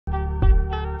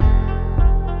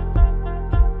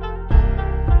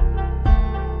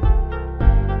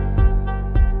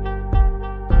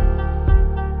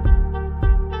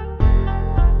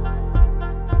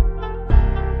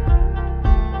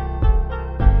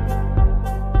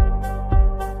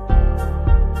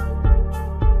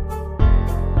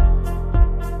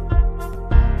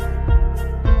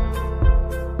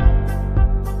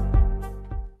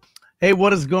Hey,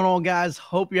 what is going on, guys?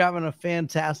 Hope you're having a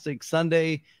fantastic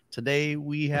Sunday. Today,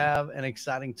 we have an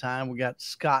exciting time. We got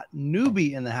Scott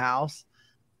Newby in the house.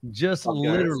 Just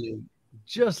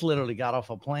literally got off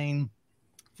a plane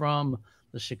from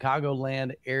the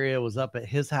Chicagoland area, was up at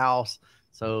his house.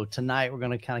 So tonight, we're going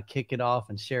to kind of kick it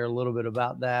off and share a little bit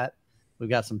about that.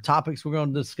 We've got some topics we're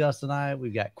going to discuss tonight.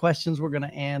 We've got questions we're going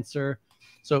to answer.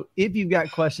 So if you've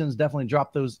got questions, definitely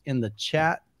drop those in the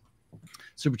chat.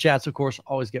 Super chats, of course,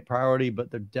 always get priority,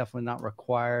 but they're definitely not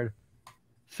required.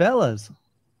 Fellas,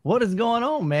 what is going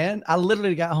on, man? I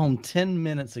literally got home 10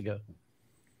 minutes ago.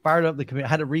 Fired up the computer. I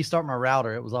had to restart my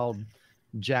router. It was all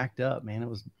jacked up, man. It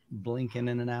was blinking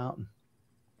in and out.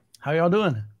 How y'all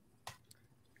doing?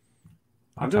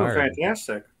 I'm doing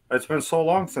fantastic. It's been so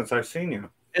long since I've seen you.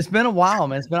 It's been a while,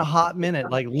 man. It's been a hot minute,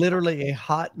 like literally a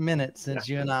hot minute since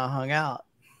you and I hung out.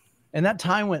 And that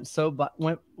time went so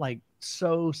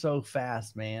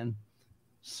fast, man.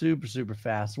 Super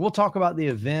fast. We'll talk about the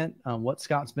event, what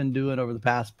Scott's been doing over the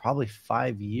past probably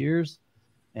 5 years,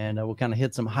 and we'll kind of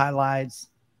hit some highlights.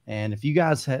 And if you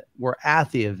guys were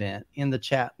at the event, in the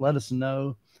chat, let us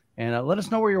know, and let us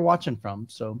know where you're watching from.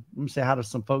 So let me say hi to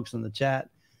some folks in the chat.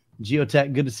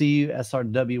 Geotech, good to see you.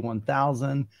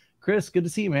 SRW1000. Chris, good to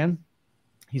see you, man.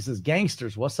 He says,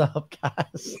 gangsters, what's up,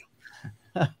 guys?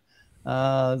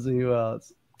 Let's see who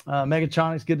else.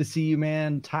 Megatronics, good to see you,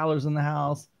 man. Tyler's in the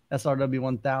house.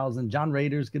 SRW1000. John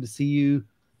Raiders, good to see you.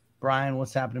 Brian,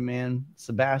 what's happening, man?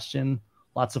 Sebastian,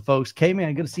 lots of folks.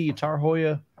 K-Man, good to see you. Tar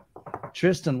Hoya.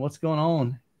 Tristan, what's going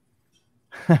on?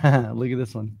 Look at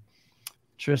this one.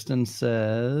 Tristan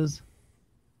says,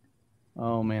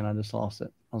 oh, man, I just lost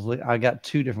it. I got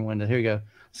two different windows. Here you go.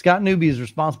 Scott Newby is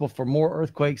responsible for more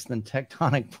earthquakes than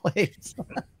tectonic plates.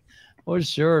 For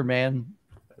sure, man.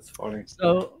 That's funny.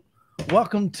 So,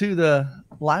 welcome to the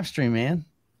live stream, man.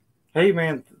 Hey,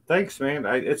 man. Thanks, man.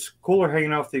 It's cooler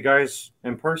hanging out with you guys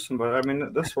in person, but I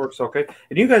mean, this works okay.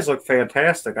 And you guys look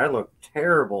fantastic. I look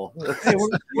terrible. Hey,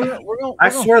 I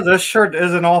swear this shirt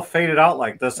isn't all faded out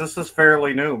like this. This is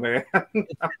fairly new, man.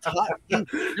 It's hot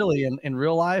pink, really, in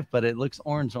real life, but it looks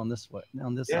orange on this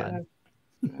side.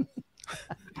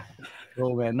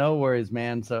 Cool, man. No worries,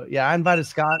 man. So, yeah, I invited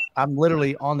Scott. I'm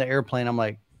literally on the airplane. I'm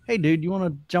like, hey, dude, you want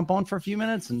to jump on for a few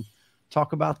minutes and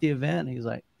talk about the event? And he's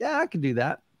like, yeah, I could do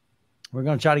that. We're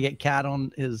going to try to get Kat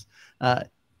on his,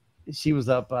 she was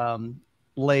up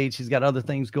late. She's got other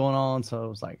things going on. So I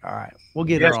was like, all right, we'll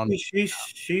get her on.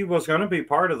 She was going to be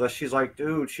part of this. She's like,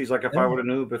 dude, if I would have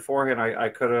knew beforehand, I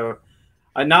could have.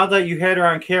 Now that you had her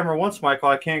on camera once, Michael,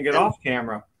 I can't get off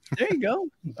camera. There you go.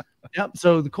 Yep.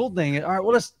 So the cool thing, all right,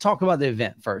 well, let's talk about the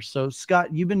event first. So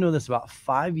Scott, you've been doing this about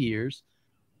 5 years,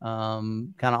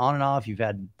 kind of on and off. You've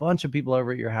had a bunch of people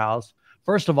over at your house.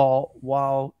 First of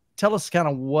all, tell us kind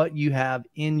of what you have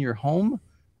in your home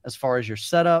as far as your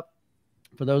setup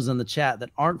for those in the chat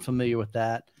that aren't familiar with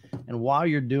that. And while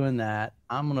you're doing that,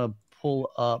 I'm going to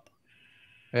pull up.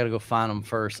 I got to go find them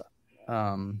first.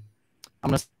 I'm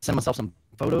going to send myself some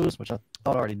photos, which I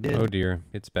thought I already did. Oh, dear.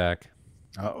 It's back.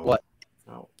 Uh-oh. What?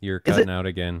 You're cutting out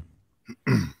again.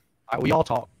 We all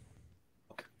talk.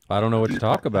 I don't know what to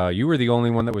talk about. You were the only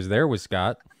one that was there with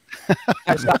Scott.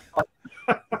 What's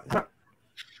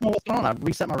going on? I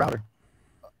reset my router.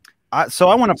 So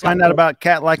I want to find out about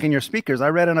Kat liking your speakers. I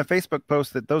read on a Facebook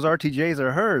post that those RTJs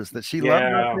are hers, that she loved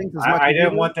those things as much. I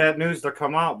didn't want that news to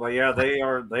come out, but yeah, they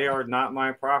are not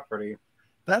my property.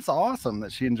 That's awesome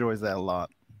that she enjoys that a lot.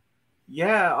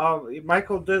 Yeah,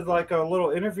 Michael did like a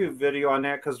little interview video on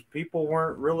that because people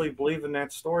weren't really believing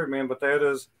that story, man. But that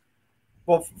is,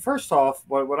 well, first off,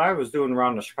 what I was doing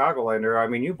around the Chicagoland area, I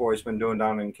mean, you boys been doing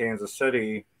down in Kansas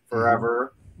City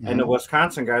forever. Mm-hmm. And the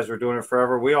Wisconsin guys were doing it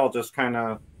forever. We all just kind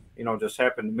of, just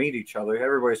happened to meet each other.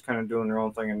 Everybody's kind of doing their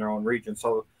own thing in their own region.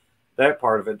 So that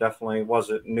part of it definitely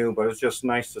wasn't new, but it was just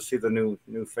nice to see the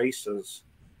new faces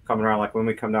coming around. Like when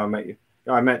we come down and met you.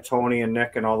 I met Tony and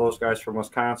Nick and all those guys from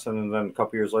Wisconsin, and then a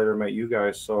couple years later met you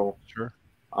guys. So sure.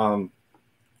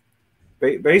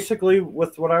 Basically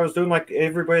with what I was doing, like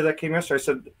everybody that came yesterday, I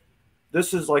said,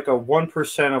 this is like a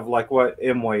 1% of like what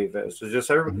M-Wave is. It's just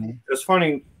everybody. It's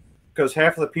funny because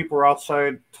half of the people are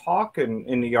outside talking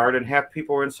in the yard and half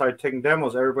people are inside taking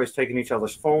demos. Everybody's taking each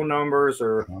other's phone numbers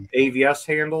or AVS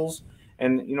handles.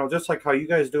 And, just like how you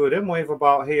guys do at M-Wave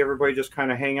about, hey, everybody just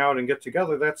kind of hang out and get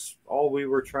together. That's all we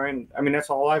were trying. I mean, that's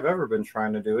all I've ever been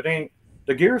trying to do. It ain't,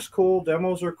 the gear's cool.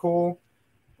 Demos are cool.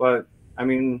 But, I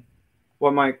mean,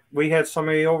 we had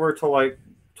somebody over till like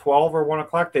 12 or 1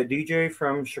 o'clock. That DJ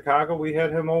from Chicago, we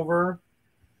had him over.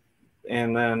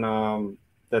 And then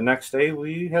the next day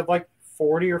we had like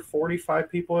 40 or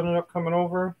 45 people ended up coming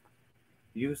over.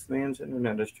 youth man's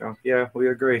internet is junk. Yeah, we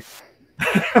agree.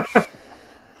 Is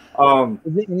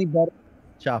it any better?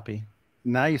 Choppy.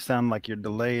 Now you sound like you're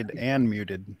delayed and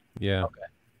muted. Yeah. Okay.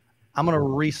 I'm gonna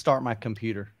restart my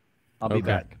computer. I'll be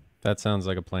back. That sounds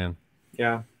like a plan.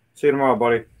 Yeah. See you tomorrow,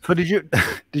 buddy. So did you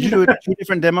do 2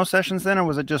 different demo sessions then, or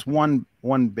was it just one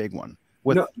big one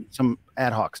with some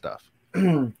ad hoc stuff?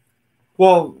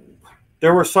 Well,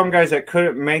 there were some guys that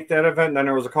couldn't make that event. And then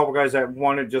there was a couple guys that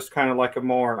wanted just kind of like a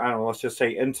more, I don't know, let's just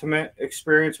say intimate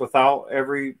experience without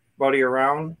everybody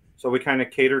around. So we kind of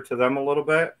catered to them a little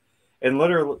bit. And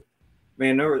literally,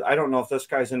 man, I don't know if this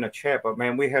guy's in the chat, but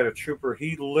man, we had a trooper.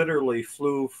 He literally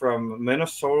flew from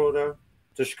Minnesota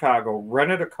to Chicago,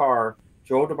 rented a car,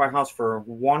 drove to my house for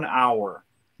 1 hour.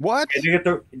 What? And you get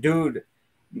the dude,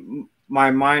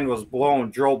 my mind was blown.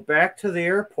 Drove back to the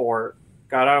airport,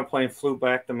 got on a plane, flew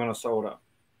back to Minnesota.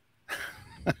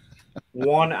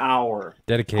 1 hour.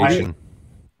 Dedication.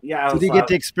 Did he get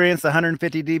to experience the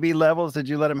 150 dB levels? Did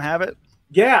you let him have it?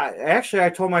 Yeah, actually, I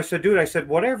told him, I said, dude,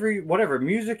 whatever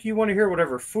music you want to hear,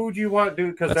 whatever food you want,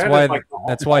 dude, because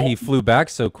that's why he flew back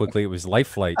so quickly. It was life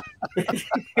flight.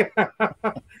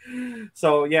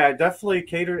 So yeah, definitely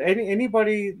catered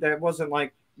anybody that wasn't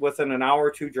like within an hour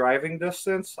or two driving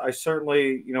distance. I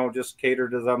certainly, just cater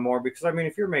to them more, because I mean,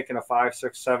 if you're making a 5,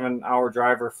 6, 7 hour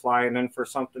drive or flying in for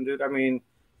something, dude, I mean,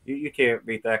 you can't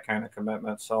beat that kind of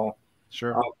commitment. So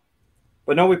sure.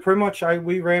 But no, we pretty much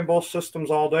we ran both systems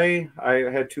all day. I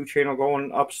had 2 channel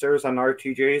going upstairs on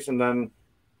RTJs, and then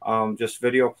just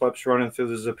video clips running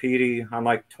through the Zapiti on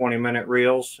like 20-minute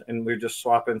reels, and we just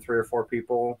swapping 3 or 4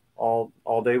 people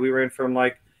all day. We ran from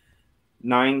like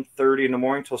 9:30 in the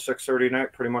morning till 6:30 at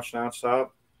night, pretty much nonstop.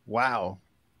 Wow.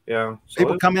 Yeah. So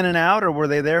people come in and out, or were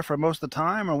they there for most of the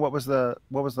time, or what was the?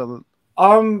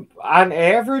 On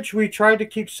average, we tried to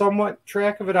keep somewhat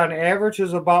track of it. On average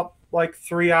is about like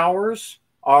 3 hours.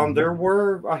 There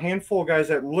were a handful of guys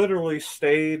that literally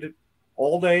stayed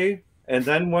all day and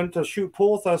then went to shoot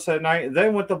pool with us at night, and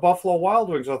then went to Buffalo Wild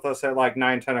Wings with us at like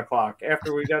 9, 10 o'clock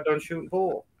after we got done shooting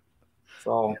pool.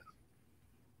 So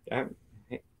yeah,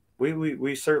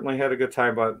 we certainly had a good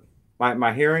time, but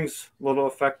my hearing's a little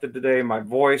affected today. My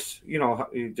voice,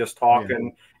 just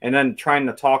talking and then trying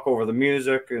to talk over the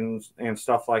music and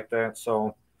stuff like that.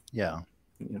 So yeah,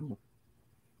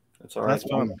 it's all right. That's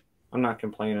fun. I'm not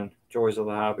complaining. Joys of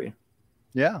the hobby.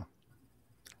 Yeah.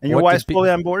 And your wife's fully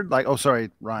on board? Like, oh,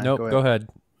 sorry, Ryan. Nope, go ahead.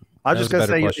 I was just going to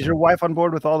say, is your wife on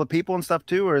board with all the people and stuff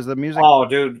too, or is the music? Oh,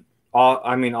 dude.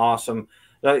 I mean, awesome.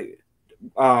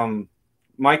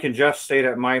 Mike and Jeff stayed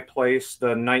at my place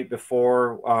the night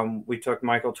before. We took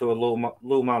Michael to a Lou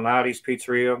Malnati's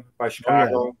Pizzeria by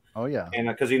Chicago. Oh, yeah. And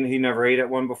because he never ate at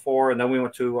one before. And then we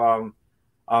went to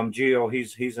Gio.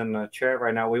 He's in the chat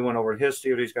right now. We went over to his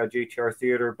studio. He's got GTR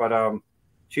Theater. But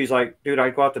she's like, dude,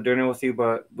 I'd go out to dinner with you,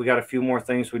 but we got a few more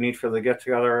things we need for the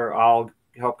get-together. I'll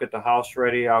help get the house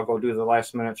ready. I'll go do the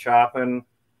last-minute shopping.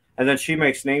 And then she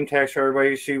makes name tags for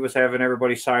everybody. She was having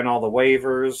everybody sign all the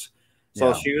waivers.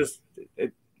 So she was,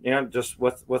 just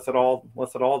with it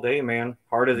all day, man.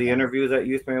 Part of the interview that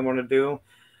Youth Man wanted to do.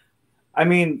 I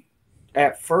mean,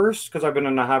 at first, because I've been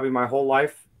in the hobby my whole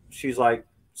life, she's like,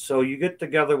 so you get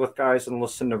together with guys and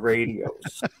listen to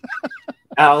radios.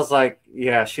 I was like,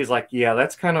 yeah. She's like, yeah,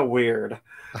 that's kind of weird.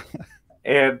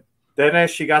 And then as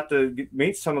she got to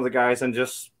meet some of the guys and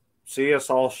just see us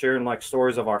all sharing like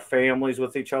stories of our families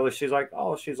with each other, she's like,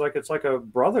 it's like a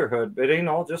brotherhood. It ain't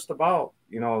all just about,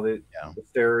 the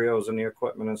stereos and the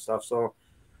equipment and stuff. So,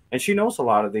 and she knows a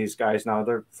lot of these guys now.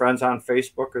 They're friends on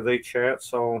Facebook or they chat.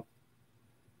 So,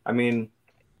 I mean,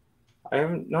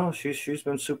 she's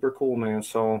been super cool, man.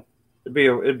 So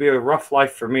it'd be a rough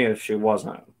life for me if she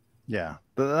wasn't. Yeah,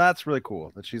 but that's really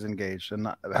cool that she's engaged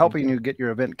and helping you get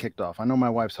your event kicked off. I know my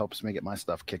wife's helps me get my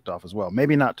stuff kicked off as well.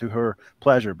 Maybe not to her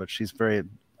pleasure, but she's very,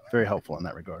 very helpful in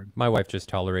that regard. My wife just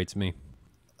tolerates me.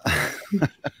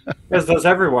 As does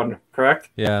everyone, correct?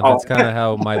 Yeah, that's kind of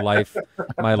how my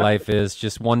life is.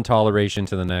 Just one toleration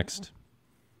to the next.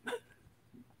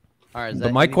 All right.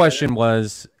 But my question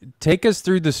was, take us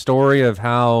through the story of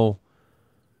how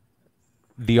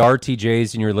the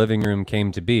RTJs in your living room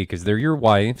came to be, because they're your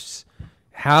wife's.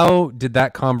 How did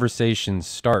that conversation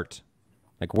start?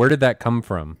 Like, where did that come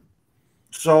from?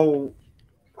 So,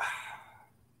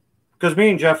 because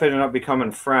me and Jeff ended up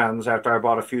becoming friends after I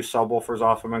bought a few subwoofers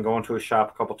off him and going to his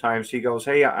shop a couple times. He goes,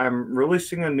 hey, I'm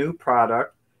releasing a new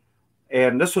product.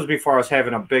 And this was before I was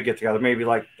having a big get together. Maybe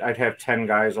like I'd have 10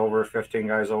 guys over, 15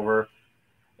 guys over.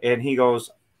 And he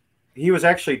goes, he was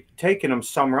actually taking them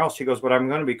somewhere else. He goes, but I'm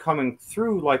going to be coming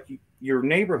through like your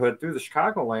neighborhood through the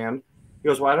Chicagoland. He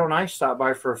goes, why don't I stop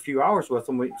by for a few hours with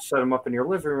them? We set them up in your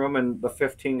living room, and the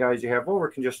 15 guys you have over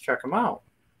can just check them out.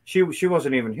 She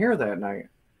wasn't even here that night.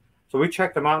 So we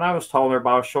checked them out, and I was telling her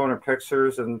about showing her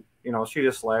pictures, and, you know, she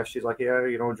just laughed. She's like, yeah,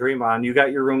 you know, dream on. You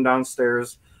got your room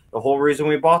downstairs. The whole reason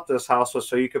we bought this house was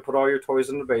so you could put all your toys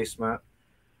in the basement.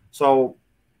 So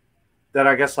then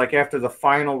I guess like after the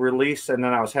final release, and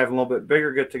then I was having a little bit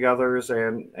bigger get-togethers,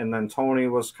 and then Tony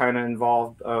was kind of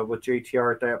involved with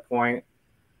JTR at that point.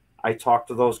 I talked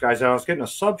to those guys, and I was getting a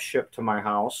sub shipped to my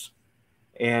house,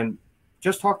 and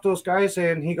just talked to those guys,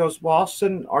 and he goes, well, I'll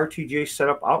send RTJ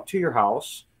setup out to your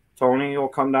house. Tony will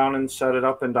come down and set it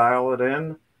up and dial it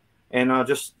in, and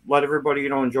just let everybody, you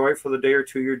know, enjoy it for the day or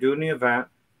two you're doing the event.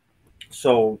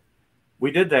 So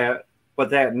we did that. But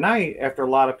that night, after a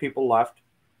lot of people left,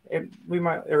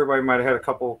 everybody might have had a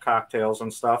couple of cocktails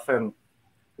and stuff, and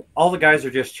all the guys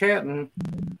are just chatting,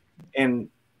 and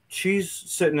she's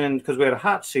sitting in, because we had a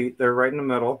hot seat there right in the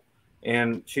middle,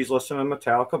 and she's listening to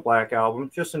Metallica Black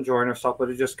Album, just enjoying herself, but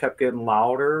it just kept getting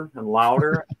louder and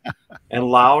louder and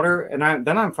louder. And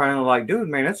then I'm finally like, dude,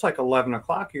 man, it's like 11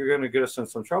 o'clock. You're going to get us in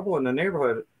some trouble in the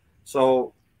neighborhood.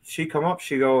 So she come up,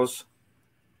 she goes,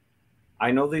 I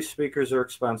know these speakers are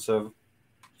expensive.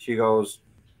 She goes,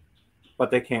 but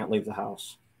they can't leave the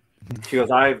house. She goes,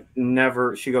 I've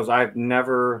never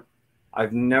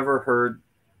heard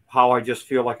how I just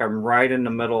feel like I'm right in the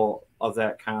middle of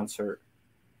that concert.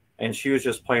 And she was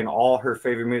just playing all her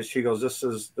favorite music. She goes, this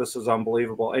is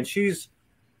unbelievable. And she's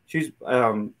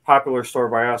popular store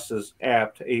by us is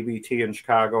Apt, ABT in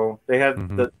Chicago. They had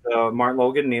the Martin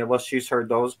Logan Needless. She's heard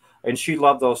those, and she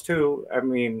loved those too. I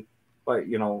mean, but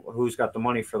you know, who's got the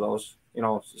money for those? You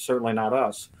know, certainly not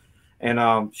us.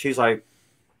 And she's like,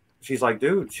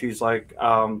 dude, she's like,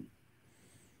 I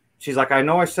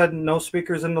know I said no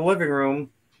speakers in the living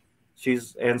room.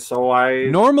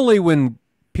 Normally when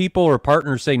people or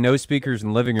partners say no speakers in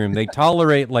the living room, they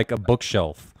tolerate like a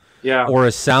bookshelf, or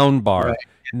a sound bar, right,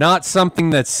 not something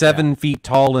that's 7 feet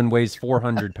tall and weighs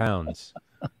 400 pounds.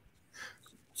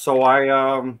 So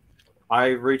I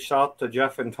reached out to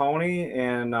Jeff and Tony,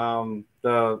 and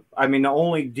the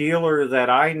only dealer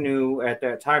that I knew at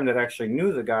that time that actually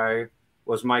knew the guy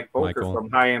was Mike Boker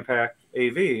from High Impact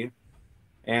AV.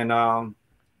 And I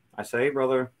say, hey,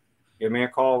 brother, give me a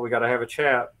call. We got to have a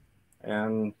chat.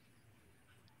 And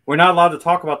we're not allowed to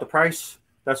talk about the price.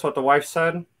 That's what the wife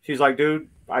said. She's like, dude,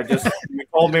 you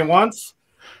told me once,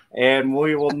 and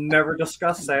we will never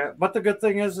discuss that. But the good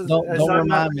thing is I'm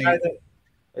not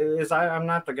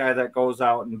the guy that goes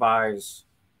out and buys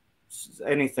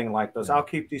anything like this. I'll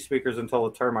keep these speakers until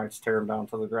the termites tear them down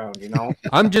to the ground, you know?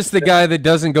 I'm just the guy that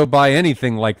doesn't go buy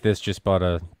anything like this, just bought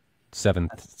a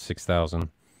 6000.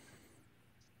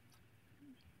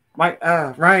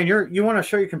 Ryan, you want to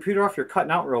show your computer off? You're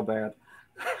cutting out real bad.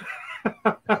 We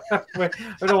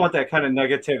don't want that kind of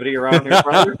negativity around here,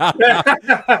 brother.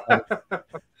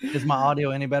 Is my audio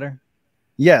any better?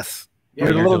 Yes. Yeah,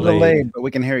 you're a little delayed, but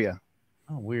we can hear you.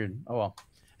 Oh, weird. Oh, well.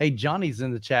 Hey, Johnny's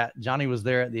in the chat. Johnny was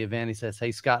there at the event. He says,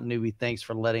 hey, Scott Newby, thanks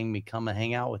for letting me come and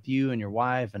hang out with you and your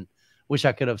wife, and wish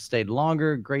I could have stayed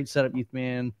longer. Great setup, Youth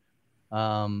Man.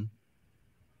 I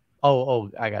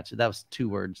got you. That was 2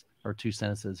 words or 2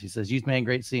 sentences. He says, Youth Man,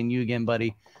 great seeing you again,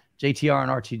 buddy. JTR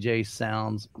and RTJ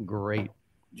sounds great.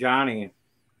 Johnny,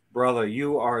 brother,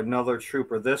 you are another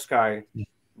trooper. This guy,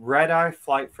 red-eye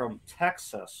flight from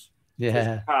Texas to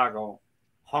Chicago,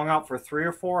 hung out for 3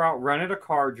 or 4 hours, rented a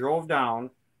car, drove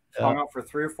down, hung out for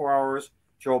 3 or 4 hours,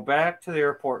 drove back to the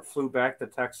airport, flew back to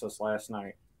Texas last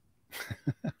night.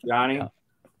 Johnny,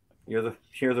 you're the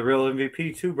real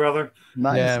MVP too, brother.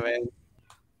 Nice. Yeah, man.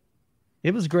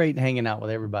 It was great hanging out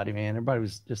with everybody, man. Everybody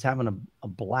was just having a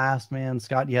blast, man.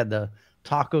 Scott, you had the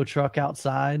taco truck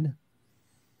outside.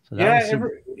 So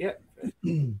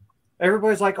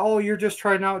everybody's like, oh, you're just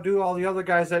trying to outdo all the other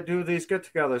guys that do these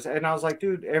get-togethers. And I was like,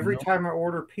 dude, every time I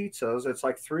order pizzas, it's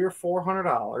like $300 or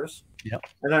 $400. Yep.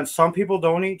 And then some people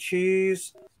don't eat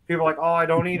cheese. People are like, oh, I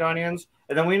don't eat onions.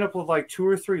 And then we end up with like 2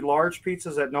 or 3 large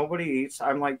pizzas that nobody eats.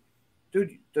 I'm like,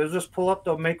 dude, they'll just pull up.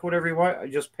 They'll make whatever you want.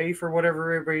 Just pay for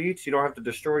whatever everybody eats. You don't have to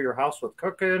destroy your house with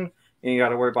cooking, and you got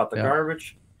to worry about the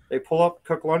garbage. They pull up,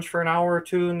 cook lunch for an hour or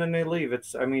 2, and then they leave.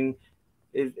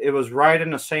 It was right in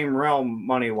the same realm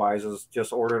money-wise as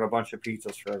just ordering a bunch of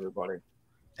pizzas for everybody.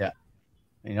 Yeah.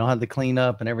 And you don't have to clean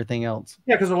up and everything else.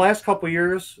 Yeah, because the last couple of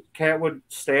years, Kat would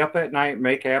stay up at night,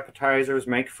 make appetizers,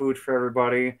 make food for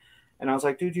everybody. And I was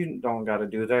like, dude, you don't got to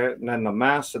do that. And then the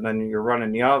mess, and then you're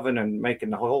running the oven and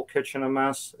making the whole kitchen a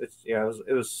mess.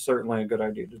 It was certainly a good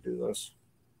idea to do this.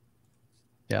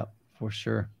 Yeah, for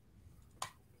sure.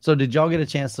 So did y'all get a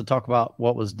chance to talk about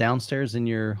what was downstairs in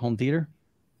your home theater?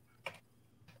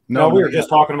 No, we were just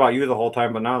talking about you the whole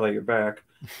time, but now that you're back.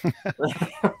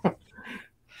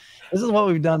 This is what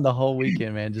we've done the whole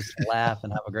weekend, man. Just laugh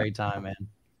and have a great time, man.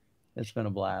 It's been a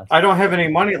blast. I don't have any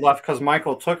money left because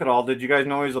Michael took it all. Did you guys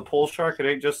know he's a pool shark? It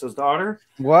ain't just his daughter.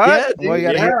 What? Yeah, well, you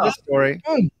got to hear this story.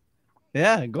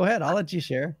 Yeah, go ahead. I'll let you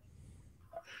share.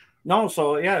 No,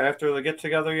 so yeah, after the get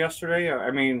together yesterday,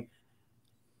 I mean,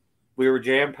 we were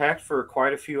jam packed for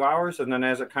quite a few hours, and then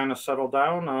as it kind of settled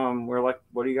down, we're like,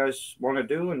 "What do you guys want to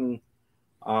do?" And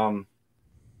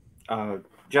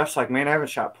Jeff's like, "Man, I haven't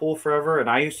shot pool forever," and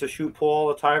I used to shoot pool all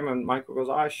the time. And Michael goes,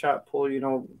 "I shot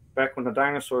pool, back when the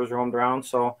dinosaurs roamed around."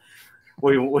 So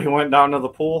we went down to the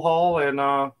pool hall,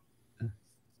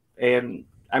 and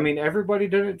I mean, everybody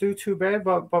didn't do too bad,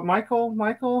 but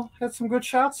Michael had some good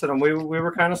shots in him. We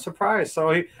were kind of surprised. So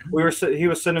he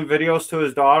was sending videos to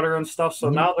his daughter and stuff. So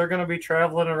now they're going to be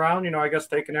traveling around, I guess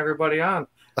taking everybody on.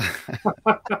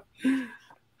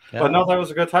 But no, that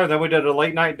was a good time. Then we did a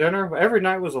late night dinner. Every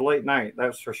night was a late night,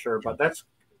 that's for sure. But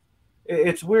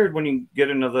it's weird when you get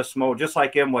into this mode, just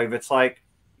like M-Wave. It's like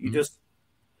you just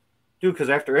do, because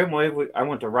after M-Wave, I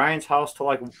went to Ryan's house till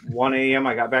like 1 a.m.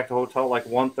 I got back to the hotel like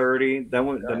 1:30. Then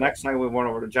the next night we went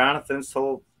over to Jonathan's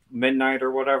till midnight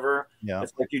or whatever. Yeah,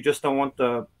 it's like you just don't want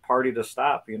the party to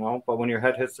stop, But when your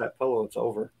head hits that pillow, it's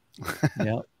over.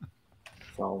 Yeah.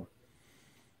 So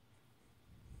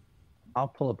I'll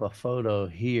pull up a photo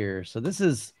here. So this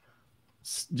is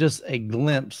just a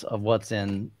glimpse of what's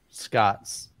in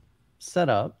Scott's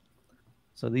setup.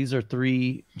 So these are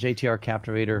 3 JTR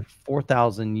Captivator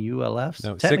 4,000 ULFs.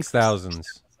 No, 6,000s.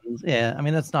 Yeah, I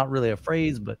mean, that's not really a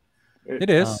phrase, but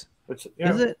it is. Is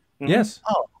it? Mm-hmm. Yes.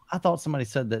 Oh, I thought somebody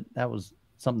said that was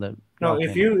something that. No,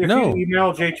 if you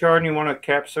email JTR and you want to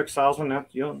cap 6,000,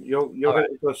 you'll get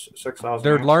it to 6,000.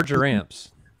 They're larger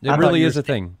amps. It really is a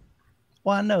thing.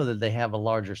 Well, I know that they have a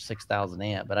larger 6,000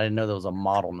 amp, but I didn't know there was a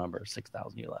model number,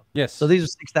 6,000 ULF. Yes. So these are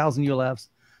 6,000 ULFs.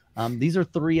 These are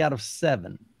 3 out of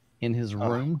 7 in his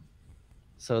room.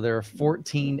 So there are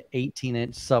 14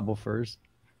 18-inch subwoofers,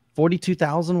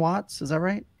 42,000 watts. Is that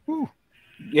right? Whew.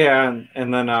 Yeah,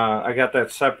 and then I got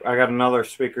I got another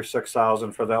speaker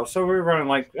 6,000 for that. So we're running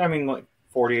like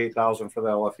 48,000 for the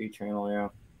LFE channel. Yeah.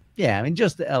 Yeah, I mean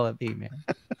just the LFE, man.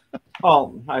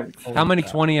 How many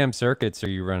 20 amp circuits are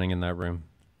you running in that room?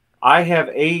 I have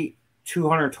 8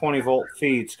 220 volt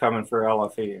feeds coming for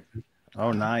LFE.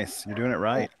 Oh, nice! You're doing it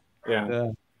right. Yeah.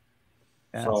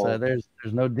 So there's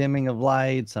no dimming of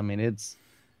lights. I mean, it's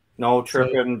no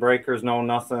tripping breakers, no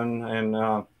nothing,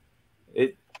 and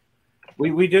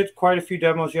we did quite a few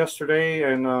demos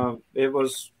yesterday, and it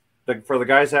was for the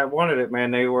guys that wanted it,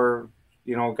 man. They were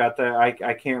got that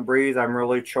I can't breathe, I'm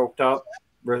really choked up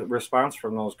response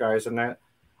from those guys, and that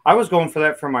I was going for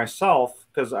that for myself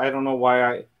because I don't know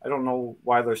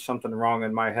why there's something wrong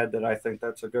in my head that I think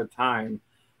that's a good time,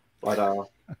 but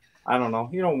I don't know.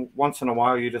 Once in a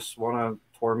while you just want to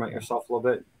torment yourself a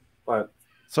little bit. But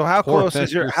so how close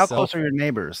are your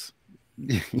neighbors?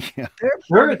 Yeah, they're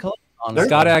very close.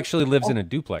 Scott actually lives in a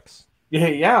duplex.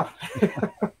 Yeah.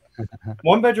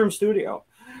 1-bedroom studio.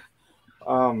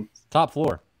 Top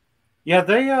floor. Yeah,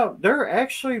 they're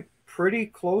actually pretty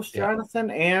close, Jonathan,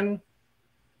 and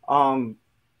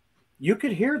you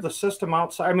could hear the system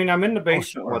outside. I mean, I'm in the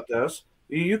basement with this.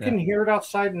 You can hear it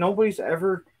outside. Nobody's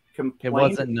ever complained. It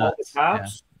wasn't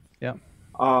nuts. Yeah.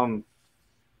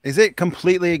 Is it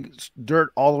completely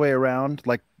dirt all the way around?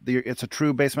 Like it's a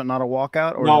true basement, not a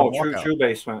walkout? Or no, true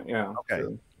basement. Yeah. Okay.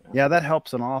 Yeah, that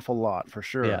helps an awful lot for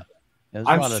sure. Yeah.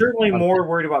 I'm certainly more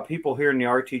worried about people hearing the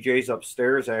RTJs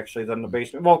upstairs actually than the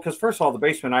basement. Well, because first of all, the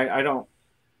basement, I don't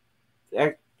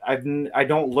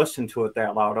listen to it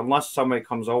that loud unless somebody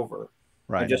comes over.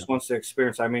 Right. And just wants to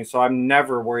experience. I mean, so I'm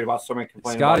never worried about somebody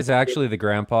complaining. Scott is actually the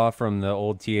grandpa from the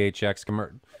old THX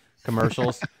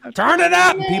commercials. Turn it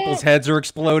up! And people's heads are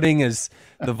exploding as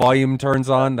the volume turns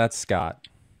on. That's Scott.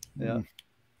 Yeah.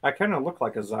 I kind of look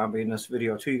like a zombie in this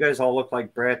video too. You guys all look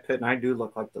like Brad Pitt, and I do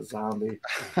look like the zombie.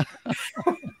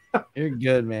 You're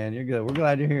good, man. You're good. We're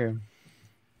glad you're here.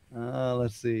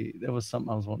 Let's see. There was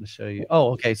something I was wanting to show you.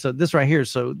 Oh, okay. So this right here.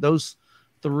 So those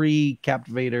 3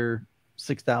 Captivator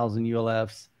 6,000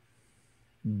 ULFs,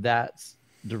 that's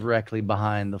directly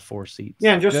behind the 4 seats.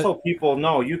 Yeah, and just so people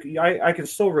know, I can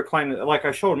still recline it. Like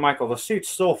I showed Michael, the seat's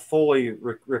still fully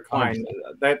reclined.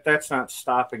 That's not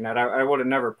stopping that. I would have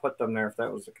never put them there if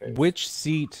that was the case. Which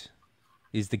seat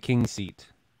is the king seat?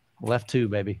 Left 2,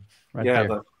 baby. Right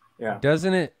there. Yeah.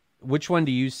 Doesn't it? Which one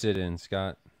do you sit in,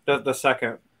 Scott? The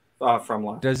second from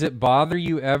left. Does it bother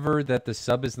you ever that the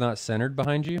sub is not centered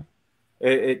behind you?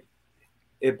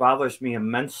 it bothers me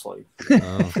immensely.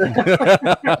 Oh.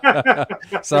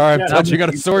 Sorry, I'm touching on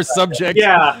a sore subject.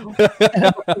 Yeah.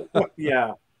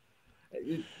 Yeah.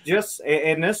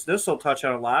 And this will touch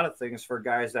on a lot of things for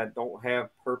guys that don't have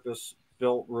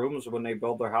purpose-built rooms when they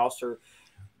build their house. Or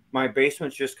my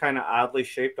basement's just kind of oddly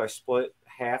shaped. I split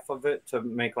half of it to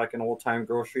make like an old-time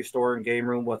grocery store and game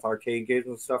room with arcade games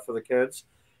and stuff for the kids.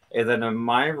 And then in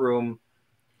my room,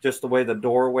 just the way the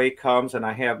doorway comes, and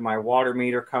I have my water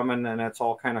meter coming, and it's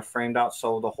all kind of framed out,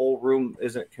 so the whole room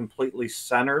isn't completely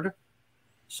centered.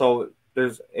 So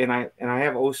and I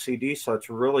have OCD, so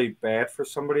it's really bad for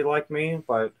somebody like me.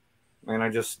 But man, I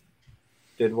just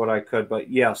did what I could. But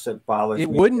yes, it bothers me. It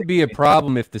wouldn't be a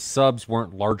problem if the subs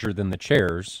weren't larger than the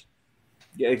chairs.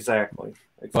 Yeah, exactly.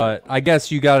 But I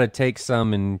guess you got to take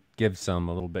some and give some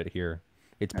a little bit here.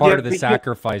 It's part of the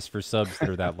sacrifice for subs that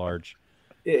are that large.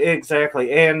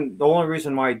 Exactly. And the only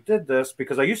reason why I did this,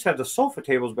 because I used to have the sofa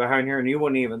tables behind here and you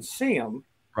wouldn't even see them.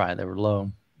 Right. They were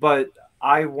low. But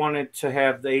I wanted to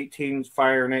have the 18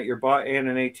 firing at your butt and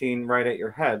an 18 right at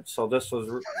your head. So this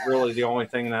was really the only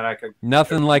thing that I could.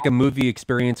 Nothing like a movie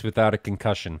experience without a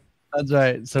concussion. That's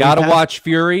right. So got to watch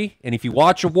Fury. And if you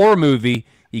watch a war movie,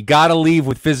 you got to leave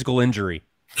with physical injury.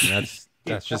 And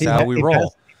that's just how we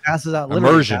roll. Passes out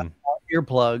immersion.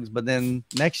 Earplugs, but then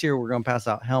next year we're going to pass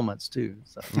out helmets too.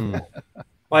 So.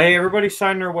 Well, hey, everybody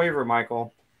signed their waiver,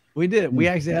 Michael. We did. We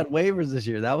actually had waivers this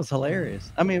year. That was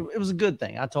hilarious. I mean, it was a good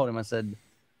thing. I told him, I said,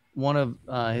 one of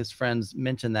his friends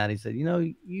mentioned that. He said, you know,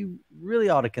 you really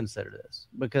ought to consider this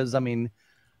because, I mean,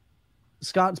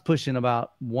 Scott's pushing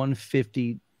about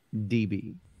 150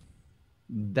 dB.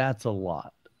 That's a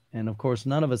lot. And of course,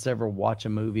 none of us ever watch a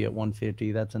movie at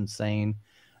 150. That's insane.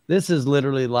 This is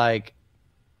literally like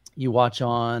you watch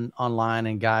online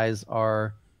and guys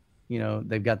are, you know,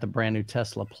 they've got the brand new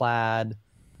Tesla Plaid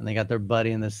and they got their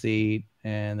buddy in the seat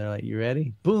and they're like, you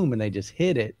ready? Boom. And they just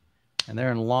hit it and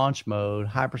they're in launch mode,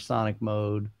 hypersonic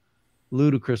mode,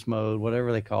 ludicrous mode,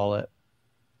 whatever they call it.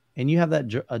 And you have that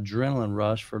adrenaline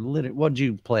rush for literally, what'd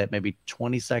you play it? Maybe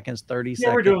 20 seconds, 30 seconds?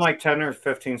 Yeah, we're doing like 10 or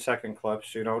 15-second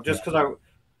clips, you know, just because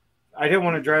I didn't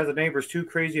want to drive the neighbors too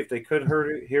crazy if they could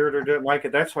hear it or didn't like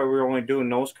it. That's why we were only doing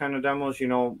those kind of demos, you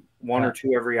know, one or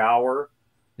two every hour.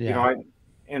 Yeah. You know,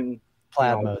 and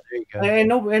plaid mode. There you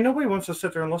go. And nobody wants to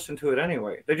sit there and listen to it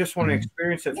anyway. They just want to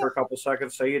experience it for a couple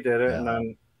seconds, say you did it, and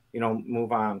then, you know,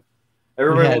 move on.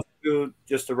 Everybody wants to do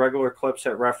just the regular clips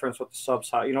that reference what the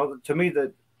subs, you know, to me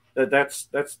that's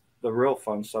the real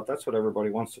fun stuff. That's what everybody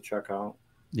wants to check out.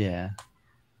 Yeah.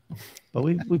 But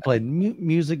we played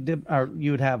music, or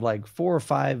you would have like 4 or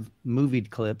 5 movie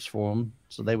clips for them.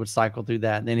 So they would cycle through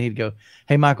that. And then he'd go,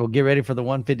 hey, Michael, get ready for the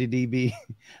 150 dB.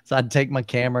 So I'd take my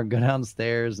camera, go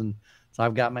downstairs. And so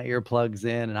I've got my earplugs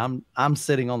in and I'm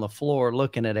sitting on the floor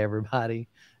looking at everybody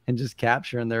and just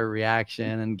capturing their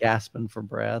reaction and gasping for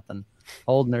breath and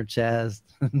holding their chest.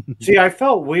 See, I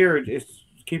felt weird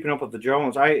keeping up with the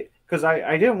Jones. Because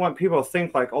I didn't want people to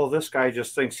think like, oh, this guy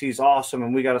just thinks he's awesome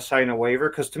and we got to sign a waiver.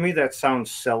 Because to me, that sounds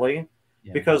silly.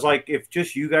 Yeah. Because like if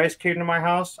just you guys came to my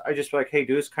house, I'd just be like, hey,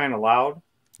 dude, it's kind of loud.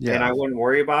 Yeah. And I wouldn't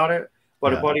worry about it.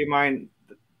 But a buddy of mine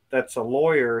that's a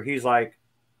lawyer, he's like,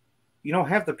 you know,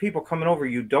 have the people coming over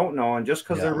you don't know. And just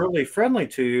because they're really friendly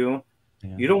to you,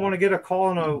 you don't want to get a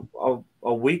call in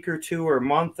a week or 2 or a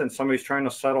month and somebody's trying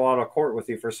to settle out of court with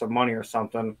you for some money or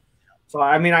something. So,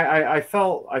 I mean, I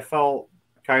felt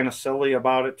kind of silly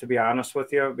about it, to be honest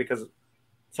with you, because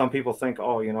some people think,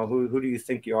 oh, you know, who do you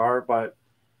think you are? But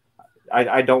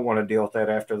I don't want to deal with that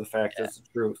after the fact. It's the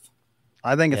truth.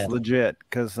 I think it's legit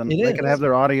because they could have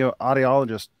their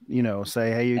audiologist, you know,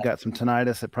 say, hey, you got some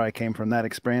tinnitus. It probably came from that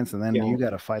experience. And then you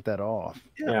got to fight that off.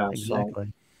 Yeah, exactly.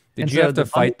 So. Did you have to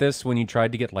fight this when you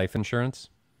tried to get life insurance?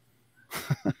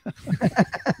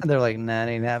 They're like, nah, it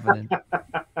ain't happening.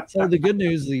 So the good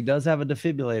news is he does have a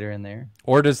defibrillator in there.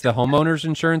 Or does the homeowner's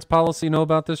insurance policy know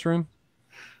about this room?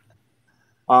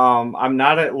 I'm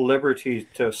not at liberty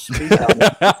to speak on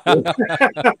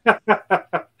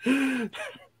it.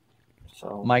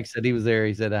 So Mike said he was there.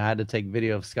 He said I had to take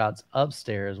video of Scott's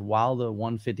upstairs while the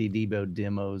 150 dB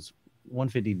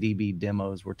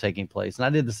demos were taking place, and I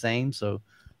did the same. So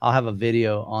I'll have a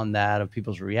video on that of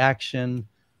people's reaction.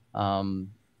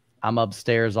 I'm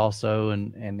upstairs also,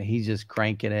 and he's just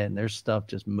cranking it, and there's stuff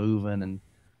just moving, and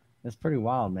it's pretty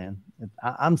wild, man.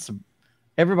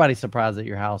 Everybody's surprised that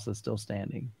your house is still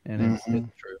standing, and it's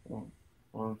true.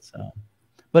 So,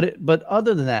 but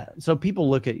other than that, so people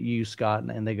look at you, Scott,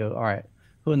 and they go, all right,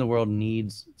 who in the world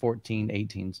needs 14,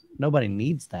 18s? Nobody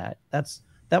needs that.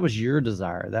 That was your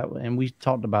desire. And we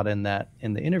talked about in the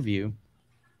interview.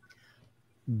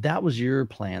 that was your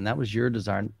plan. That was your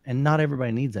desire. And not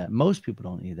everybody needs that. Most people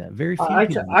don't need that. Very few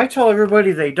people. I tell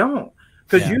everybody they don't.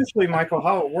 Because usually, Michael,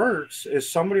 how it works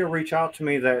is somebody will reach out to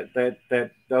me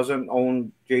that doesn't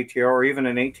own JTR or even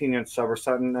an 18-inch sub or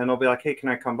something, and they'll be like, hey, can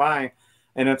I come by?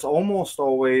 And it's almost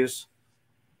always,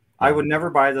 I would never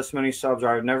buy this many subs, or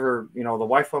I would never, the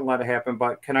wife wouldn't let it happen,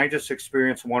 but can I just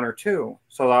experience one or two?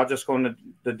 So I'll just go into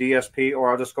the DSP,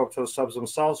 or I'll just go up to the subs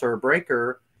themselves or a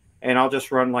breaker, and I'll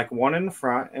just run like one in the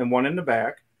front and one in the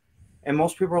back. And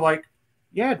most people are like,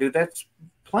 yeah, dude, that's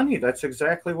plenty. That's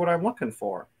exactly what I'm looking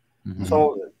for. Mm-hmm.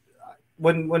 So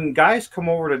when guys come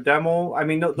over to demo, I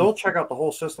mean, they'll check out the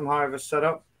whole system, how I have it set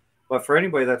up. But for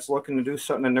anybody that's looking to do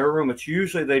something in their room, it's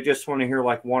usually they just want to hear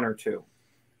like one or two.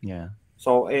 Yeah.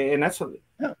 So, and that's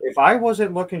if I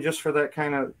wasn't looking just for that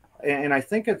kind of, and I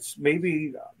think it's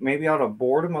maybe out of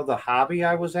boredom of the hobby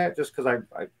I was at, just because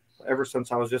I ever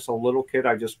since I was just a little kid,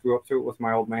 I just grew up through it with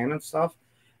my old man and stuff.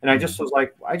 And I just was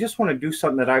like, I just want to do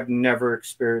something that I've never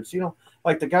experienced.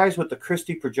 Like the guys with the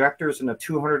Christie projectors and the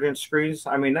 200-inch screens.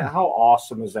 I mean, how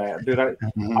awesome is that, dude? I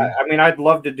mean, I'd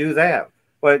love to do that.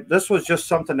 But this was just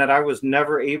something that I was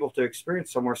never able to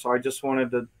experience somewhere. So I just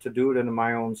wanted to do it in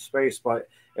my own space. But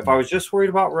if I was just worried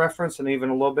about reference and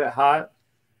even a little bit hot,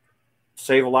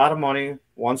 save a lot of money,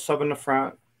 one sub in the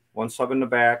front, one sub in the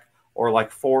back, or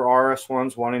like 4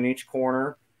 RS1s, one in each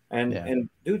corner. And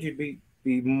dude, you'd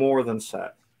be more than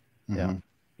set. Yeah.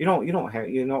 You don't have,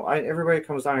 everybody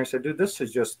comes down here and said, dude, this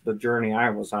is just the journey I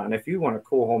was on. If you want a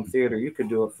cool home theater, you could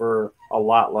do it for a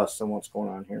lot less than what's going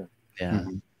on here. Yeah.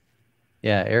 Mm-hmm.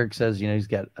 Yeah. Eric says, he's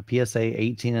got a PSA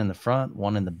 18 in the front,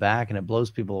 one in the back, and it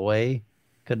blows people away.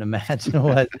 Couldn't imagine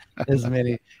what as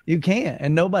many. You can't,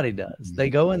 and nobody does. They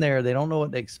go in there, they don't know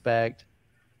what they expect.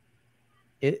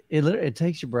 It literally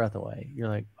takes your breath away. You're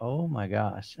like, oh my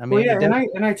gosh. I mean,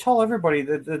 and I tell everybody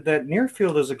that near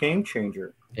field is a game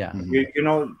changer. Yeah.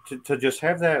 To just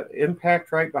have that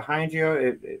impact right behind you,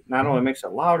 it not only makes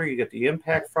it louder, you get the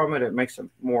impact from it. It makes it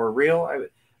more real.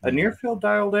 A near field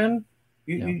dialed in,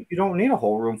 you don't need a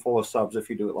whole room full of subs if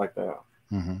you do it like that.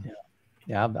 Mm-hmm.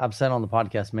 Yeah. I've said on the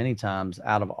podcast many times,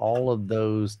 out of all of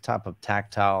those type of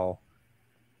tactile,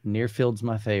 near field's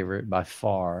my favorite by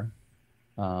far.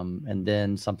 And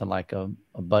then something like a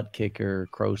butt kicker,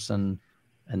 Croson,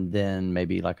 and then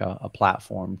maybe like a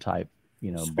platform type,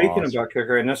 Speaking of butt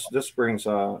kicker, and this brings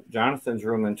Jonathan's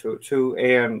room into it too.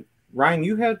 And Ryan,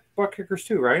 you had butt kickers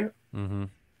too, right? Mm-hmm.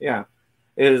 Yeah.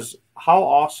 Is how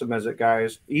awesome is it,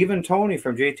 guys? Even Tony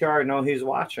from JTR, I know he's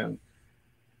watching.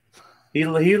 He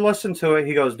listened to it.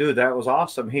 He goes, dude, that was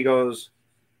awesome. He goes,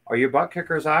 are your butt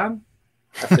kickers on?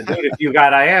 I said, dude, if you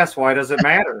got IS, why does it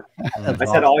matter? I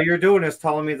said, all you're doing is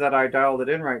telling me that I dialed it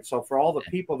in right. So for all the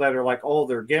people that are like, oh,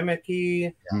 they're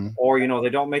gimmicky, or they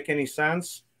don't make any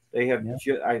sense, they have.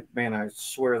 I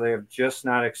swear they have just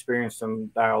not experienced them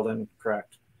dialed in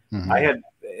correct. I had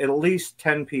at least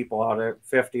 10 people out of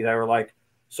 50 that were like,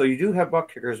 so you do have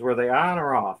butt kickers, were they on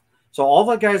or off? So all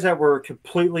the guys that were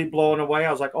completely blown away,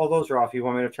 I was like, oh, those are off. You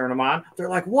want me to turn them on? They're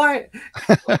like, what?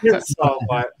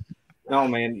 But no,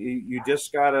 man, you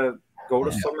just got to go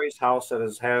to somebody's house that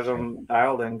has had them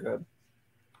dialed in good.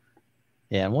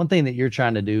 Yeah, and one thing that you're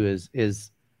trying to do is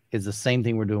the same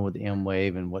thing we're doing with the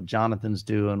M-Wave and what Jonathan's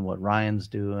doing, what Ryan's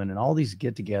doing, and all these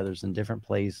get-togethers in different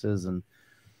places. And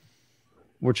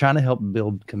we're trying to help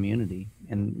build community.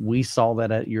 And we saw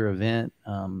that at your event.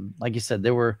 Like you said,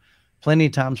 there were plenty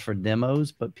of times for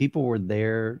demos, but people were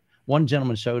there. One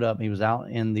gentleman showed up. He was out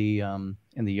in the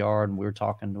yard, and we were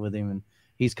talking with him, and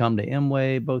he's come to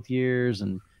M-Wave both years,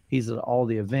 and he's at all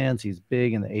the events. He's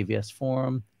big in the AVS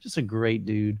forum. Just a great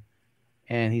dude.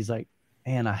 And he's like,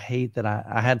 man, I hate that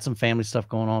I had some family stuff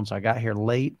going on, so I got here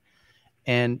late.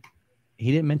 And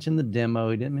he didn't mention the demo.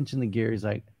 He didn't mention the gear. He's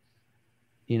like,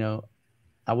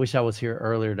 I wish I was here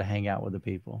earlier to hang out with the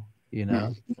people, Yeah.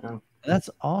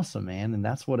 That's awesome, man. And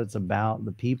that's what it's about.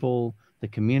 The people, the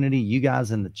community, you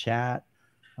guys in the chat.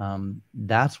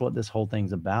 That's what this whole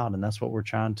thing's about. And that's what we're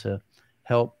trying to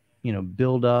help,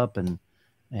 build up and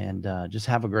just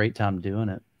have a great time doing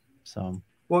it. So,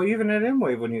 well, even at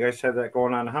M-Wave, when you guys had that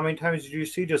going on, how many times did you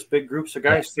see just big groups of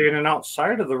guys standing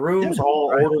outside of the rooms,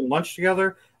 all ordering lunch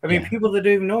together? I mean, people that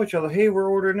didn't even know each other. Hey, we're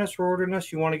ordering this.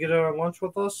 You want to get on lunch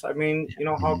with us? I mean,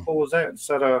 how cool was that?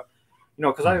 Instead of,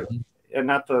 because and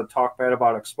not to talk bad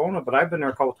about Exponent, but I've been there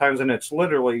a couple times, and it's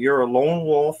literally you're a lone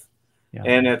wolf,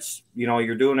 and it's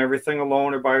you're doing everything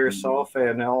alone or by yourself,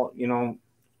 and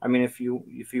I mean, if you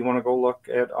want to go look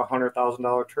at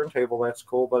 $100,000 turntable, that's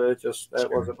cool, but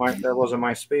that wasn't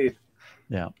my speed.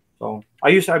 Yeah. So I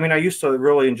used to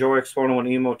really enjoy Exponent when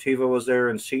Emotiva was there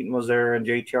and Seaton was there and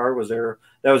JTR was there.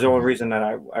 That was the only reason that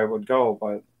I would go,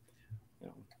 but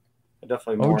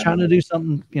definitely more. We're trying to do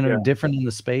something, different in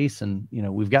the space. And,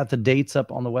 we've got the dates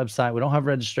up on the website. We don't have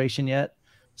registration yet.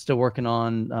 Still working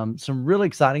on some really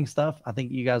exciting stuff. I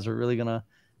think you guys are really going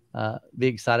to be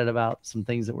excited about some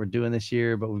things that we're doing this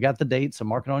year, but we've got the dates. So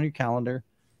mark it on your calendar,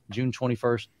 June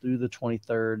 21st through the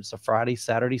 23rd. It's a Friday,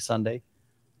 Saturday, Sunday.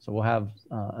 So we'll have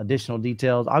additional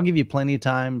details. I'll give you plenty of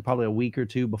time, probably a week or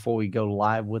two before we go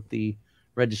live with the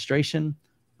registration.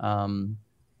 But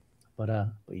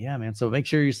yeah, man. So make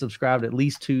sure you're subscribed at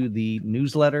least to the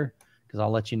newsletter, because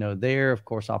I'll let you know there. Of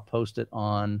course, I'll post it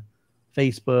on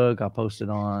Facebook. I'll post it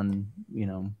on,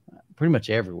 pretty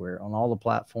much everywhere on all the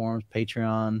platforms,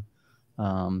 Patreon.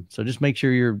 So just make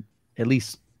sure you're at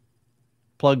least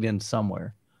plugged in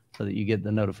somewhere so that you get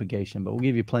the notification. But we'll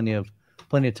give you plenty of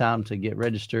time to get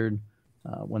registered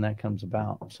when that comes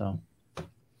about. So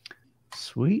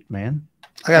sweet, man.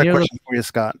 I got a question for you,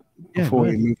 Scott, before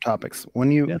we move topics. When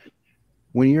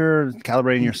you're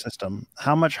calibrating your system,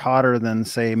 how much hotter than,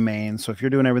 say, main? So if you're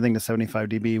doing everything to 75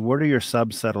 dB, where do your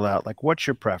subs settle out? Like, what's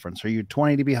your preference? Are you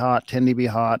 20 dB hot, 10 dB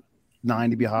hot,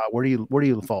 9 dB hot? Where do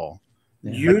you fall?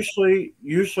 Yeah.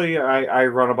 Usually I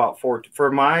run about 4 for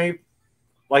my,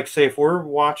 like, say if we're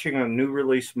watching a new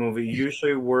release movie,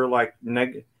 usually we're like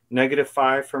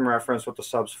 -5 from reference with the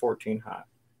subs 14 hot.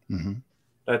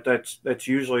 That's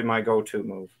usually my go-to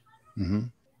move.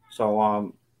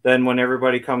 So then when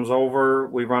everybody comes over,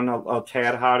 we run a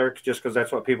tad hotter just because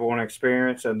that's what people want to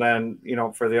experience. And then,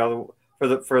 for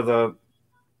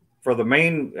the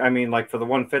main, I mean, like for the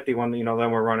 150 one, then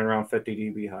we're running around 50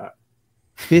 dB hot.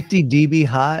 50 dB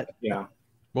hot? Yeah.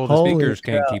 Well, the speakers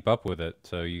can't keep up with it,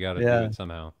 so you got to do it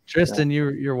somehow. Tristan,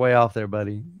 you're way off there,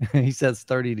 buddy. He says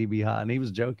 30 dB hot, and he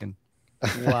was joking.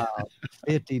 Wow,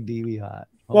 50 dB hot.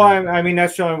 Well, I mean,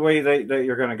 that's the only way that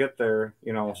you're going to get there,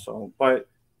 so, but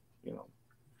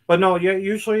no, yeah,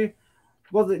 usually,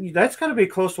 well, that's got to be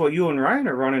close to what you and Ryan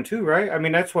are running too, right? I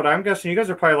mean, that's what I'm guessing. You guys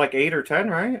are probably like 8 or 10,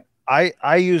 right?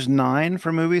 I use 9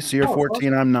 for movies, so you're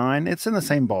 14, I'm 9. It's in the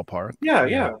same ballpark.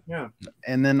 Yeah.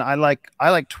 And then I like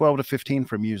 12 to 15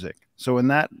 for music. So in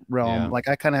that realm, like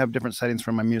I kind of have different settings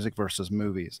for my music versus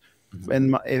movies.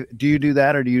 And do you do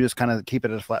that, or do you just kind of keep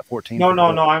it at a flat 14? No.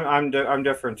 I'm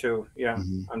different too. Yeah,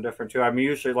 I'm different too. I'm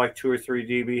usually like 2 or 3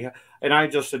 dB, and I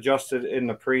just adjusted in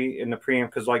the preamp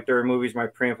because like there are movies my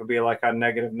preamp would be like on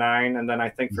 -9, and then I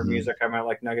think for music I'm at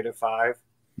like -5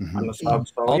 on the sub.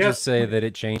 So I'll just say that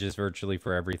it changes virtually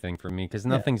for everything for me because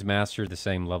nothing's mastered the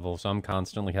same level, so I'm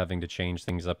constantly having to change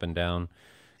things up and down.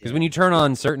 Because when you turn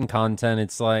on certain content,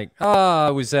 it's like,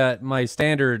 I was at my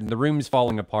standard, and the room's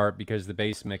falling apart because the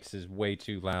bass mix is way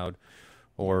too loud,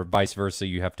 or vice versa.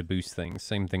 You have to boost things.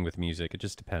 Same thing with music. It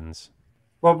just depends.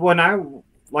 Well,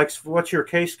 what's your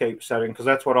K-scape setting? Because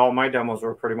that's what all my demos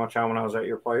were pretty much on when I was at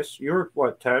your place. You were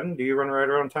what, 10? Do you run right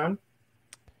around 10?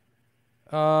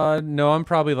 No, I'm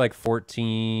probably like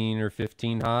 14 or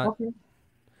 15 hot.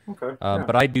 Okay.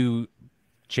 But I do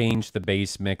change the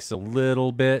bass mix a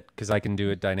little bit because I can do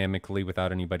it dynamically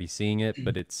without anybody seeing it,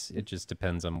 but it just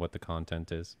depends on what the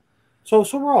content is. So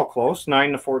we're all close,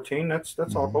 9 to 14. That's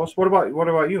all close. What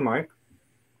about you, Mike?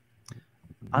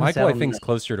 Michael, I think, is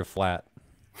closer to flat.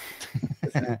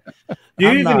 Do you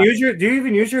even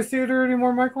use your theater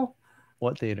anymore, Michael?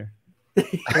 What theater?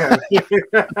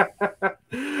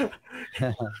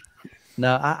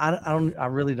 No, I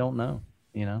really don't know,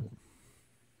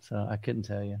 so I couldn't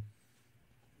tell you.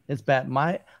 It's bad.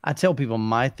 I tell people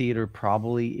my theater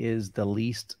probably is the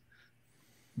least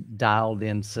dialed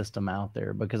in system out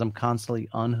there because I'm constantly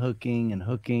unhooking and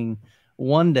hooking.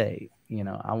 One day,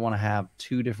 I want to have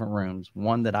 2 different rooms,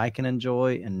 one that I can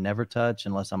enjoy and never touch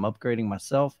unless I'm upgrading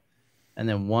myself, and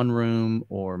then one room,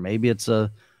 or maybe it's a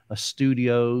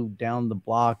studio down the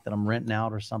block that I'm renting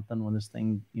out or something when this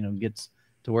thing, gets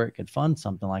to where it could fund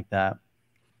something like that,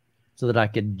 so that I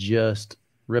could just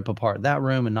rip apart that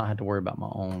room and not have to worry about my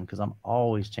own, because I'm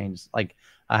always changing. Like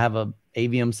I have a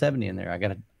AVM 70 in there. I got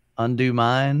to undo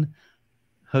mine,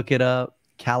 hook it up,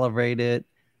 calibrate it,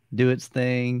 do its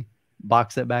thing,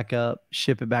 box it back up,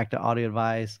 ship it back to Audio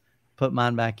Advice, put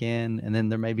mine back in, and then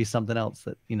there may be something else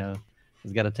that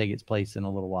has got to take its place in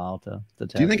a little while to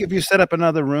test. Do you think if you set up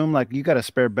another room, like you got a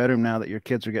spare bedroom now that your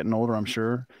kids are getting older, I'm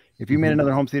sure, if you made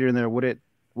another home theater in there, it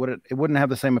wouldn't have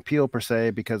the same appeal per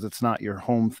se because it's not your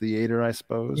home theater, I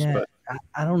suppose. Yeah, but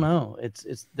I don't know.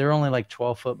 They're only like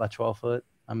 12 foot by 12 foot.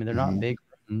 I mean, they're not big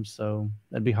rooms, so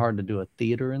that'd be hard to do a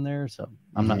theater in there. So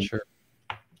I'm not sure.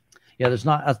 Yeah, there's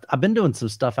not. I've been doing some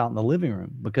stuff out in the living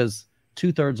room because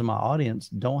 2/3 of my audience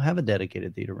don't have a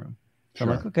dedicated theater room. So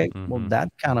I'm like, okay, well, that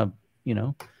kind of, you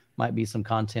know, might be some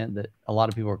content that a lot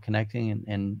of people are connecting.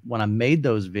 And when I made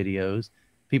those videos,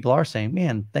 people are saying,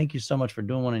 man, thank you so much for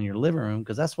doing one in your living room,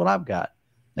 because that's what I've got.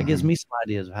 That gives me some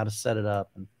ideas of how to set it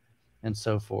up and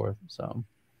so forth. So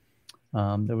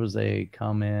there was a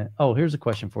comment. Oh, here's a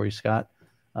question for you, Scott.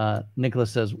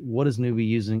 Nicholas says, what is Newbie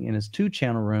using in his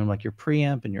 2-channel room, like your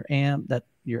preamp and your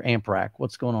amp rack?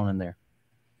 What's going on in there?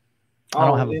 I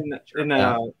don't have in the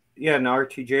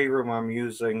RTJ room. I'm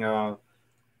using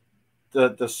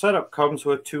the setup comes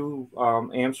with 2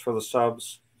 amps for the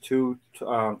subs, 2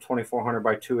 2400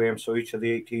 by 2 amps, so each of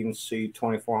the 18C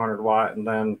 2400 watt, and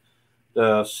then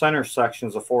the center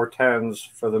sections of 410s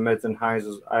for the mids and highs.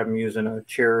 I'm using a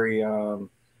Cherry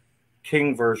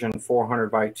King version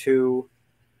 400 by 2.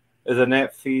 The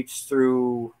net feeds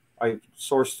through. I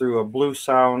source through a Blue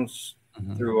Sounds,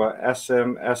 through a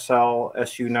SM SL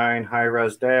SU9 high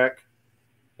res DAC,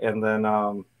 and then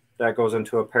that goes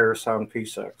into a Parasound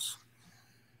P6.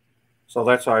 So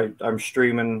that's how I'm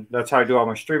streaming. That's how I do all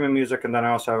my streaming music, and then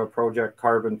I also have a Project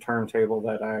Carbon turntable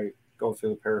that I go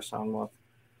through the Parasound with.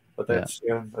 But that's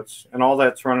and all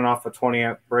that's running off a 20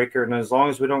 amp breaker, and as long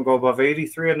as we don't go above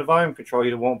 83 in the volume control,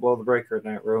 you won't blow the breaker in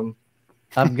that room.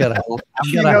 I've got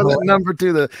that number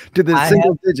to the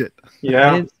single digit.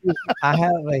 Yeah,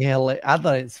 I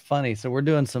thought it's funny. So we're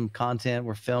doing some content,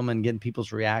 we're filming, getting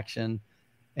people's reaction,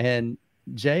 and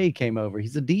Jay came over.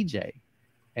 He's a DJ,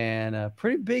 and a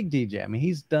pretty big DJ. I mean,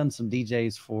 he's done some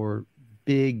DJs for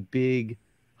big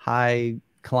high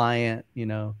client, you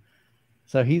know.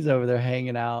 So he's over there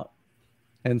hanging out,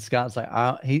 and Scott's like,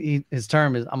 his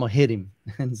term is, I'm gonna hit him,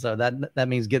 and so that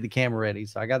means get the camera ready.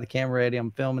 So I got the camera ready.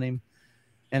 I'm filming him.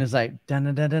 And it's like, dun,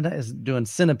 dun, dun, dun, dun. It's doing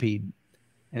Centipede.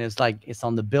 And it's like, it's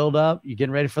on the build up. You're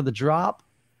getting ready for the drop.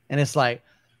 And it's like,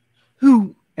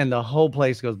 whoo. And the whole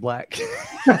place goes black.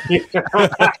 I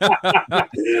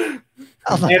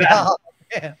was like, oh,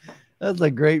 man. That's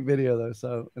a great video, though.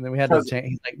 So, and then we had to change.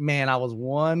 He's like, man, I was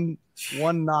one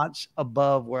notch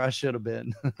above where I should have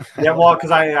been. Yeah, well,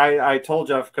 because I told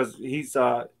Jeff, because he's,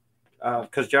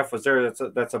 because Jeff was there.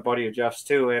 That's a buddy of Jeff's,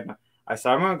 too. And I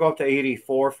said, I'm going to go up to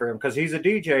 84 for him, because he's a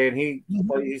DJ, and he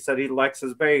said he likes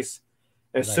his bass.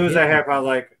 As soon as I happened, I was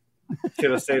like,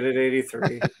 should have stayed at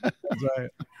 83. That's right.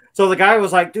 So the guy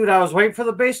was like, dude, I was waiting for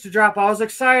the bass to drop. I was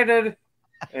excited.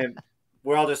 And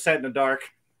we're all just sat in the dark.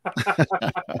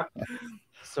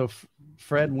 So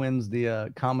Fred wins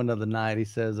the comment of the night. He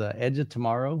says, edge of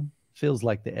tomorrow feels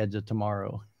like the edge of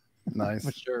tomorrow. Nice.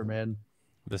 For sure, man.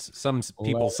 Some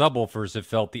people subwoofers have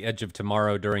felt the edge of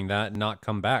tomorrow during that and not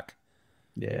come back.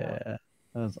 Yeah,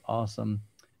 that was awesome.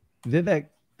 Vivek,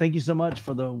 thank you so much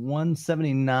for the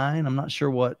 179. I'm not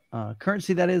sure what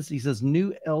currency that is. He says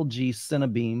new LG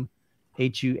Cinebeam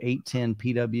HU810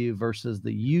 PW versus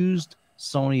the used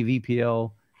Sony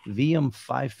VPL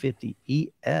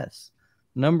VM550ES.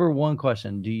 Number one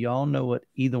question, do y'all know what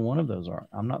either one of those are?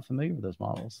 I'm not familiar with those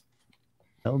models.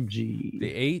 LG.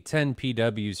 The 810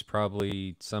 PW is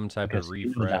probably some type of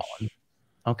refresh.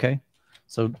 Okay.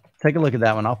 So take a look at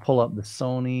that one. I'll pull up the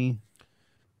Sony.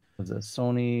 Was it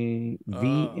Sony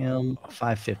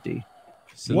VM550?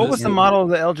 So what was the model of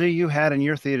the LG you had in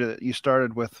your theater that you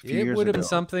started with a few years ago? It would have been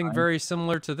something very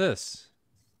similar to this.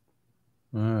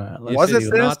 All right. Was it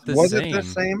this? Was it the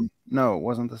same? No, it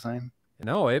wasn't the same.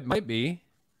 No, it might be.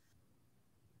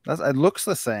 It looks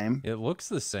the same. It looks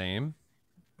the same.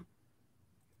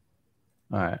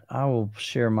 All right. I will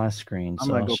share my screen. I'm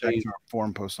going to go back to our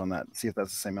forum post on that and see if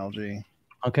that's the same LG.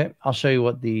 Okay. I'll show you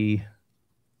what the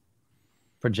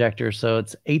projector. So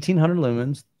it's 1800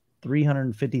 lumens,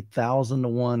 350,000 to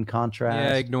 1 contrast.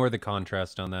 Yeah, ignore the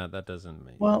contrast on that. That doesn't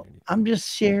make anything. I'm just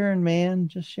sharing, man.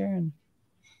 Just sharing.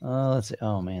 Let's see.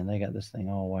 Oh man, they got this thing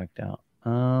all wiped out.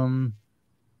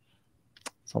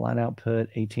 It's a light output,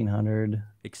 1800.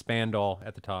 Expand all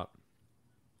at the top.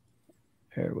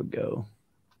 There we go.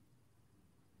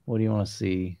 What do you want to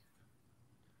see?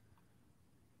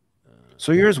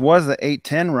 So yours was the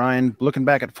 810, Ryan, looking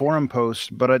back at forum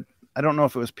posts, but I don't know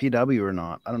if it was PW or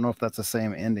not. I don't know if that's the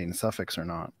same ending suffix or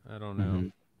not. I don't know.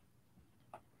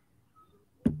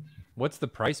 What's the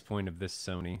price point of this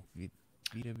Sony?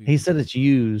 VW? He said it's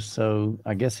used, so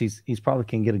I guess he's probably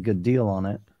can get a good deal on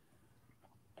it.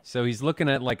 So he's looking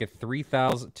at like a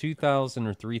 $2,000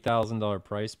 or $3,000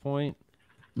 price point.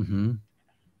 Mm-hmm.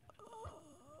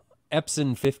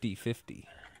 Epson 5050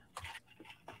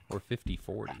 or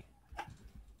 5040.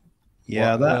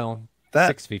 Yeah, that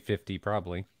 650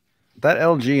 probably. That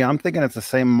LG, I'm thinking it's the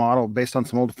same model based on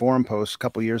some old forum posts a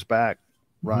couple years back,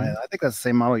 Ryan. I think that's the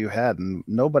same model you had, and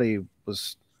nobody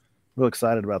was real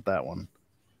excited about that one.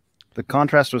 The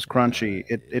contrast was crunchy.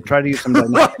 It tried to use some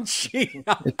crunchy.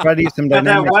 It tried to use some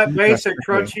dynamic. That wet base and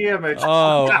crunchy image.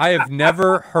 Oh, I have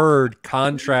never heard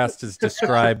contrast is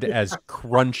described as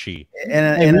crunchy.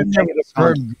 And I've never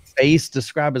heard base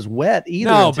described as wet either.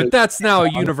 No, but that's now a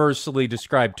universally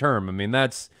described term. I mean,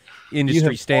 that's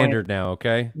industry standard now.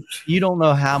 Okay. You don't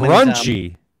know how many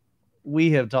crunchy.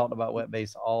 We have talked about wet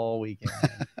base all weekend.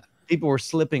 People were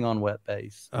slipping on wet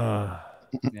base. Yeah,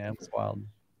 it's wild.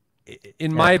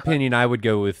 In my opinion, I would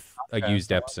go with a used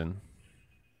Epson.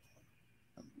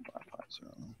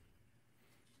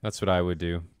 That's what I would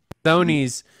do.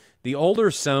 Sony's, the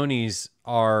older Sonys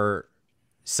are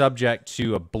subject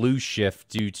to a blue shift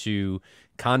due to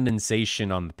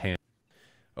condensation on the panel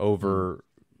over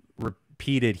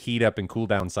repeated heat up and cool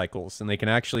down cycles, and they can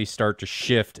actually start to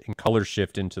shift and color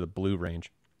shift into the blue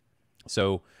range.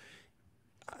 So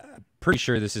I'm pretty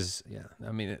sure this is,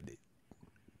 I mean,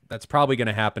 that's probably going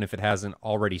to happen if it hasn't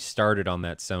already started on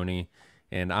that Sony.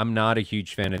 And I'm not a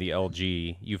huge fan of the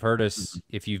LG. You've heard us,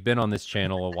 if you've been on this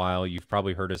channel a while, you've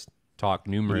probably heard us talk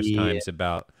numerous times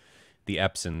about the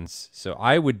Epsons. So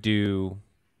I would do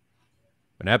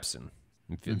an Epson.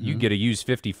 You get a used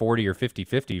 5040 or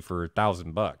 5050 for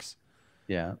 $1,000.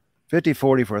 Yeah.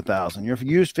 5040 for $1,000. Your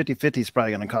used 5050 is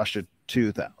probably going to cost you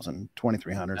 $2,000,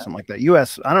 $2,300, something like that.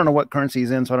 US, I don't know what currency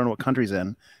he's in, so I don't know what country's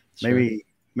in. Maybe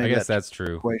I guess that's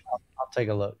true. I'll take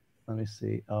a look. Let me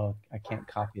see. Oh, I can't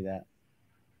copy that.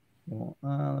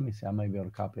 Let me see. I might be able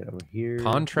to copy it over here.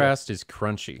 Contrast is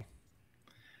crunchy.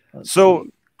 So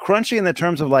crunchy in the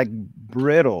terms of like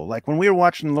brittle. Like when we were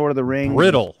watching Lord of the Rings.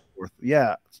 Brittle.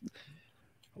 Yeah.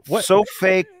 What? So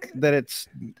fake that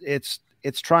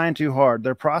it's trying too hard.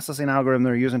 Their processing algorithm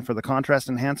they're using for the contrast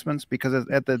enhancements, because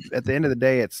at the end of the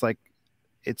day, it's like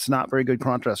it's not very good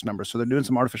contrast numbers. So they're doing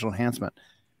some artificial enhancement.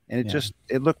 And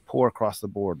it looked poor across the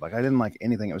board. Like I didn't like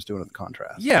anything it was doing with the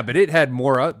contrast. Yeah, but it had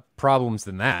more problems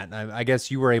than that. I guess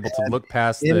you were able to look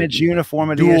past image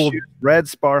uniformity issues, red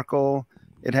sparkle.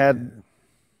 It had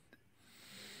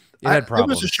problems. It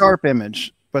was a sharp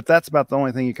image, but that's about the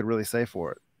only thing you could really say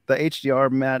for it. The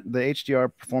HDR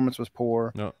performance was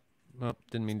poor. No,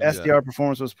 didn't mean to do SDR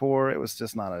performance was poor. It was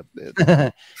just not a.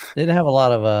 They didn't have a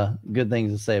lot of good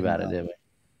things to say about it, did we?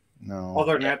 No.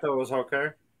 Other than that, though, it was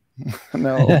okay.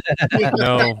 No.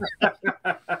 No.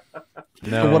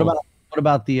 So what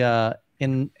about the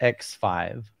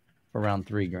NX5 for around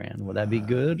 $3,000? Would that be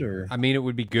good, or? I mean, it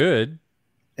would be good.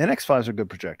 NX5s are good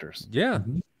projectors. Yeah,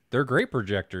 they're great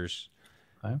projectors.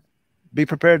 Okay. Be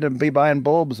prepared to be buying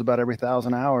bulbs about every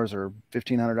 1,000 hours or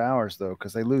 1,500 hours, though,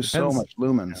 because they lose so much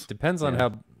lumens. Depends on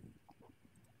how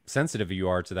sensitive you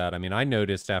are to that. I mean, I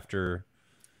noticed after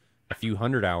a few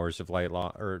hundred hours of light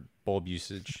or bulb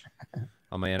usage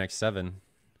on my NX7.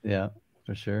 Yeah,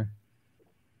 for sure.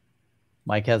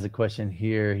 Mike has a question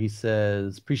here. He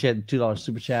says, appreciate the $2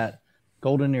 super chat.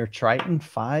 Golden Ear Triton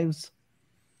 5s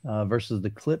versus the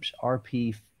Klipsch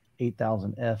RP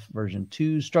 8000F version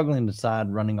 2. Struggling to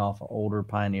decide, running off an older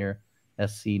Pioneer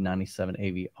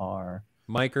SC97 AVR.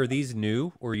 Mike, are these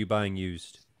new or are you buying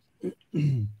used?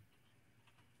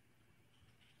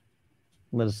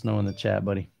 Let us know in the chat,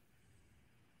 buddy.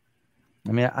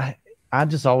 I mean, I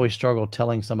just always struggle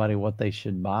telling somebody what they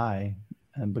should buy,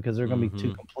 and because they're going to be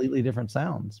two completely different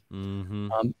sounds.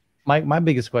 My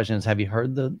biggest question is: have you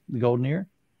heard the Golden Ear?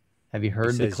 Have you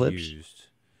heard the Klipsch? Used.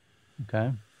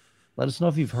 Okay, let us know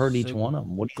if you've heard each one of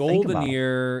them. What do you think about Golden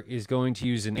Ear is going to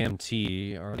use an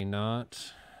MT, are they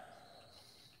not?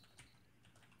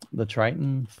 The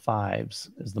Triton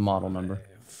 5s is the model number.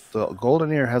 The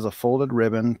Golden Ear has a folded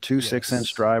ribbon, two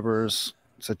 6-inch drivers.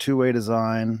 It's a two-way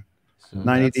design. So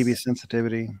 90 dB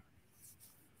sensitivity.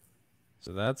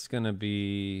 So that's going to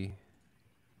be,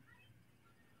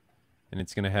 and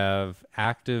it's going to have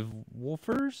active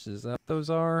woofers. Is that what those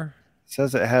are? It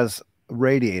says it has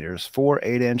radiators, 4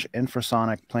 8-inch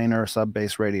infrasonic planar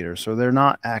sub-bass radiators. So they're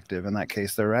not active in that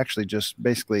case. They're actually just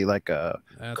basically like a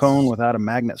cone without a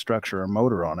magnet structure or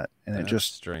motor on it. And it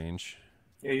just strange.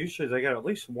 Yeah, usually they got at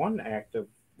least one active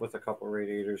with a couple of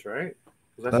radiators, right?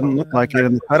 Doesn't look like it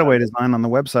in the cutaway design on the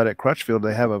website at Crutchfield.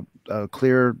 They have a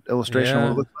clear illustration of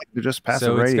what it looks like. They're just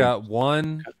passive radiators. So it's got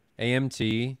one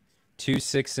AMT, two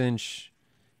 6-inch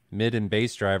mid and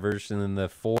bass drivers, and then the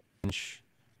 4-inch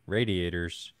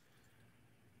radiators.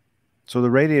 So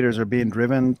the radiators are being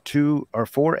driven, 4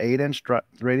 8-inch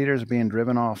radiators are being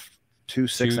driven off two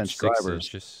 6-inch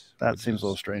drivers. That seems a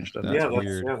little strange, doesn't it?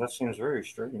 Yeah, that seems very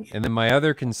strange. And then my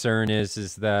other concern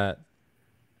is that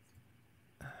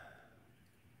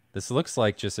this looks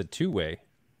like just a two-way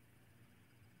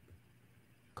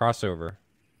crossover.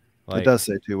 It does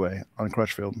say two-way on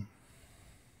Crutchfield.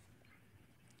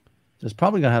 It's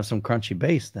probably gonna have some crunchy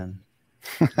bass then.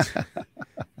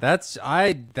 That's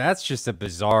just a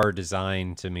bizarre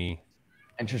design to me.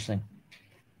 Interesting.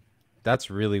 That's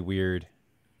really weird.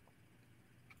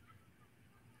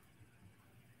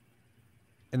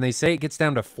 And they say it gets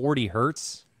down to 40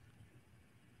 hertz.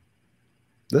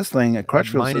 This thing at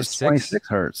Crutchfield minus says 26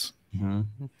 hertz.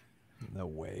 Mm-hmm. No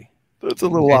way. That's a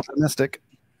little optimistic.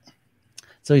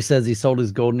 So he says he sold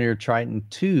his Golden Ear Triton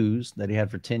 2s that he had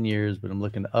for 10 years, but I'm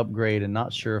looking to upgrade and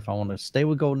not sure if I want to stay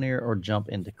with Golden Ear or jump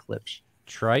into clips.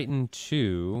 Triton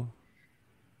 2.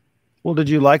 Well, did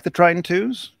you like the Triton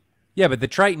 2s? Yeah, but the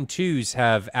Triton 2s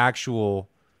have actual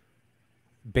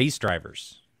bass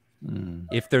drivers.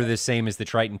 If they're the same as the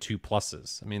Triton 2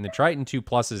 Pluses. I mean, the Triton 2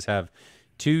 Pluses have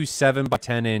two 7 by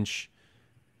 10 inch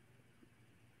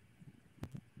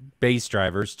bass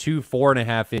drivers, two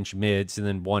 4.5 inch mids, and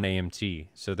then one AMT.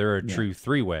 So they're a true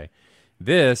three-way.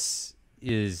 This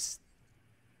is,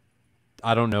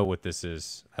 I don't know what this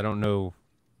is. I don't know.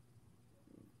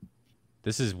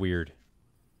 This is weird.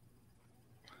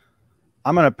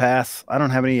 I'm going to pass. I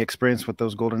don't have any experience with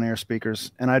those Golden Ear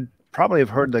speakers, and I'd probably have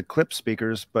heard the clip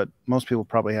speakers, but most people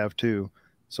probably have too.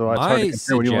 So it's hard to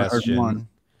compare when you want to heard one.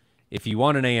 If you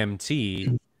want an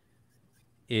AMT,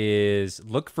 is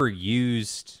look for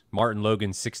used Martin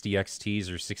Logan 60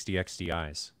 XTs or 60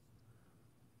 XTIs.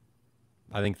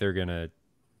 I think they're going to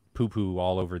poo-poo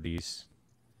all over these.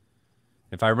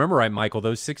 If I remember right, Michael,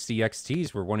 those 60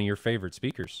 XTs were one of your favorite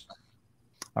speakers.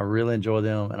 I really enjoy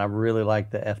them, and I really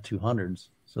like the F200s.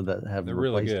 So that have they're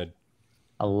really good.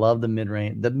 I love the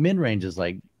mid-range. The mid-range is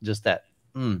like just that.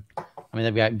 I mean,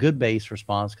 they've got good bass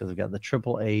response because they've got the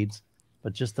triple aids,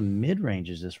 but just the mid-range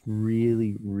is just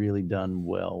really, really done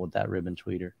well with that ribbon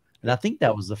tweeter. And I think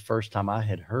that was the first time I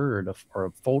had heard of, or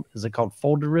a fold. Is it called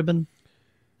folded ribbon?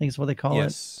 I think it's what they call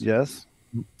it. Yes.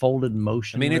 Folded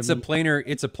motion. I mean, it's ribbon. a planar.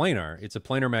 It's a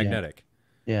planar magnetic.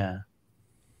 Yeah.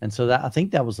 And so that I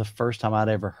think that was the first time I'd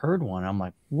ever heard one. I'm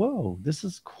like, whoa, this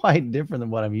is quite different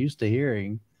than what I'm used to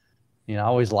hearing. You know, I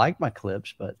always like my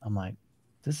clips, but I'm like,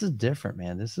 this is different,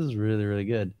 man. This is really, really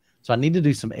good. So I need to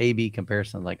do some A/B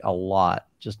comparisons, like a lot,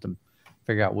 just to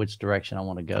figure out which direction I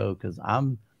want to go. Because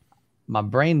my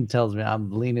brain tells me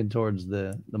I'm leaning towards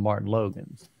the Martin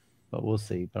Logans, but we'll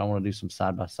see. But I want to do some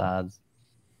side by sides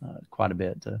quite a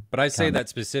bit. But I say that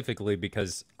specifically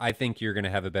because I think you're going to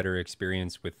have a better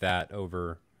experience with that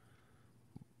over.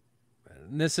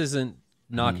 This isn't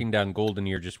knocking down Golden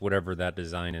Ear, just whatever that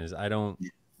design is. I don't.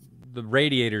 The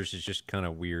radiators is just kind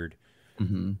of weird.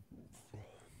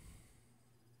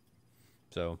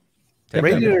 So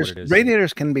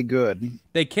radiators can be good.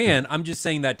 They can. I'm just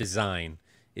saying that design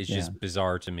is just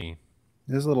bizarre to me.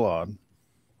 It is a little odd.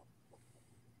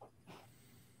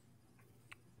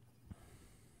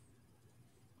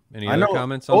 Any other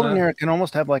comments on Golden that? Ear can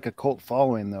almost have like a cult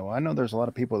following, though. I know there's a lot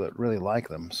of people that really like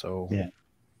them. So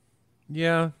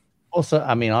yeah. Also,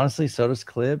 I mean, honestly, so does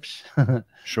Clips.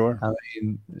 Sure. I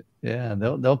mean, yeah,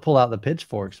 they'll pull out the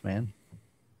pitchforks, man.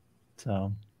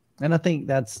 So, and I think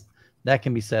that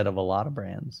can be said of a lot of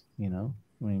brands. You know,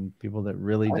 I mean, people that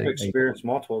really I've experienced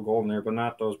multiple Golden Ear, but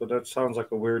not those. But that sounds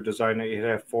like a weird design that you'd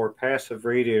have 4 passive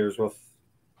radiators with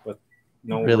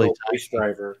no real bass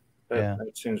driver.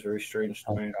 That seems very strange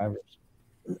to me.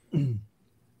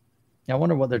 Yeah, I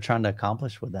wonder what they're trying to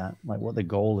accomplish with that. Like, what the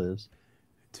goal is.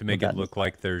 To make it look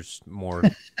like there's more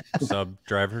sub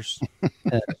drivers.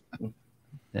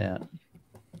 Yeah.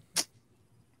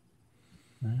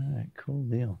 All right, cool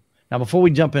deal. Now, before we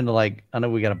jump into, like, I know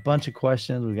we got a bunch of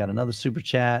questions. We got another super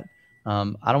chat.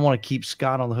 I don't want to keep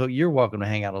Scott on the hook. You're welcome to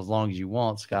hang out as long as you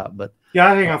want, Scott. But yeah,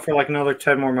 I hang out for like another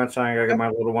 10 more minutes. I gotta get my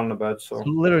little one to bed. So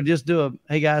literally just do a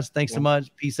hey guys, thanks so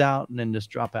much, peace out, and then just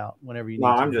drop out whenever you need. No,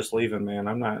 I'm just leaving, man.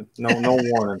 I'm not. No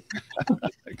warning.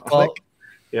 Well,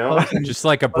 yeah, just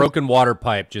like a broken water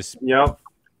pipe. Just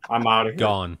I'm out of here.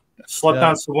 Gone. Slipped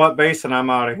on some wet base and I'm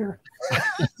out of here.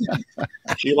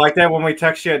 You like that when we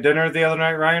text you at dinner the other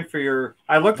night, Ryan? For your,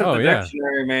 I looked at the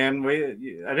dictionary, man.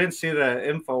 I didn't see the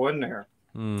info in there.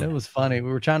 It was funny. We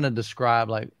were trying to describe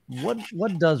like what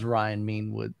does Ryan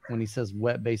mean when he says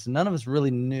wet base, and none of us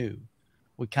really knew.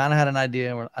 We kind of had an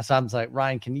idea. So I was like,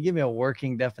 Ryan, can you give me a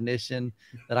working definition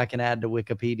that I can add to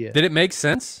Wikipedia? Did it make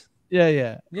sense?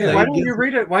 Yeah. Why don't you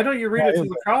read it? Why don't you read it to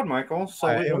the crowd, Michael? So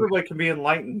everybody can be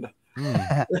enlightened. All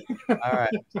right,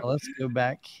 so let's go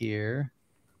back here.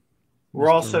 We're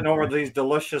all sitting over these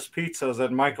delicious pizzas,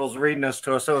 and Michael's reading this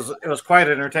to us. So it was quite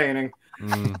entertaining.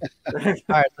 All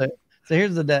right, so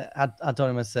here's I told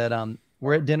him, I said,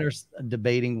 we're at dinner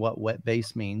debating what wet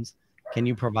base means. Can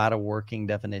you provide a working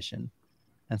definition?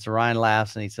 And so Ryan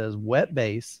laughs and he says, wet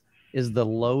base is the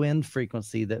low end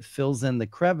frequency that fills in the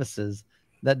crevices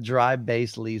that dry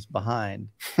bass leaves behind.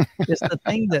 It's the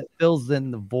thing that fills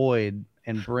in the void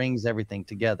and brings everything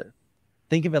together.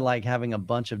 Think of it like having a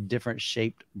bunch of different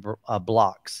shaped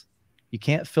blocks. You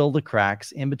can't fill the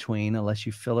cracks in between unless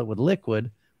you fill it with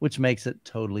liquid, which makes it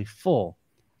totally full.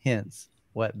 Hence,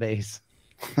 wet bass.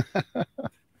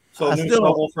 So new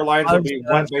Snowball for Lines will be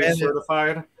wet bass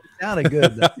certified. It sounded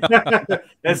good.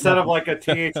 Instead of like a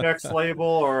THX label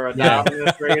or a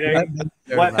Dominus rating.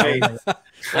 Wet bass.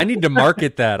 I need to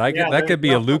market that. That could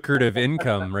be a lucrative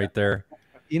income right there.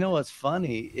 You know what's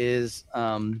funny is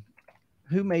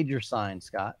who made your sign,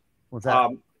 Scott? Was that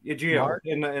Mark?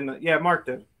 Mark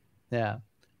did. Yeah.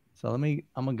 So I'm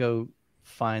gonna go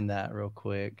find that real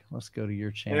quick. Let's go to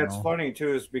your channel. And it's funny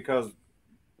too, is because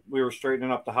we were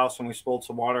straightening up the house and we spilled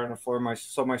some water on the floor. My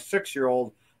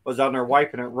 6-year-old was down there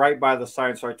wiping it right by the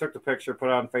sign. So I took the picture, put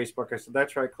it on Facebook. I said,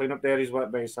 "That's right, clean up Daddy's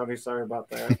wet bass, honey. Sorry about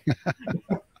that."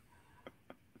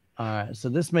 All right. So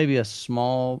this may be a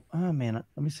small. Oh man,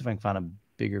 let me see if I can find a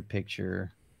bigger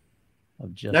picture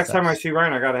of just. Next time I see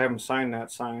Ryan, I gotta have him sign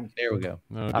that sign. There we go.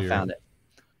 I found it.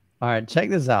 All right, check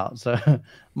this out. So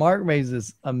Mark made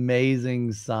this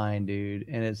amazing sign, dude,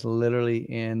 and it's literally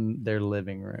in their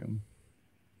living room.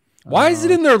 Why is it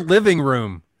in their living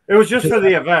room? It was just for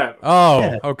the event. Oh,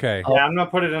 yeah. Okay. Yeah, I'm gonna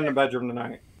put it in the bedroom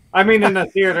tonight. I mean, in the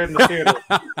theater.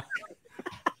 All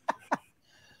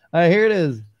right, here it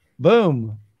is.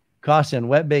 Boom. Caution,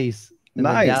 wet bass.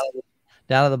 Nice.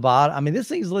 Down at the bottom. I mean, this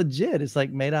thing's legit. It's like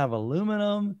made out of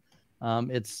aluminum.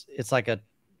 It's like a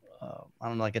I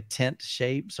don't know, like a tent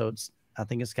shape. So I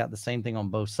think it's got the same thing on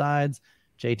both sides.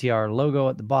 JTR logo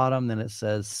at the bottom. Then it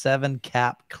says 7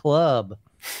 Cap Club.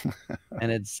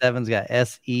 And it's 7's got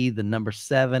SE, the number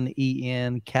 7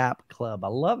 EN Cap Club. I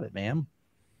love it, man.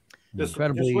 Just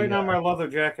waiting on my leather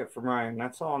jacket from Ryan.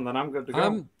 That's all, and then I'm good to go.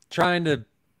 I'm trying to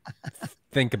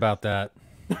think about that.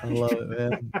 I love it,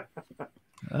 man.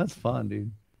 That's fun,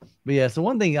 dude. But yeah, so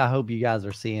one thing I hope you guys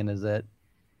are seeing is that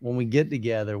when we get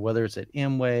together, whether it's at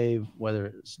M-Wave, whether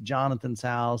it's Jonathan's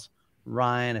house,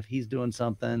 Ryan, if he's doing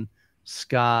something,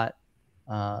 Scott,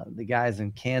 the guys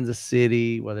in Kansas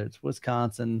City, whether it's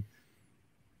Wisconsin,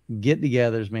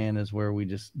 get-togethers, man, is where we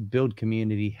just build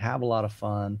community, have a lot of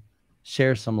fun,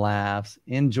 share some laughs,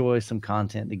 enjoy some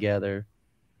content together,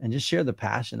 and just share the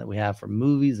passion that we have for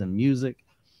movies and music,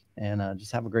 and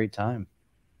just have a great time.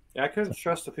 Yeah, I couldn't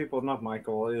stress to people enough,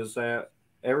 Michael, is that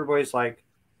everybody's like,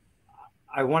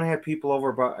 I want to have people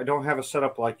over, but I don't have a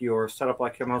setup like you or a setup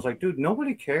like him. I was like, dude,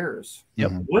 nobody cares.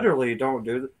 Yep. Literally don't,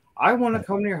 dude. I want to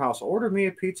come to your house, order me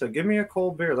a pizza, give me a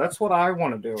cold beer. That's what I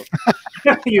want to do.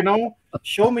 You know,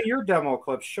 show me your demo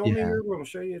clips, show me your room,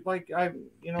 show you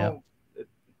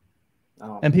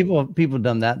And people have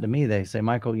done that to me. They say,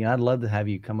 Michael, I'd love to have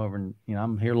you come over and,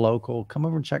 I'm here local. Come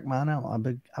over and check mine out.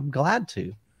 I'm glad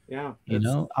to. Yeah.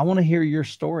 I want to hear your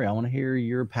story. I want to hear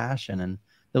your passion. And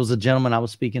there was a gentleman I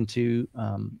was speaking to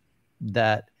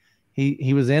that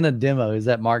he was in a demo. He was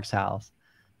at Mark's house.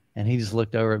 And he just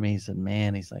looked over at me. He said,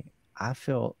 man, he's like, I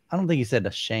don't think he said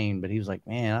ashamed, but he was like,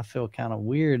 man, I feel kind of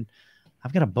weird.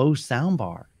 I've got a Bose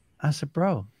soundbar. I said,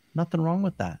 bro, nothing wrong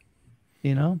with that.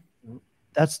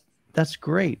 That's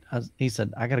great. He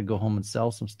said, I got to go home and sell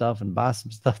some stuff and buy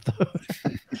some stuff though.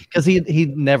 Because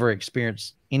he'd never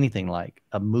experienced anything like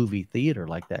a movie theater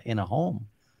like that in a home.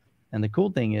 And the cool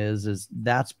thing is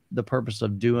that's the purpose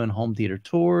of doing home theater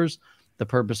tours. The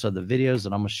purpose of the videos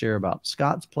that I'm going to share about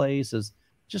Scott's place is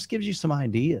just gives you some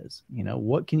ideas.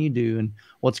 What can you do? And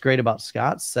what's great about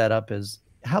Scott's setup is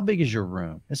how big is your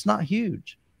room? It's not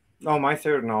huge. No, my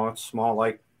theater, no, it's small.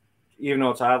 Like, even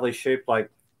though it's oddly shaped,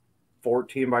 like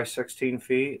 14 by 16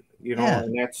 feet,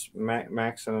 and that's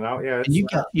maxing it out. Yeah. And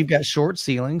you've got short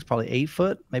ceilings, probably 8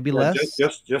 foot, maybe less.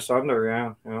 Just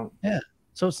under. Yeah. Yeah.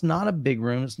 So it's not a big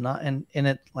room. It's not, and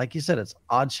it, like you said, it's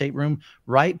odd shaped room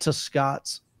right to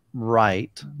Scott's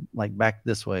right, like back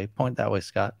this way, point that way,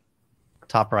 Scott,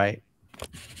 top right.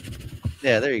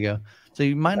 Yeah, there you go. So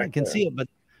you might not can see it, but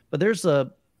there's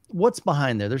what's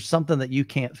behind there? There's something that you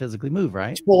can't physically move,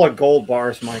 right? It's full of gold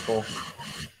bars, Michael.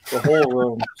 The whole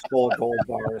room is full of gold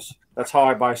bars. That's how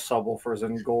I buy subwoofers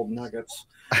and gold nuggets.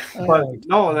 But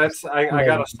no, I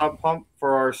got a sub pump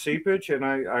for our seepage, and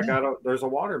there's a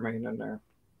water main in there.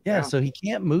 Yeah, so he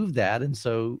can't move that, and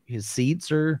so his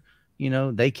seats are,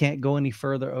 they can't go any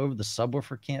further over. The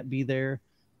subwoofer can't be there,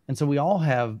 and so we all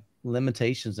have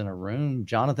limitations in a room.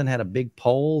 Jonathan had a big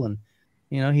pole, and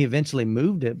he eventually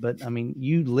moved it, but I mean,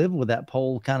 you live with that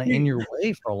pole kind of in your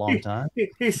way for a long time.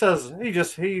 He says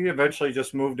he eventually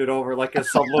just moved it over like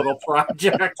it's some little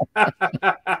project.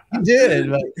 did,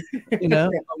 but you know,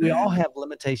 we all have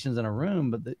limitations in a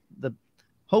room. But the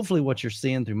hopefully what you're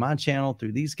seeing through my channel,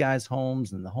 through these guys'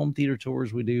 homes and the home theater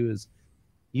tours we do is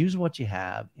use what you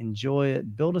have, enjoy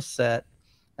it, build a set.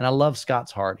 And I love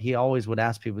Scott's heart. He always would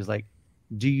ask people, he's like,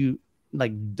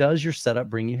 does your setup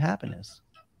bring you happiness?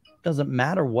 Doesn't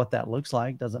matter what that looks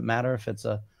like. Doesn't matter if it's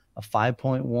a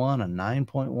 5.1, a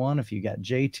 9.1, if you got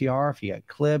JTR, if you got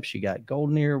clips, you got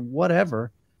golden ear,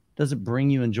 whatever. Does it bring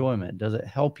you enjoyment? Does it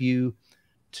help you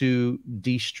to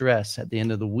de-stress at the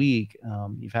end of the week?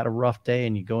 You've had a rough day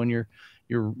and you go in your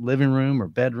living room or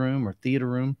bedroom or theater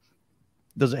room.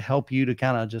 Does it help you to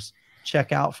kind of just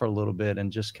check out for a little bit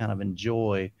and just kind of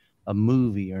enjoy a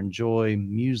movie or enjoy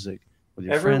music with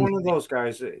your Every friends? one of those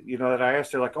guys, you know, that I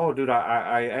asked, they're like, "Oh, dude,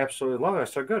 I absolutely love it." I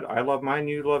said, "Good. I love mine.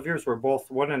 You love yours. We're both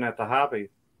winning at the hobby."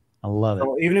 I love it.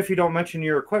 So even if you don't mention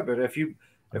your equipment,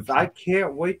 if I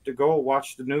can't wait to go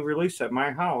watch the new release at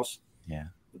my house, yeah,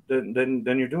 then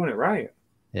you're doing it right.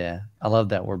 Yeah, I love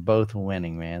that. We're both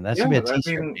winning, man. That should be a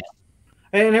t-shirt.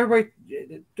 And everybody,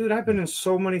 dude, I've been in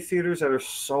so many theaters that are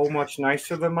so much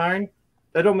nicer than mine.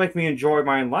 That don't make me enjoy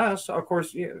mine less. Of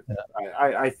course, yeah.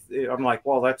 I'm like,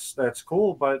 well, that's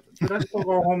cool, but dude, I still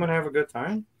go home and have a good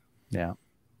time. Yeah,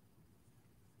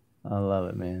 I love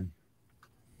it, man.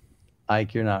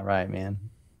 Ike, you're not right, man.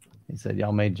 He said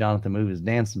y'all made Jonathan move his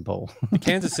dancing pole. The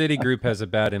Kansas City group has a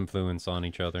bad influence on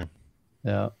each other.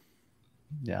 Yeah,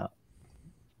 yeah.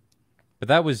 But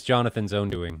that was Jonathan's own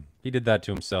doing. He did that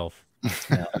to himself.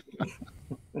 Yeah.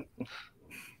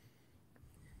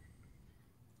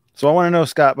 So I want to know,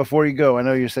 Scott, before you go, I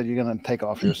know you said you're going to take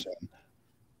off here soon.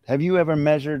 Have you ever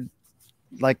measured,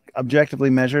 like objectively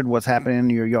measured what's happening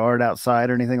in your yard outside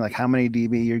or anything? Like how many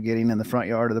dB you're getting in the front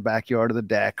yard or the backyard or the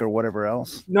deck or whatever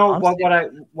else? No, but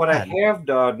what I have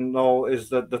done though is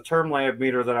the term lab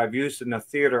meter that I've used in the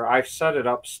theater. I've set it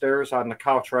upstairs on the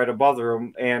couch right above the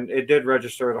room, and it did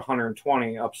register at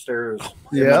 120 upstairs.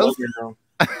 Yes.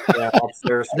 Yeah,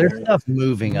 upstairs. There's stuff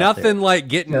moving. Nothing like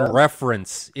getting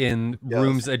reference in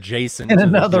rooms adjacent in to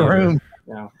another room.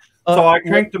 Yeah. So I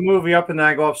crank the movie up and then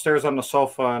I go upstairs on the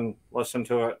sofa and listen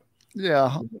to it.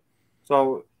 Yeah.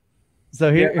 So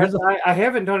here's I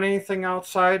haven't done anything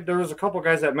outside. There was a couple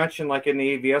guys that mentioned, like in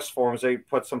the AVS forums, they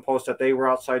put some posts that they were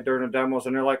outside during the demos,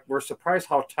 and they're like, "We're surprised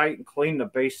how tight and clean the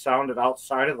bass sounded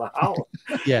outside of the house."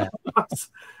 Yeah.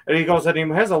 And he goes, and he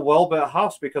has a well-built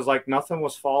house because like nothing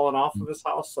was falling off of his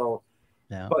house. So,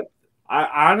 yeah. But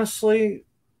I honestly,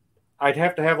 I'd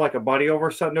have to have like a buddy over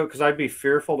or something to it because I'd be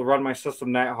fearful to run my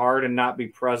system that hard and not be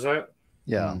present.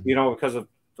 Yeah. You know, because of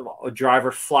a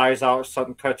driver flies out,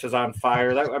 something catches on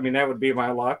fire. That would be my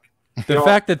luck. The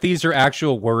fact that these are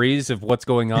actual worries of what's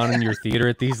going on in your theater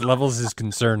at these levels is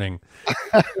concerning.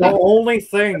 The only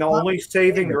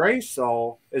saving grace,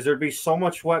 though, is there'd be so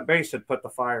much wet bass it'd put the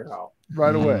fire out.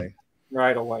 Right away.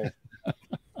 Right away.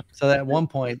 So at one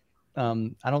point,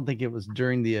 I don't think it was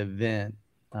during the event,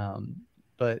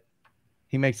 but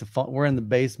he makes a phone. We're in the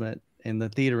basement in the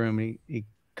theater room. And he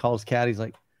calls Cat. He's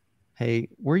like, "Hey,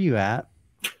 where you at?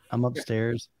 I'm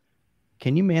upstairs.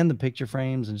 Can you man the picture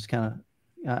frames and just kind of,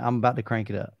 I'm about to crank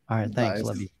it up." All right. Thanks. Nice.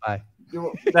 Love you. Bye.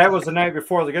 That was the night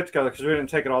before the get together because we didn't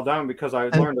take it all down because I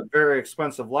learned a very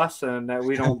expensive lesson that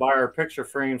we don't buy our picture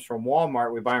frames from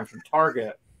Walmart. We buy them from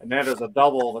Target. And that is a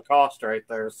double of the cost right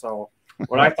there. So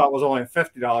what I thought was only a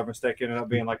 $50 mistake ended up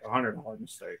being like a $100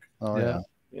 mistake. Oh, yeah.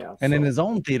 Yeah. And in his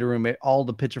own theater room, all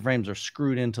the picture frames are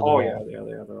screwed into the wall. Yeah,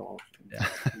 they're all. Yeah.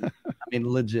 I mean,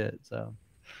 legit. So,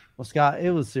 well, Scott,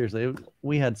 it was seriously,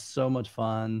 we had so much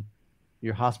fun.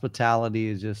 Your hospitality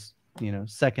is just,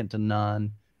 second to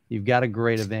none. You've got a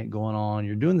great event going on.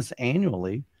 You're doing this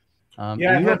annually. I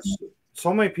had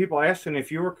so many people asking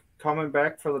if you were coming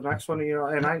back for the next one,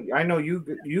 and I know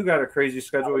you got a crazy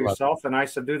schedule yourself, and I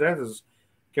said, dude, that is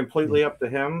completely up to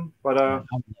him. But I'd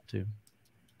love to.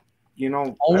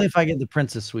 Only if I get the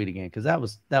Princess Suite again, because that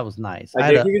was nice.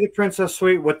 I did give you the Princess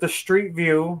Suite with the street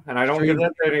view, and I don't give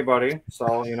that to anybody.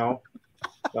 So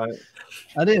but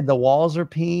I did. The walls are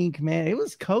pink, man. It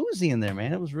was cozy in there,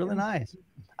 man. It was really nice.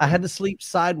 I had to sleep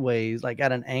sideways, like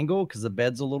at an angle, because the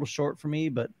bed's a little short for me,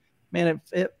 but man,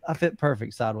 I fit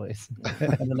perfect sideways.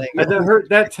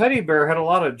 That teddy bear had a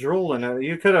lot of drool in it.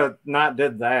 You could have not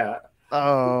did that.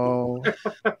 Oh.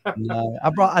 No,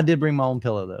 I did bring my own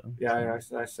pillow though. Yeah,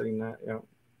 I seen that. Yeah.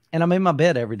 And I made my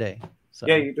bed every day. So.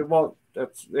 Yeah, you did. Well,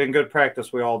 that's in good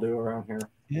practice. We all do around here.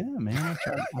 Yeah, man.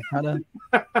 I try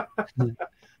to.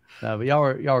 No, but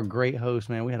y'all are great hosts,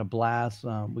 man. We had a blast.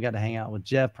 We got to hang out with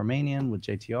Jeff Permanian, with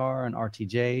JTR and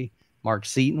RTJ. Mark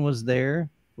Seaton was there,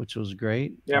 which was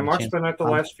great. Yeah, Mark's been at the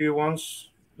last few ones.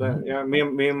 Yeah, me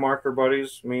and Mark are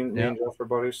buddies. Me and Jeff are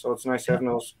buddies. So it's nice having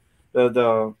those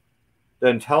the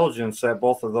intelligence that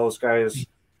both of those guys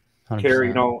 100%. carry.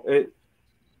 You know, it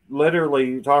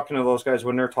literally talking to those guys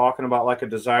when they're talking about like a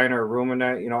design or a room and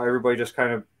that, you know, everybody just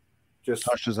kind of just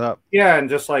hushes up. Yeah, and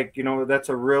just like, you know, that's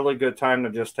a really good time to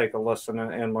just take a listen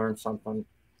and learn something.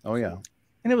 Oh yeah.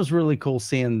 And it was really cool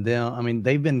seeing them. I mean,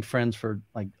 they've been friends for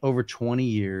like over 20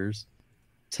 years.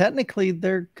 Technically,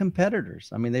 they're competitors.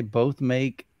 I mean, they both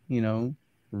make, you know,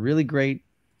 really great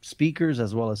speakers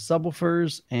as well as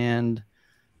subwoofers,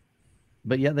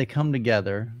 but yet they come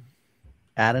together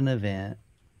at an event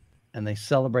and they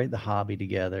celebrate the hobby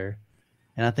together.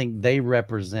 And I think they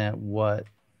represent what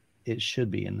it should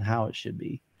be and how it should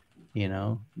be. You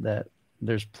know, that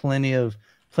there's plenty of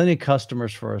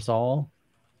customers for us all.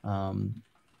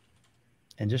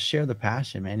 And just share the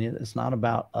passion, man. It's not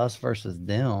about us versus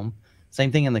them.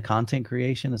 Same thing in the content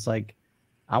creation. It's like,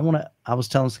 I was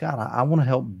telling Scott, I want to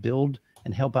help build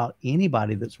and help out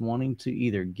anybody that's wanting to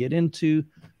either get into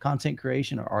content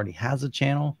creation or already has a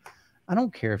channel. I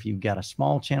don't care if you've got a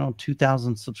small channel,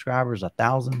 2,000 subscribers,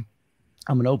 1,000.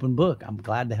 I'm an open book. I'm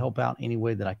glad to help out any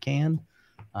way that I can.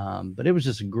 But it was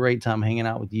just a great time hanging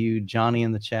out with you. Johnny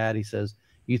in the chat, he says,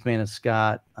 Youth Man and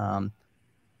Scott,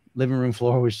 living room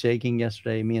floor was shaking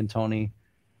yesterday. Me and Tony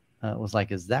was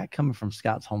like, is that coming from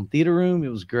Scott's home theater room? It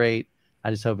was great. I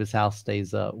just hope his house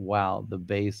stays up. Wow, the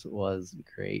bass was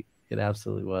great. It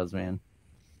absolutely was, man.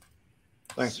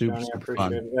 Thanks, Johnny. I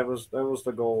appreciate it. That was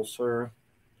the goal, sir.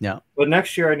 Yeah. But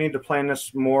next year I need to plan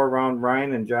this more around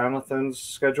Ryan and Jonathan's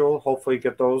schedule. Hopefully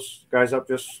get those guys up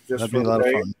just That'd for be a lot the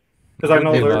of day. fun. Because I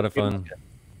know It'd be they're a lot of fun.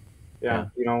 Yeah,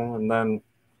 you know, and then,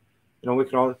 you know, we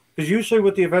can all, because usually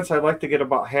with the events, I like to get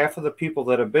about half of the people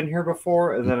that have been here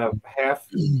before, and then a half,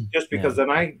 just because then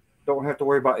I don't have to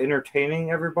worry about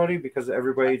entertaining everybody, because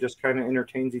everybody just kind of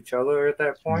entertains each other at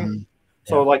that point. Mm-hmm.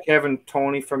 So like having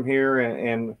Tony from here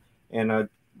and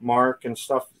Mark and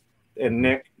stuff and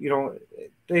Nick, you know,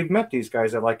 they've met these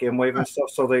guys at like M-Wave and stuff,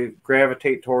 so they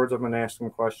gravitate towards them and ask them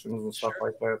questions and stuff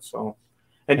like that. So,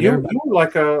 and you were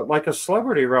like a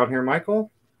celebrity around here,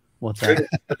 Michael. What's that?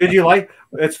 Did you like?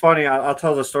 It's funny. I'll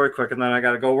tell the story quick, and then I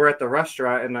got to go. We're at the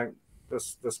restaurant, and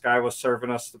this guy was serving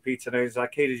us the pizza, and he's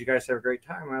like, "Hey, did you guys have a great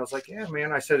time?" And I was like, "Yeah,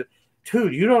 man." I said,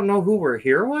 "Dude, you don't know who we're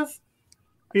here with?"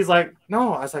 He's like,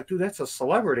 "No." I was like, "Dude, that's a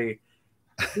celebrity."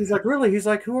 He's like, "Really?" He's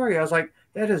like, "Who are you?" I was like,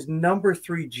 "That is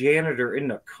 #3 janitor in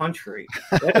the country.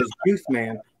 That is Youth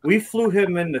Man. We flew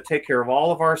him in to take care of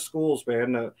all of our schools,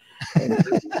 man."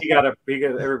 Everybody got a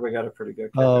pretty good.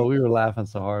 Oh, we were laughing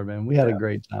so hard, man. We had a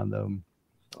great time though.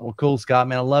 Well, cool, Scott,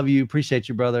 man. I love you. Appreciate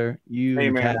you, brother. Hey,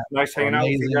 man. Nice hanging out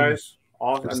with you guys.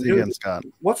 Awesome. See you again, Scott.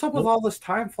 What's up with all this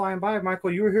time flying by,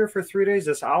 Michael? You were here for 3 days.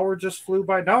 This hour just flew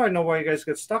by. Now I know why you guys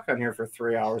get stuck on here for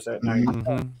 3 hours at night.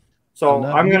 Mm-hmm. So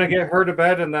I'm going to get her to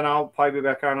bed, and then I'll probably be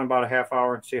back on in about a half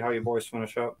hour and see how you boys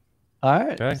finish up. All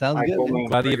right. Okay. Sounds good. Cool,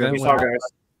 glad the event went well. Guys.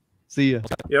 See you.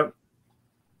 Yep.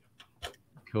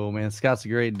 Cool, man. Scott's a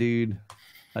great dude.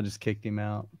 I just kicked him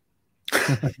out.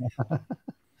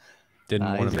 Didn't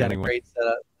want he's him got anyway. a great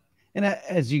setup. And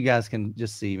as you guys can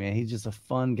just see, man, he's just a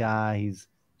fun guy. He's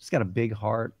just got a big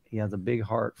heart. He has a big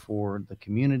heart for the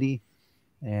community.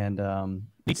 And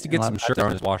needs to get some shirts that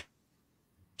aren't as washed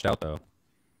out, though.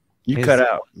 You cut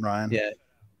out, Ryan. Yeah.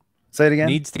 Say it again.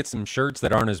 Needs to get some shirts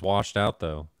that aren't as washed out,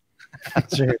 though.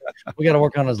 Sure. We got to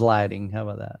work on his lighting. How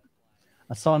about that?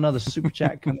 I saw another super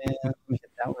chat come in. Let me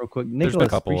hit that real quick. Nicholas, there's been a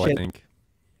couple, I think.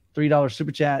 $3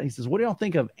 super chat. He says, what do y'all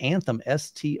think of Anthem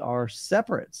STR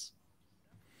separates?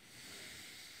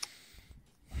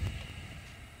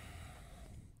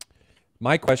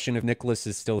 My question, if Nicholas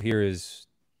is still here, is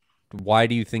why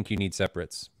do you think you need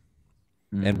separates?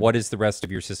 And what is the rest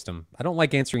of your system? I don't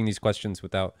like answering these questions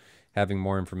without having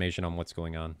more information on what's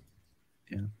going on.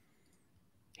 Yeah.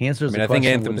 He answers I think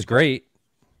Anthem's great.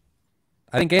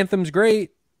 I think Anthem's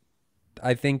great.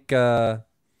 I think to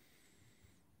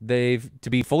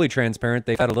be fully transparent,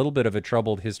 they've had a little bit of a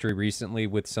troubled history recently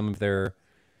with some of their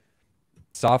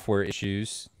software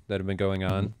issues that have been going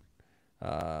on.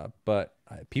 But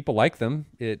people like them.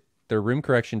 Their room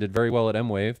correction did very well at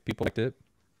M-Wave. People liked it.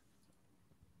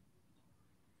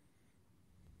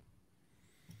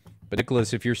 But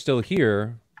Nicholas, if you're still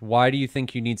here, why do you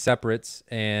think you need separates,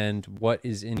 and what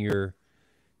is in your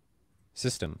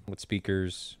system? What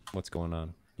speakers? What's going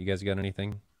on? You guys got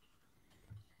anything?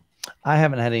 I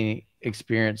haven't had any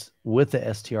experience with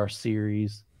the STR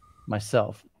series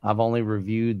myself. I've only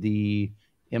reviewed the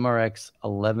MRX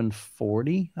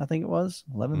 1140, I think it was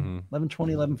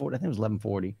 1120, 1140. I think it was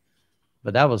 1140,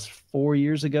 but that was 4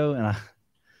 years ago, and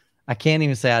I can't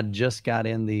even say I just got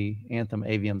in the Anthem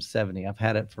AVM 70. I've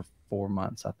had it for 4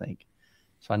 months, I think.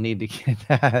 So I need to get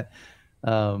that.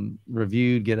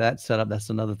 reviewed, get that set up. That's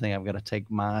another thing. I've got to take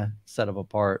my setup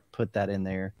apart, put that in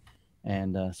there,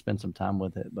 and spend some time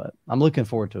with it. But I'm looking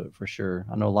forward to it for sure.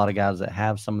 I know a lot of guys that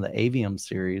have some of the Avium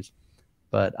series,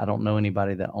 but I don't know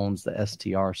anybody that owns the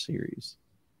STR series.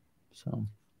 So,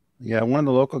 yeah, one of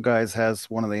the local guys has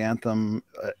one of the Anthem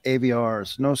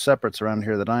AVRs. No separates around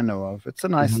here that I know of. It's a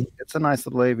nice, it's a nice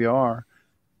little AVR.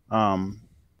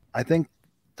 I think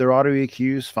their auto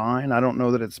EQ is fine. I don't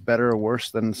know that it's better or worse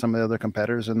than some of the other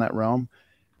competitors in that realm.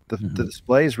 The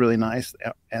display is really nice.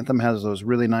 Anthem has those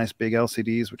really nice big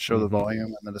LCDs which show the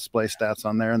volume and the display stats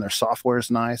on there, and their software is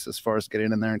nice as far as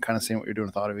getting in there and kind of seeing what you're doing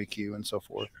with auto EQ and so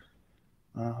forth.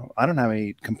 I don't have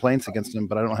any complaints against them,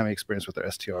 but I don't have any experience with their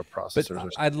STR processors.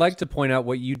 But I'd like to point out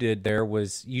what you did there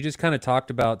was you just kind of talked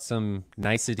about some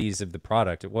niceties of the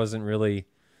product. It wasn't really,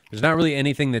 there's not really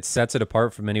anything that sets it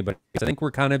apart from anybody. I think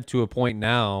we're kind of to a point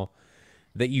now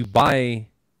that you buy,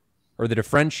 or the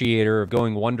differentiator of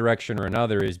going one direction or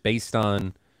another is based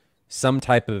on some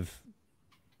type of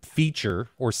feature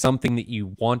or something that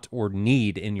you want or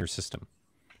need in your system.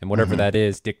 And whatever that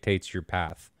is dictates your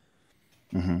path.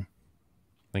 I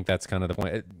think that's kind of the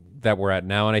point that we're at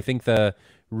now. And I think the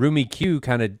Room EQ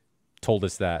kind of told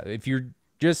us that. If you're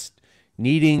just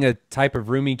needing a type of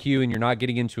Room EQ and you're not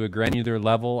getting into a granular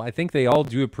level, I think they all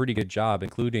do a pretty good job,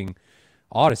 including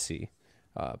Odyssey.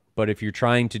 But if you're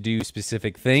trying to do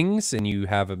specific things and you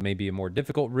have maybe a more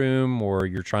difficult room, or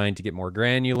you're trying to get more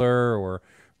granular, or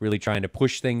really trying to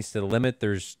push things to the limit,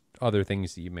 there's other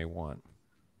things that you may want,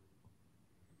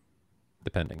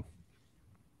 depending.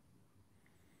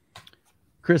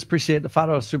 Chris, appreciate the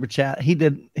 $5 super chat. He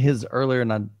did his earlier,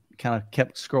 and I kind of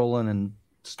kept scrolling and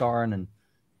starring, and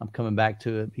I'm coming back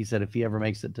to it. He said if he ever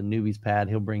makes it to Newbie's Pad,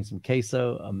 he'll bring some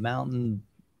queso, a mountain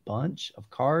bunch of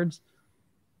cards.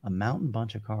 A mountain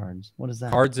bunch of cards. What is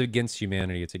that? Cards Against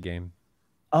Humanity. It's a game.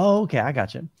 Oh, okay. I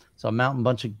got you. So a mountain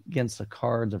bunch against the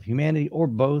Cards of Humanity, or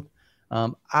both.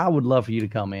 I would love for you to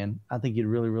come in. I think you'd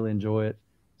really, really enjoy it.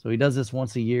 So he does this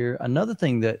once a year. Another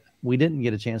thing that we didn't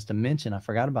get a chance to mention, I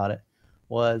forgot about it,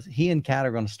 was he and Kat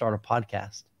are going to start a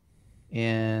podcast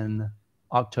in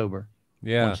October.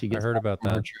 Yeah, I heard about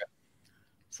that.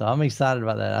 So I'm excited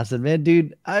about that. I said, man,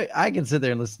 dude, I can sit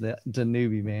there and listen to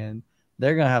Newbie, man.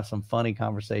 They're going to have some funny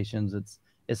conversations.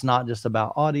 It's not just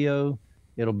about audio.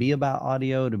 It'll be about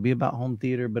audio. It'll be about home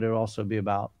theater, but it'll also be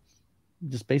about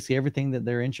just basically everything that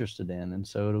they're interested in. And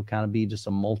so it'll kind of be just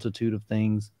a multitude of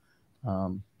things.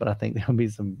 But I think there'll be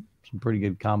some pretty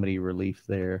good comedy relief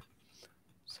there.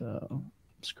 So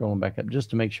scrolling back up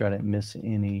just to make sure I didn't miss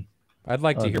any. I'd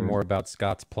like to hear more about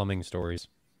Scott's plumbing stories.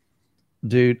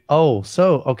 Dude. Oh,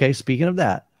 so, okay. Speaking of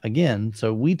that, again,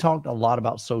 so we talked a lot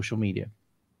about social media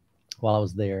while I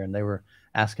was there, and they were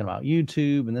asking about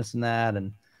YouTube and this and that.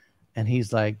 And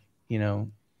he's like, you know,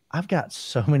 I've got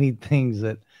so many things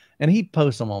that, and he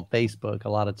posts them on Facebook a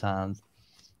lot of times.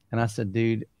 And I said,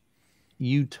 dude,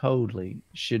 you totally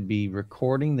should be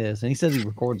recording this. And he says he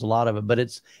records a lot of it,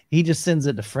 but he just sends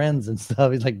it to friends and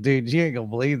stuff. He's like, dude, you ain't gonna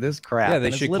believe this crap. Yeah,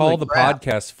 they should call the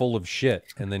podcast Full of Shit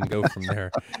and then go from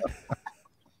there.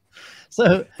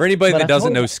 So for anybody that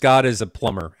doesn't know, Scott is a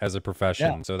plumber as a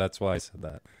profession. Yeah. So that's why I said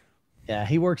that. Yeah,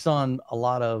 he works on a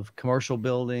lot of commercial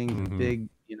buildings, big,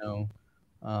 you know,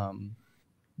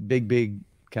 big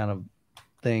kind of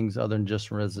things other than just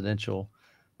residential.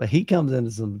 But he comes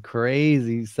into some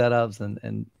crazy setups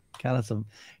and kind of some.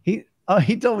 He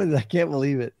told me that, I can't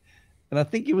believe it, and I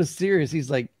think he was serious. He's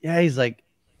like,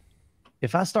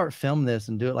 if I start filming this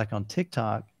and do it like on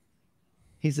TikTok,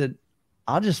 he said,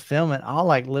 I'll just film it. I'll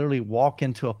like literally walk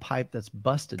into a pipe that's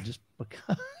busted just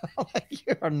because like,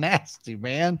 you're nasty,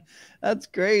 man. That's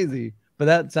crazy. But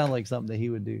that sounds like something that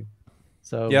he would do.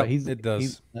 So yeah, it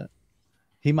does.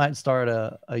 He might start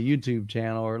a YouTube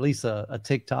channel, or at least a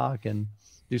TikTok, and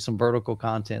do some vertical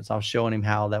content. So I was showing him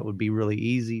how that would be really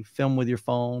easy. Film with your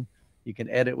phone. You can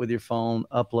edit with your phone,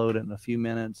 upload it in a few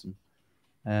minutes,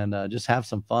 and just have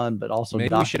some fun, but also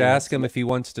maybe we should ask him if he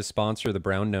wants to sponsor the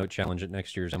Brown Note Challenge at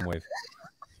next year's M-Wave.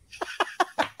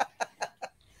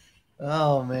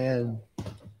 Oh, man.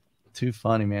 Too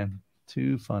funny, man.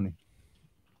 Too funny.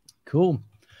 Cool.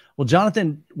 Well,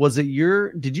 Jonathan, did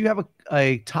you have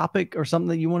a topic or something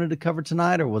that you wanted to cover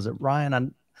tonight, or was it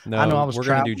Ryan? No, we're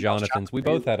going to do Jonathan's. We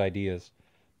both had ideas,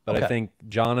 but okay. I think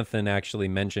Jonathan actually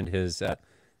mentioned his at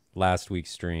last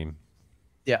week's stream.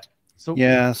 Yeah.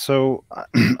 So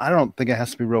I don't think it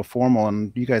has to be real formal,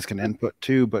 and you guys can input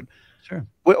too, but sure.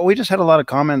 We just had a lot of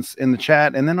comments in the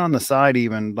chat, and then on the side,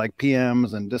 even like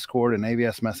PMs and Discord and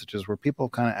AVS messages, where people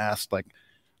kind of asked like,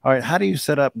 all right, how do you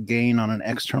set up gain on an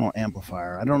external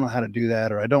amplifier? I don't know how to do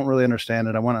that, or I don't really understand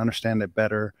it. I want to understand it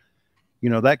better. you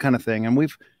know, that kind of thing. And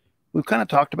we've kind of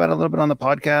talked about it a little bit on the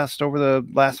podcast over the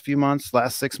last few months,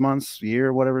 last 6 months,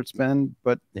 year, whatever it's been,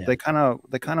 but they kind of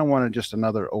wanted just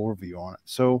another overview on it.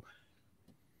 So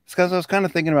it's because I was kind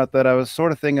of thinking about that. I was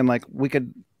sort of thinking like we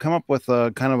could come up with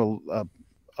a kind of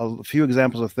a few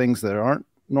examples of things that aren't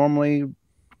normally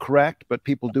correct, but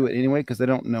people do it anyway because they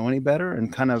don't know any better,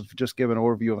 and kind of just give an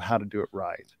overview of how to do it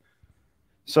right.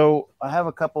 So I have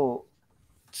a couple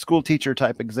school teacher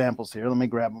type examples here. Let me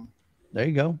grab them. There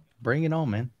you go. Bring it on,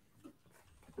 man.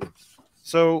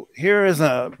 So here is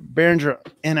a Behringer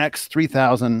NX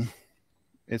 3000.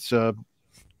 It's a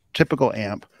typical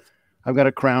amp. I've got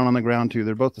a crown on the ground too.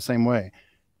 They're both the same way.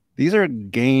 These are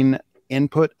gain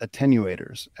input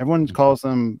attenuators. Everyone calls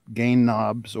them gain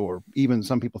knobs, or even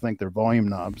some people think they're volume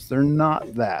knobs. They're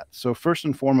not that. So first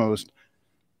and foremost,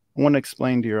 I want to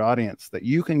explain to your audience that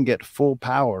you can get full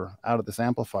power out of this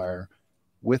amplifier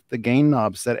with the gain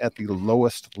knob set at the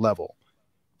lowest level.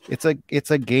 It's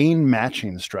a gain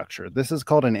matching structure. This is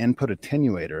called an input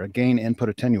attenuator, a gain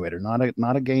input attenuator,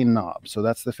 not a gain knob. So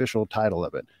that's the official title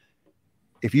of it.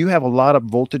 If you have a lot of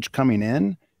voltage coming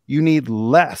in, you need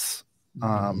less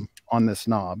on this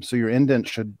knob. So your indent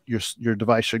should, your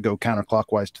device should go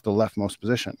counterclockwise to the leftmost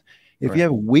position. If you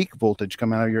have weak voltage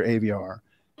coming out of your AVR,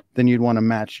 then you'd want to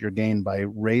match your gain by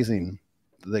raising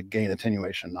the gain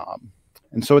attenuation knob.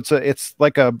 And so it's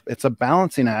a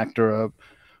balancing act or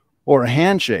a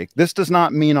handshake. This does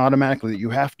not mean automatically that you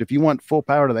have to, if you want full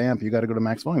power to the amp, you got to go to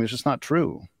max volume. It's just not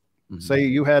true. Say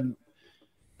you had,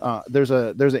 there's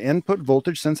an input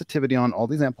voltage sensitivity on all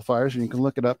these amplifiers, and you can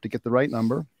look it up to get the right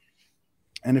number.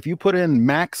 And if you put in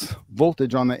max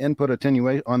voltage on the input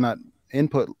attenuate on that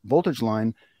input voltage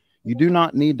line, you do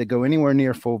not need to go anywhere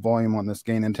near full volume on this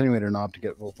gain attenuator knob to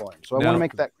get full volume. So I want to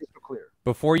make that crystal clear.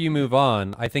 Before you move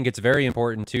on, I think it's very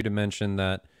important too to mention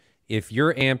that if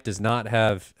your amp does not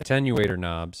have attenuator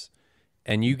knobs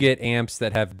and you get amps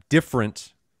that have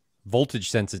different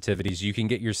voltage sensitivities, you can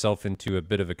get yourself into a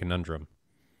bit of a conundrum.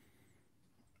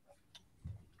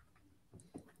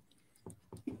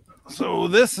 So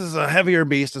this is a heavier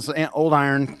beast. It's an old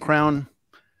iron crown,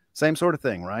 same sort of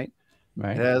thing, right?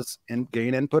 Right. It has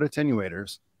gain input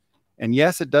attenuators. And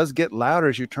yes, it does get louder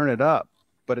as you turn it up,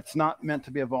 but it's not meant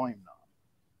to be a volume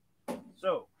knob.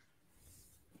 So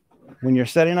when you're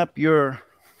setting up your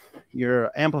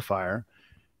amplifier,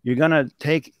 you're going to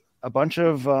take a bunch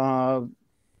of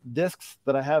discs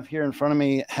that I have here in front of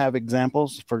me, have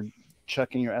examples for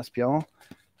checking your SPL.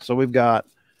 So we've got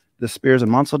the Spears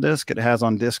and Munsell disc. It has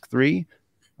on disc 3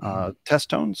 test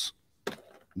tones.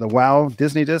 The Wow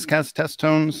Disney disc has test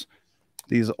tones.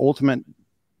 These Ultimate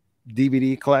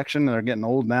DVD collection, they're getting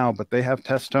old now, but they have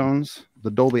test tones. The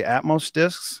Dolby Atmos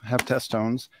discs have test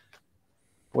tones.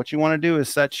 What you want to do is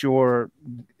set your,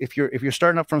 if you're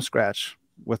starting up from scratch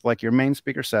with like your main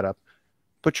speaker setup,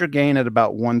 put your gain at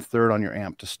about 1/3 on your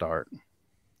amp to start.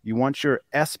 You want your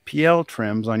SPL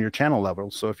trims on your channel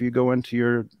level. So if you go into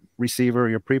your receiver or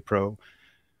your pre-pro,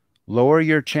 lower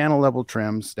your channel level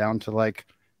trims down to like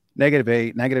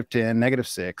 -8, -10,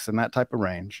 -6, and that type of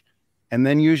range. And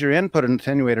then use your input and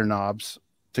attenuator knobs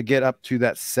to get up to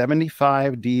that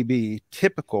 75 dB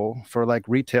typical for like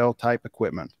retail type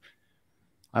equipment.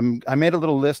 I made a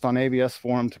little list on AVS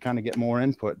forum to kind of get more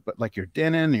input, but like your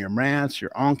Denon, your Marantz, your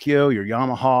Onkyo, your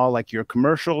Yamaha, like your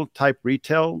commercial type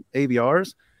retail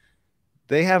AVRs,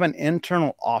 they have an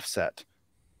internal offset.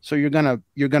 So you're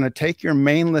gonna take your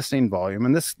main listening volume,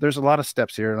 and there's a lot of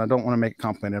steps here, and I don't want to make it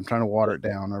complicated. I'm trying to water it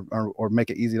down or make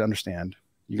it easy to understand.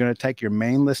 You're gonna take your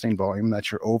main listening volume, that's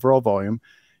your overall volume.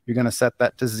 You're gonna set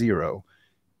that to 0.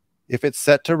 If it's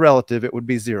set to relative, it would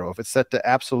be 0. If it's set to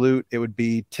absolute, it would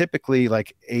be typically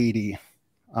like 80.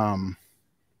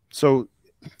 So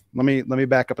let me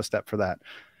back up a step for that.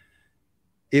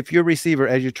 If your receiver,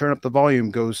 as you turn up the volume,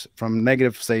 goes from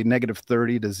say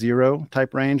 -30 to 0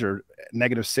 type range, or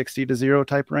 -60 to 0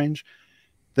 type range,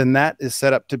 then that is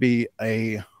set up to be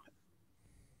a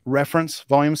reference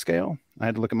volume scale. I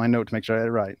had to look at my note to make sure I had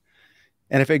it right.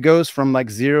 And if it goes from like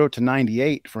 0 to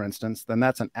 98, for instance, then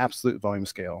that's an absolute volume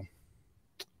scale.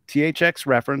 THX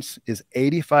reference is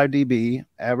 85 dB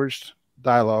averaged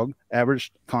dialogue,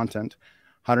 averaged content,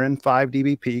 105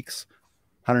 dB peaks,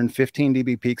 115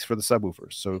 dB peaks for the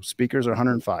subwoofers. So speakers are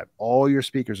 105. All your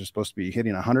speakers are supposed to be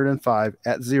hitting 105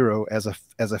 at 0 as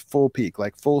a full peak,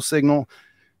 like full signal,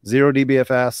 0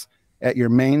 dBFS. At your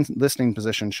main listening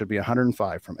position should be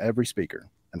 105 from every speaker.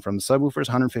 And from the subwoofers,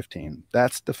 115.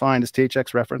 That's defined as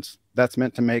THX reference. That's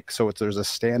meant to make so there's a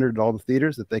standard at all the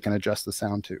theaters that they can adjust the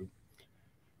sound to.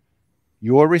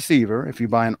 Your receiver, if you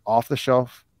buy an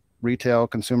off-the-shelf retail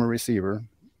consumer receiver,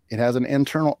 it has an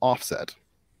internal offset.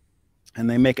 and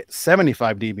they make it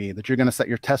 75 dB that you're going to set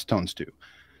your test tones to.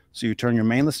 So you turn your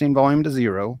main listening volume to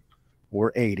 0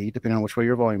 or 80, depending on which way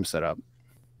your volume is set up.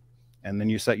 And then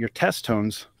you set your test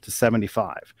tones to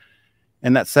 75.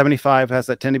 And that 75 has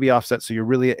that 10 dB offset, so you're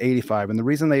really at 85. And the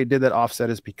reason they did that offset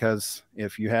is because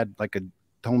if you had like a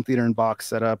home theater and box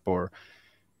setup, or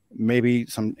maybe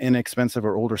some inexpensive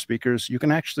or older speakers, you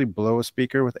can actually blow a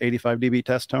speaker with 85 dB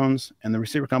test tones, and the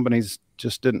receiver companies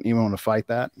just didn't even want to fight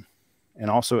that.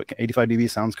 And also 85 dB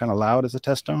sounds kind of loud as a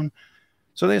test tone.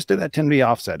 So they just did that 10 dB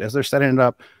offset. As they're setting it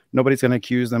up, nobody's going to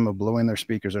accuse them of blowing their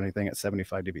speakers or anything at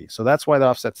 75 dB. So that's why the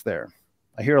offset's there.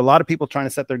 I hear a lot of people trying to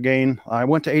set their gain. I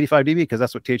went to 85 dB because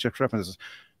that's what THX reference is.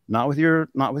 Not with your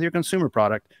consumer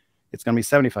product. It's going to be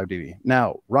 75 dB.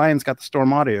 Now, Ryan's got the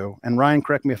Storm Audio, and Ryan,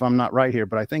 correct me if I'm not right here,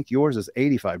 but I think yours is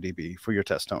 85 dB for your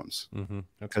test tones,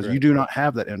 because you do not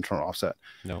have that internal offset.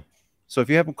 No. So if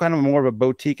you have kind of more of a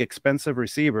boutique, expensive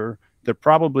receiver, they're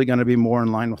probably going to be more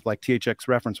in line with like THX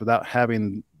reference without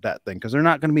having that thing, because they're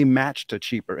not going to be matched to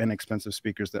cheaper, inexpensive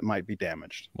speakers that might be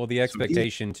damaged. Well, the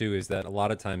expectation too is that a lot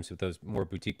of times with those more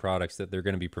boutique products that they're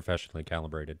going to be professionally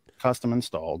calibrated, custom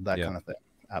installed, that kind of thing.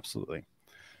 Absolutely.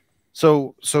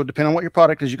 So depending on what your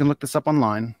product is, you can look this up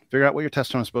online, figure out what your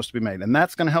test tone is supposed to be made, and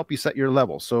that's going to help you set your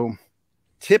level. So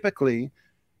typically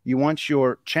you want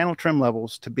your channel trim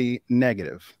levels to be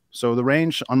negative. So the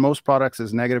range on most products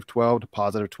is -12 to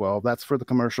 +12. That's for the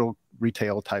commercial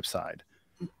retail type side.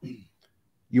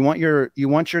 You want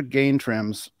your gain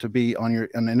trims to be on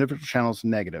individual channels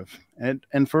negative.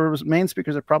 And for main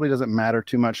speakers, it probably doesn't matter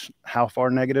too much how far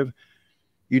negative.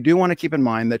 You do want to keep in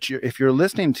mind that if you're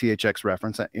listening to THX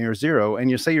reference at your 0,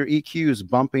 and you say your EQ is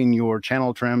bumping your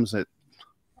channel trims at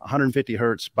 150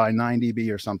 hertz by 9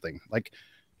 dB or something, like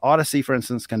Odyssey, for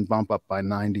instance, can bump up by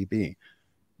 9 dB.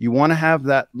 You want to have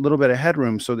that little bit of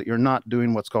headroom so that you're not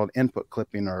doing what's called input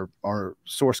clipping or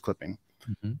source clipping.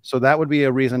 So that would be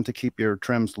a reason to keep your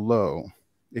trims low.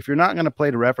 If you're not going to play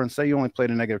to reference, say you only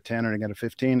played a -10 or a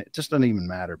 -15, it just doesn't even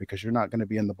matter, because you're not going to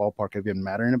be in the ballpark of even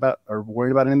mattering about or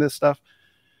worried about any of this stuff.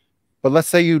 But let's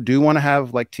say you do want to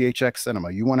have like THX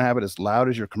cinema. You want to have it as loud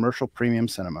as your commercial premium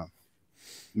cinema.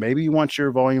 Maybe you want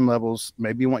your volume levels,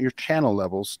 maybe you want your channel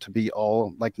levels to be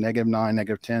all like -9,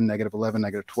 -10, -11,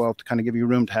 -12 to kind of give you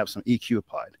room to have some EQ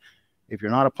applied. If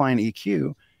you're not applying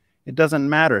EQ, it doesn't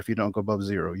matter if you don't go above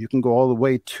 0. You can go all the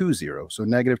way to 0. So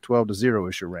 -12 to 0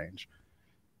 is your range.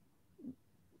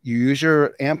 You use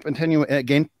your amp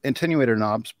gain attenuator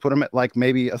knobs, put them at like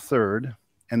maybe a third,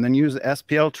 and then use the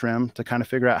SPL trim to kind of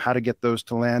figure out how to get those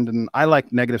to land. And I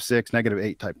like -6,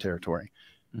 -8 type territory.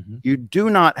 You do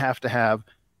not have to have,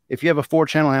 if you have a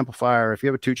 4-channel amplifier, if you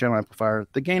have a 2-channel amplifier,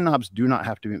 the gain knobs do not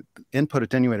have to be, input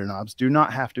attenuator knobs do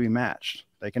not have to be matched.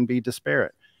 They can be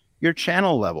disparate. Your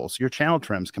channel levels, your channel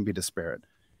trims can be disparate.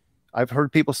 I've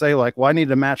heard people say like, well, I need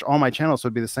to match all my channels so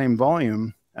it'd be the same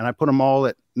volume, and I put them all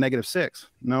at -6.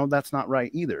 No, that's not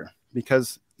right either,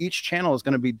 because each channel is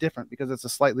going to be different because it's a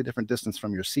slightly different distance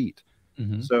from your seat.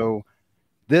 So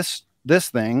this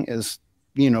thing is,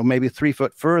 maybe 3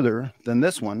 foot further than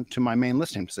this one to my main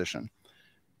listening position.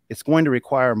 It's going to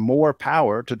require more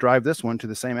power to drive this one to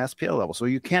the same SPL level. So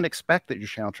you can't expect that your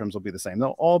channel trims will be the same. They'll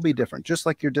all be different, just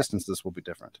like your distances will be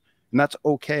different. And that's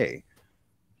okay.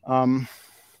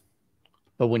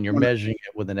 But when you're measuring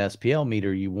it with an SPL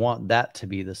meter, you want that to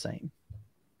be the same.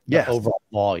 Yes. The overall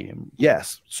volume.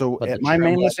 Yes. So at my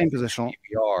main listening position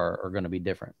are going to be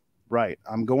different. Right.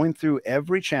 I'm going through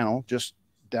every channel, just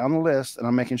down the list, and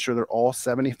I'm making sure they're all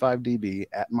 75 dB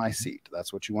at my seat.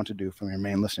 That's what you want to do from your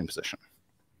main listening position.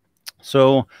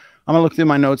 So I'm going to look through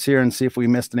my notes here and see if we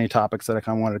missed any topics that I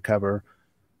kind of wanted to cover.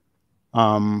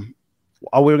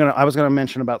 I was going to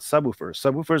mention about subwoofers.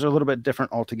 Subwoofers are a little bit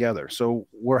different altogether. So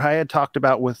where I had talked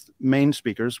about with main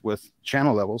speakers with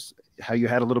channel levels, how you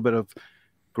had a little bit of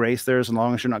grace there, as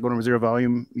long as you're not going over 0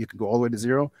 volume, you can go all the way to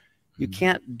 0. You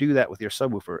can't do that with your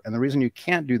subwoofer. And the reason you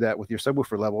can't do that with your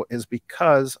subwoofer level is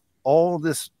because all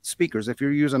this speakers, if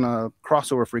you're using a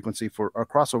crossover frequency for a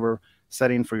crossover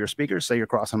setting for your speakers, say you're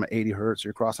crossing them at 80 hertz, or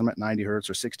you're crossing them at 90 hertz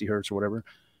or 60 hertz or whatever,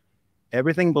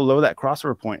 everything below that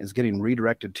crossover point is getting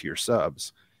redirected to your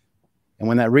subs. And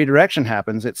when that redirection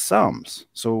happens, it sums.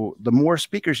 So the more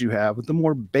speakers you have, the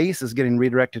more bass is getting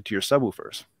redirected to your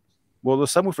subwoofers. Well, the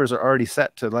subwoofers are already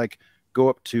set to like go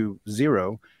up to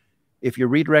 0. If you're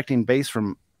redirecting bass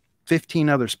from 15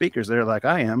 other speakers there like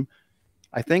I am,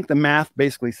 I think the math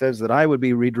basically says that I would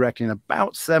be redirecting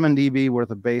about 7 dB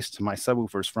worth of bass to my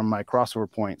subwoofers from my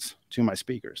crossover points to my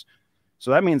speakers.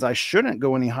 So that means I shouldn't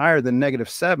go any higher than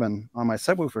 -7 on my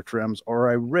subwoofer trims,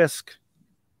 or I risk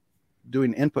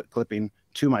doing input clipping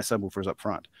to my subwoofers up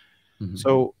front.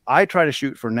 So I try to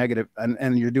shoot for negative,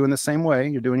 and you're doing the same way.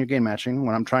 You're doing your gain matching.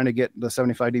 When I'm trying to get the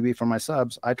 75 dB for my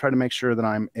subs, I try to make sure that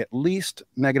I'm at least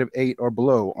 -8 or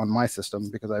below on my system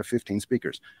because I have 15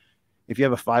 speakers. If you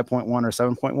have a 5.1 or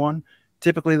 7.1,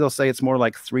 typically they'll say it's more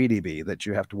like 3 dB that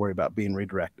you have to worry about being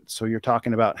redirected. So you're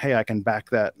talking about, hey, I can back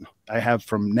that. I have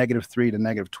from -3 to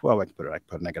 -12. I can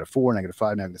put -4,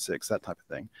 -5, -6, that type of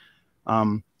thing.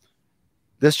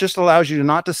 This just allows you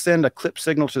not to send a clip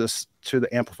signal to the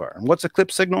amplifier. And what's a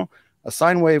clip signal? A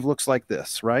sine wave looks like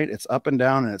this, right? It's up and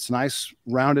down, and it's nice,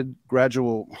 rounded,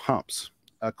 gradual humps.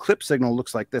 A clip signal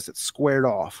looks like this. It's squared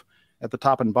off at the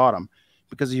top and bottom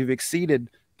because you've exceeded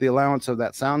the allowance of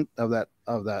that sound of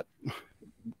that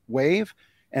wave,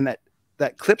 and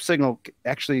that clip signal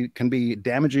actually can be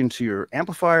damaging to your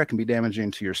amplifier. It can be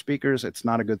damaging to your speakers. It's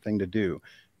not a good thing to do.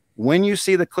 When you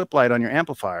see the clip light on your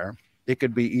amplifier, it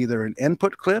could be either an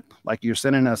input clip, like you're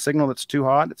sending a signal that's too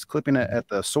hot, it's clipping it at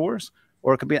the source,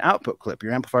 or it could be an output clip.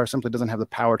 Your amplifier simply doesn't have the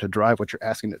power to drive what you're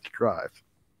asking it to drive.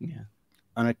 Yeah.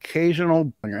 An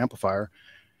occasional on your amplifier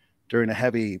during a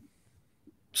heavy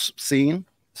scene,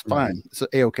 it's fine. It's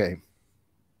A-okay.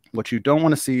 What you don't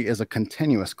want to see is a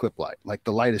continuous clip light, like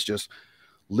the light is just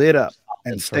lit up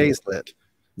and stays lit.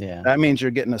 Yeah. That means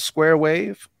you're getting a square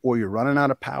wave or you're running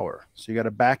out of power. So you got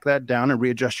to back that down and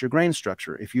readjust your grain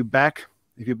structure. If you back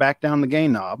down the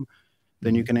gain knob,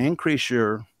 then you can increase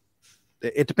your,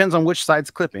 it depends on which side's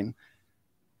clipping.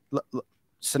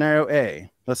 Scenario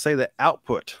A, let's say the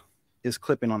output is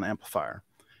clipping on the amplifier.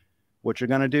 What you're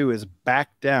going to do is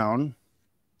back down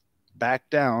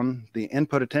the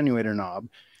input attenuator knob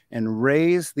and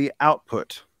raise the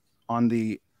output on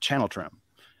the channel trim.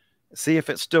 See if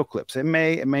it still clips. It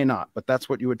may not, but that's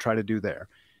what you would try to do there.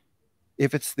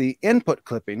 If it's the input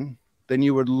clipping, then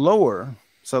you would lower.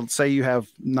 So say you have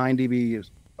 9 dB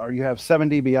or you have 7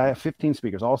 dB. I have 15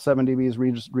 speakers. All 7 dB is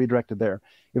redirected there.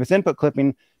 If it's input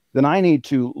clipping, then I need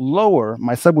to lower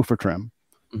my subwoofer trim.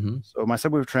 So my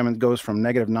subwoofer trim goes from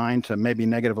 -9 to maybe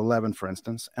 -11, for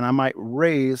instance, and I might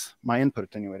raise my input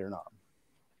attenuator knob.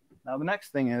 Now, the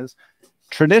next thing is,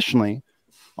 traditionally,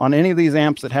 on any of these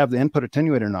amps that have the input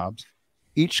attenuator knobs,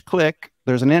 each click,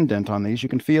 there's an indent on these. You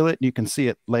can feel it. You can see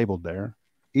it labeled there.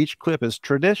 Each clip is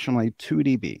traditionally 2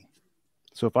 dB.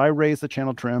 So if I raise the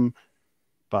channel trim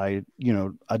by,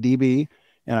 a dB,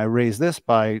 and I raise this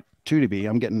by 2 dB,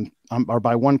 or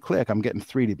by 1 click, I'm getting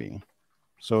 3 dB.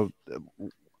 So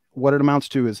what it amounts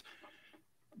to is,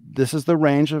 this is the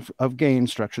range of gain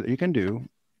structure that you can do.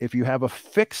 If you have a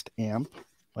fixed amp,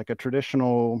 like a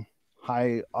traditional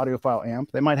high audiophile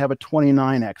amp, they might have a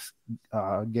 29x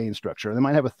gain structure. They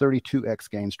might have a 32x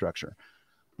gain structure.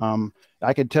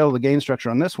 I could tell the gain structure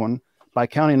on this one by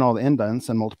counting all the indents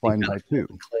and multiplying by 2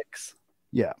 clicks.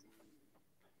 Yeah,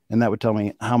 and that would tell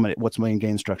me what's my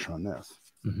gain structure on this.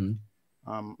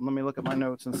 Let me look at my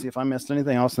notes and see if I missed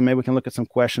anything else, and maybe we can look at some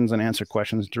questions and answer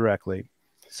questions directly.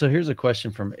 So here's a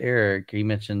question from Eric. He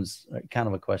mentions kind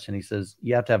of a question. He says,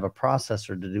 you have to have a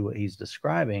processor to do what he's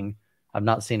describing. I've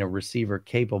not seen a receiver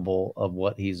capable of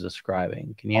what he's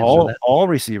describing. Can you answer that? All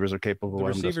receivers are capable of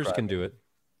what I'm receivers can do it.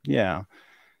 Yeah.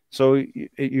 So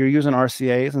you're using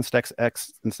RCAs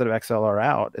instead of XLR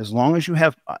out. As long as you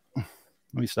have, let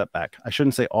me step back. I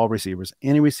shouldn't say all receivers.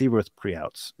 Any receiver with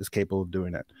pre-outs is capable of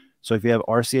doing it. So if you have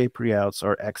RCA pre-outs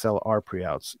or XLR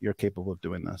pre-outs, you're capable of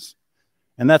doing this.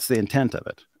 And that's the intent of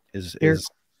it, is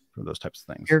for those types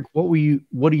of things. Eric, what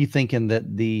are you thinking that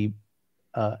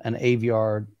an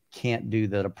AVR can't do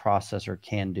that a processor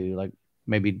can do? Like,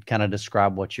 maybe kind of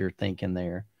describe what you're thinking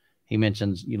there. He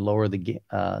mentions you lower the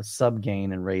sub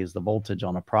gain and raise the voltage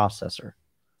on a processor.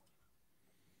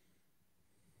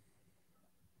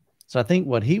 So I think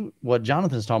what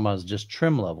Jonathan's talking about is just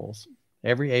trim levels.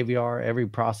 Every AVR, every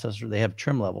processor, they have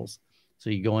trim levels. So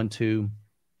you go into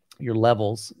your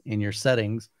levels in your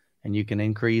settings, and you can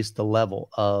increase the level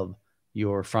of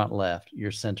your front left,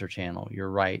 your center channel, your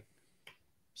right.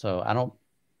 So I don't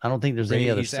think there's any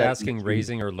other. He's asking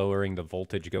raising or lowering the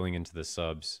voltage going into the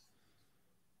subs.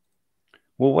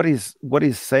 Well, what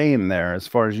he's saying there, as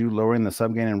far as you lowering the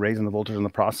sub gain and raising the voltage on the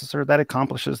processor, that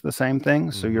accomplishes the same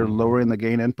thing. So you're lowering the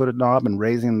gain input knob and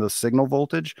raising the signal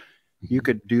voltage. You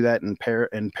could do that in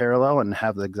parallel and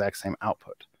have the exact same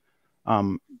output.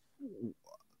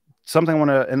 Something I want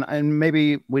to, and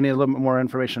maybe we need a little bit more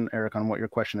information, Eric, on what your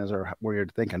question is or where you're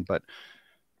thinking. But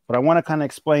I want to kind of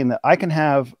explain that I can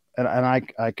have, and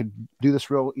I could do this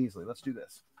real easily. Let's do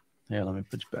this. Yeah, let me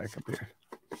put you back up here.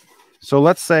 So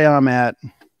let's say I'm at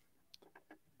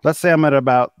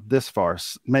about this far.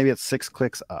 Maybe it's 6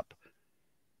 clicks up.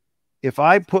 If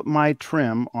I put my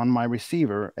trim on my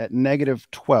receiver at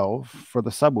 -12 for the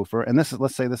subwoofer, and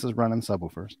let's say this is running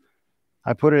subwoofers.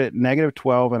 I put it at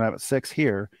 -12 and I'm at 6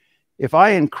 here. If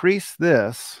I increase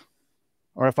this,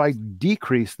 or if I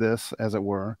decrease this, as it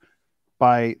were,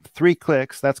 by 3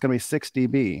 clicks, that's going to be 6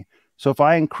 dB. So if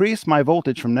I increase my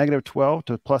voltage from -12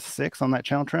 to +6 on that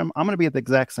channel trim, I'm going to be at the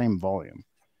exact same volume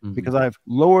because I've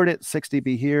lowered it 6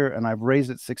 dB here and I've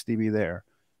raised it 6 dB there.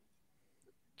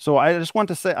 So I just want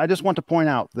to point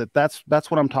out that that's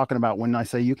what I'm talking about when I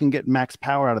say you can get max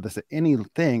power out of this at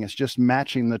anything. It's just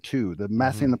matching the two,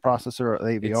 matching the processor or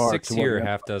AVR. It's 6 here,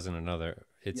 half dozen another.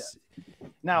 It's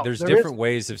now there's different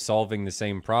ways of solving the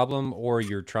same problem, or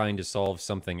you're trying to solve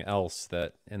something else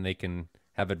and they can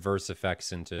have adverse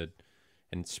effects and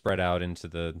spread out into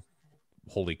the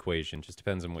whole equation. Just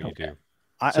depends on what you do.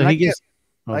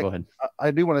 Go ahead. I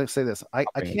do want to say this. I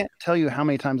can't tell you how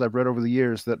many times I've read over the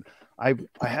years that I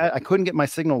couldn't get my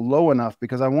signal low enough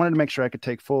because I wanted to make sure I could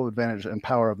take full advantage and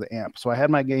power of the amp. So I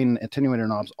had my gain attenuator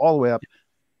knobs all the way up,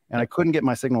 and I couldn't get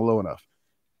my signal low enough.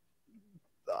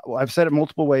 I've said it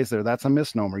multiple ways there. That's a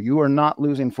misnomer. You are not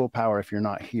losing full power if you're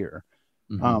not here.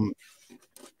 I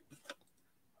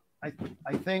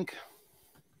think,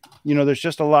 there's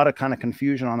just a lot of kind of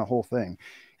confusion on the whole thing.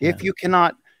 Yeah.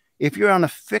 If you're on a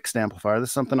fixed amplifier, this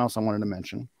is something else I wanted to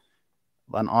mention,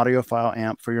 an audiophile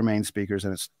amp for your main speakers,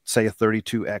 and it's, say, a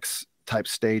 32X type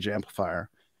stage amplifier.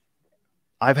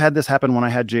 I've had this happen when I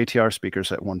had JTR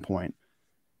speakers at one point.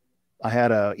 I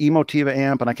had a Emotiva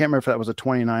amp, and I can't remember if that was a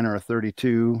 29 or a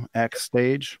 32X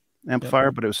stage amplifier,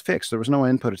 but it was fixed. There was no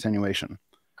input attenuation.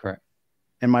 Correct.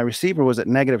 And my receiver was at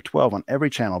 -12 on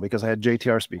every channel because I had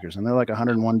JTR speakers, and they're like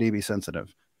 101 dB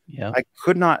sensitive. Yeah.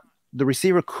 The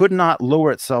receiver could not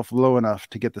lower itself low enough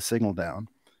to get the signal down.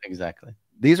 Exactly.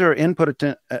 These are input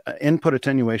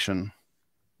attenuation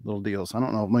little deals. I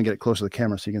don't know. I'm going to get it closer to the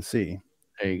camera so you can see.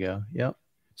 There you go. Yep.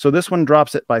 So this one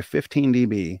drops it by 15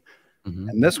 dB,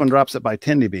 and this one drops it by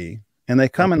 10 dB. And they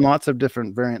come in lots of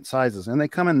different variant sizes. And they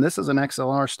come in, this is an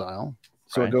XLR style.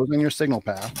 So it goes in your signal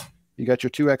path. You got your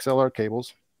 2 XLR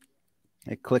cables.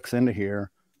 It clicks into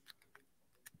here.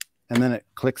 And then it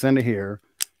clicks into here.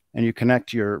 And you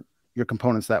connect your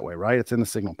components that way, right? It's in the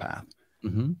signal path.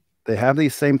 They have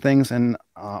these same things in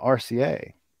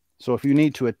RCA. So if you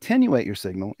need to attenuate your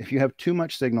signal, if you have too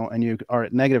much signal and you are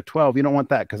at -12, you don't want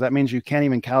that because that means you can't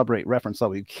even calibrate reference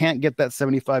level. You can't get that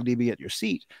 75 dB at your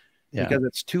seat because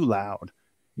it's too loud.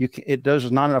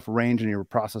 There's not enough range in your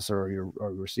processor or your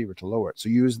receiver to lower it. So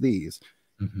use these.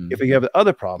 If you have the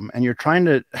other problem and you're trying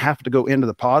to have to go into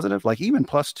the positive, like even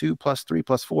 +2, +3,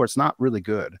 +4, it's not really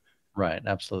good. Right.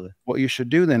 Absolutely. What you should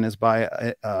do then is buy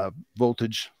a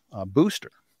voltage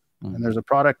booster. And there's a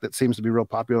product that seems to be real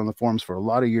popular in the forums for a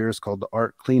lot of years called the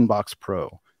Art CleanBox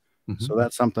Pro. So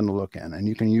that's something to look in. And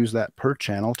you can use that per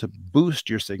channel to boost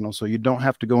your signal so you don't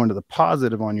have to go into the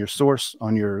positive on your source,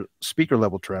 on your speaker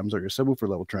level trims or your subwoofer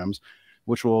level trims,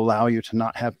 which will allow you to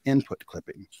not have input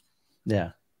clipping.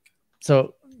 Yeah.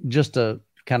 So just to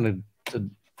kind of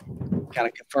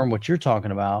confirm what you're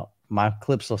talking about, my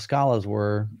Clipso Scalas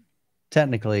were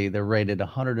technically, they're rated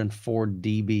 104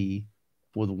 dB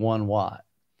with 1 watt.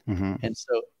 And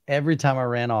so every time I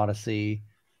ran Odyssey,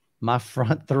 my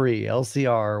front 3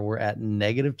 LCR were at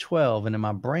 -12. And in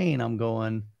my brain, I'm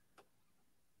going,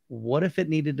 what if it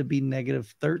needed to be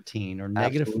 -13 or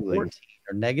 -14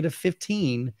 or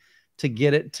 -15 to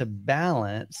get it to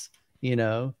balance,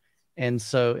 And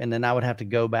so, and then I would have to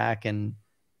go back and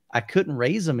I couldn't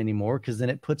raise them anymore because then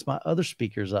it puts my other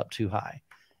speakers up too high.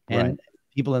 And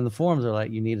people in the forums are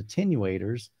like, you need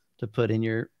attenuators to put in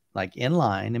your, like in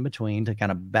line in between to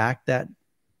kind of back that,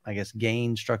 I guess,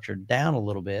 gain structure down a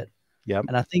little bit. Yep.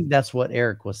 And I think that's what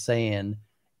Eric was saying.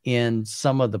 In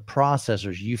some of the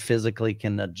processors, you physically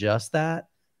can adjust that,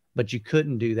 but you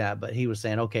couldn't do that. But he was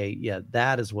saying, okay, yeah,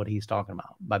 that is what he's talking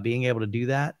about. By being able to do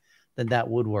that, then that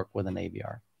would work with an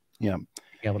AVR. Yeah.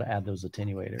 Be able to add those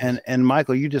attenuators. And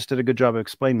Michael, you just did a good job of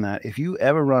explaining that. If you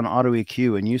ever run auto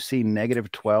EQ and you see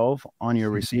 -12 on your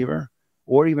receiver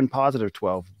or even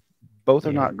 +12, both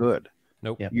are not good.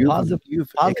 Nope. Yeah, positive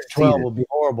 12 will be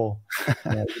horrible.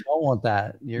 Yeah, you don't want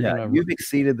that. You've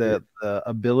exceeded the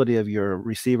ability of your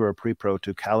receiver or pre-pro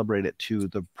to calibrate it to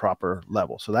the proper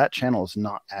level. So that channel is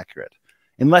not accurate.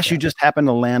 Unless you just happen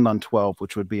to land on 12,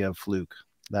 which would be a fluke.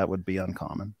 That would be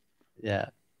uncommon. Yeah.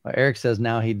 Well, Eric says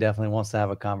now he definitely wants to have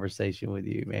a conversation with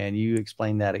you, man. You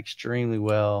explained that extremely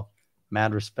well.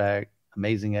 Mad respect.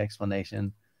 Amazing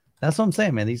explanation. That's what I'm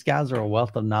saying, man. These guys are a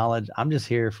wealth of knowledge. I'm just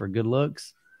here for good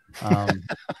looks. But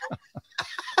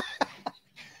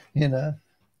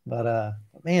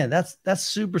man, that's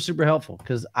super, super helpful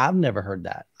because I've never heard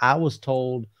that. I was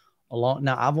told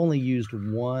now I've only used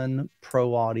one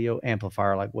pro audio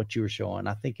amplifier like what you were showing.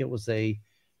 I think it was a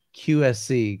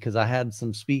QSC because I had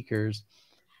some speakers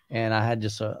and I had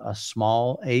just a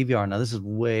small AVR. Now this is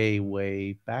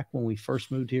way back when we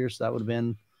first moved here. So that would have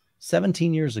been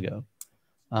 17 years ago.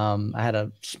 I had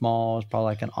a small, it's probably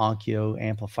like an Onkyo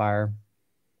amplifier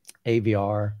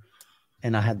AVR,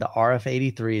 and I had the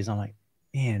RF83s. I'm like,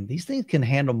 man, these things can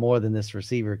handle more than this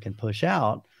receiver can push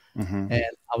out. And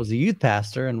I was a youth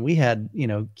pastor, and we had, you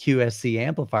know, QSC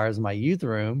amplifiers in my youth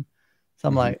room. So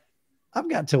I'm like, I've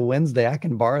got till Wednesday. I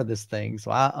can borrow this thing.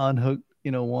 So I unhooked,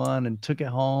 you know, one and took it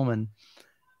home.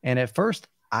 And at first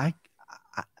I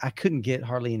couldn't get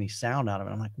hardly any sound out of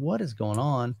it. I'm like, what is going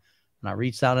on? And I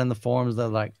reached out in the forums. They're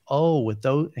like, oh, with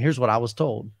those, here's what I was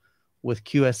told. With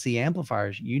QSC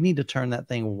amplifiers, you need to turn that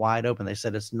thing wide open. They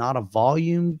said it's not a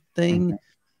volume thing.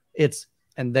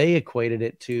 And they equated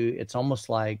it to, it's almost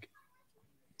like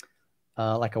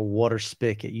a water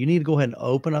spigot. You need to go ahead and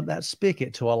open up that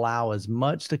spigot to allow as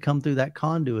much to come through that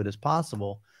conduit as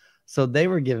possible. So they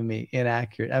were giving me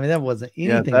inaccurate. I mean, that wasn't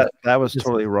anything. Yeah, that was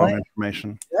totally wrong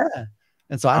information. Yeah.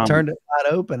 And so I turned it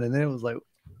wide open, and then it was like,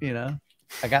 you know,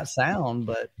 I got sound,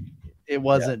 but it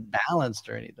wasn't balanced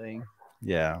or anything.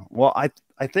 Yeah. Well,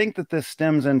 I think that this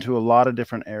stems into a lot of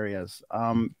different areas.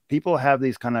 People have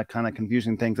these kind of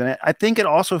confusing things. And I think it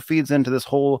also feeds into this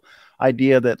whole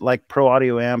idea that like pro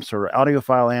audio amps or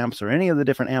audiophile amps or any of the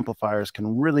different amplifiers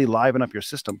can really liven up your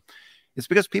system. It's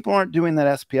because people aren't doing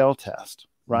that SPL test,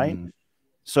 right?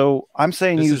 So I'm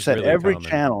saying you set really every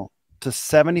channel to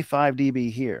 75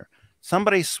 dB here.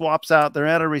 Somebody swaps out, they're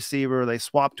at a receiver, they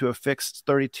swap to a fixed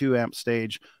 32 amp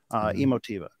stage,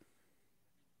 Emotiva.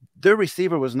 Their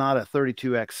receiver was not a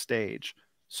 32X stage.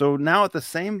 So now at the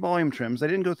same volume trims, they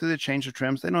didn't go through the change of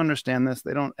trims. They don't understand this.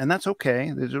 They don't, and that's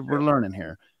okay. We're learning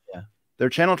here. Yeah. Their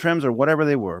channel trims or whatever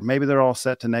they were. Maybe they're all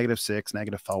set to -6,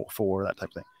 -4, that type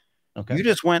of thing. Okay. You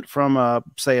just went from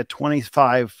say a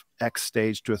 25X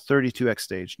stage to a 32X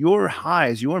stage. Your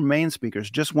highs, your main speakers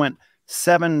just went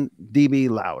 7 dB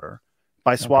louder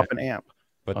by swapping amp.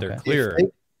 But they're clear.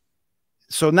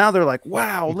 So now they're like,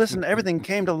 wow, listen, everything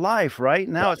came to life, right?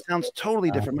 Now it sounds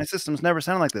totally different. My system's never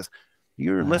sounded like this.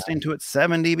 You're listening to it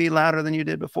 7 dB louder than you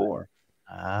did before.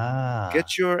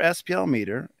 Get your SPL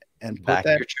meter and put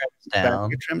your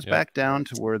trims back down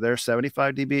to where they're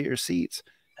 75 dB at your seats.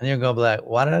 And you're going to be like,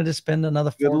 why did I just spend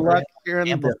another $4 here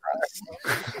in the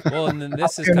Well, and then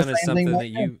this is kind of something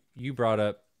that you brought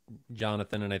up,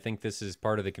 Jonathan, and I think this is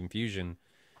part of the confusion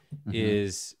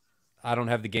is I don't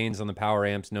have the gains on the power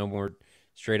amps no more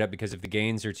straight up, because if the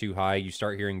gains are too high, you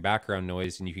start hearing background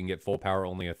noise and you can get full power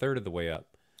only a third of the way up.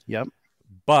 Yep.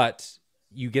 But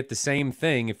you get the same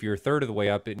thing if you're a third of the way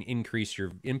up and increase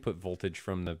your input voltage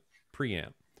from the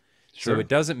preamp. Sure. So it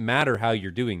doesn't matter how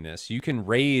you're doing this. You can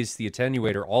raise the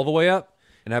attenuator all the way up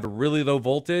and have a really low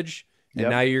voltage, and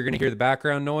now you're going to hear the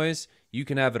background noise. You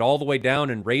can have it all the way down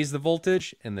and raise the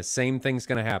voltage, and the same thing's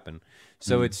going to happen.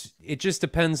 So it just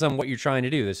depends on what you're trying to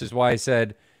do. This is why I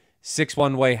said 6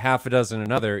 one way, half a dozen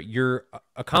another. You're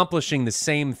accomplishing the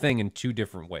same thing in 2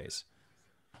 different ways.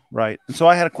 Right. And so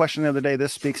I had a question the other day.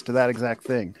 This speaks to that exact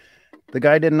thing. The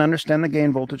guy didn't understand the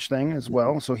gain voltage thing as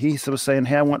well. So he was saying,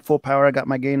 hey, I want full power. I got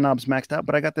my gain knobs maxed out,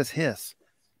 but I got this hiss.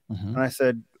 And I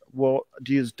said, well,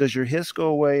 does your hiss go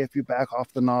away if you back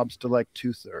off the knobs to like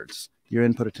 2/3, your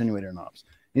input attenuator knobs?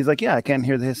 And he's like, yeah, I can't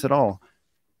hear the hiss at all.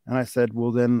 And I said,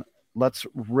 well, then let's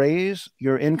raise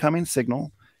your incoming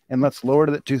signal and let's lower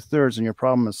it at 2/3, and your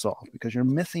problem is solved, because you're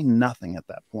missing nothing at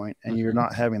that point and you're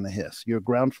not having the hiss. Your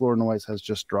ground floor noise has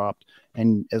just dropped.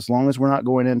 And as long as we're not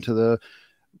going into the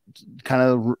kind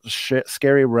of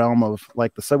scary realm of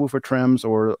like the subwoofer trims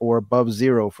or above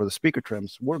 0 for the speaker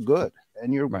trims, we're good.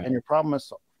 And your problem is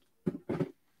solved.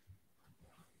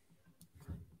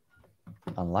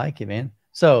 I like it, man.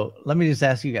 So let me just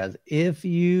ask you guys, if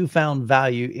you found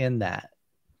value in that,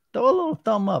 throw a little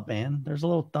thumb up, man. There's a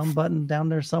little thumb button down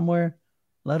there somewhere.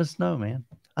 Let us know, man.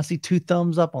 I see 2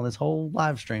 thumbs up on this whole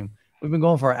live stream. We've been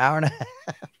going for an hour and a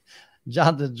half.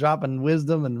 Jonathan's dropping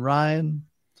wisdom, and Ryan.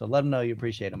 So let them know you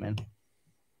appreciate them, man.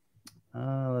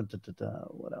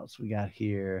 What else we got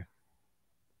here?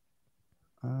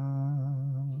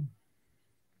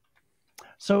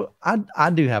 So I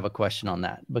do have a question on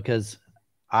that, because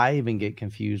I even get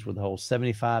confused with the whole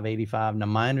 75, 85. Now,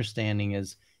 my understanding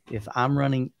is if I'm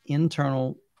running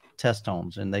internal test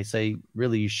tones, and they say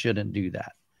really you shouldn't do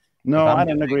that. No, I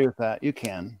didn't agree with that. You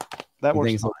can. That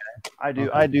works fine. Okay?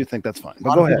 I do think that's fine.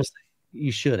 But go ahead.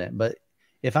 You shouldn't. But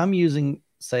if I'm using,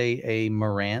 say, a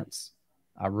Marantz,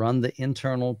 I run the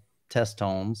internal test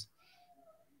tones,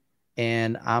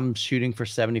 and I'm shooting for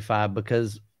 75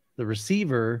 because the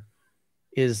receiver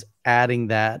is adding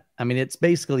that. I mean, it's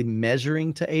basically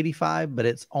measuring to 85, but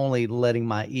it's only letting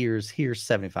my ears hear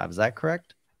 75. Is that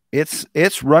correct?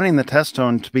 It's running the test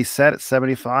tone to be set at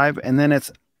 75, and then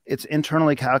it's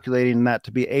internally calculating that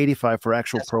to be 85 for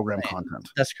actual program content.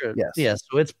 That's correct. Yes. Yeah.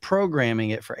 So it's programming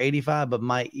it for 85, but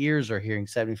my ears are hearing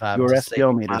 75. Your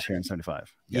SPL meter is hearing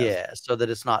 75. Yes. Yeah. So that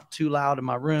it's not too loud in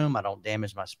my room. I don't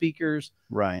damage my speakers.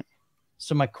 Right.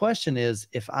 So my question is,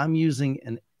 if I'm using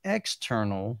an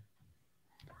external.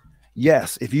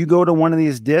 Yes. If you go to one of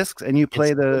these discs and you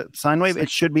play the sine wave, it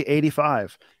should be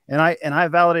 85. And I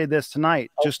validated this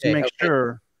tonight just to make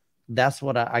sure. That's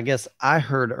what I guess I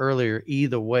heard earlier.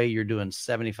 Either way, you're doing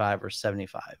 75 or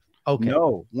 75. Okay.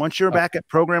 No, once you're back at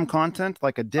program content,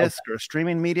 like a disc or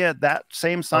streaming media, that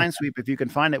same sine sweep, if you can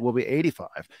find it, will be 85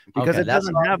 because it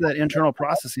doesn't have that internal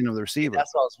processing of the receiver.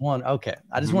 That's what I was wondering. Okay.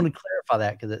 I just wanted to clarify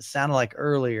that because it sounded like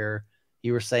earlier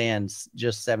you were saying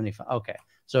just 75. Okay.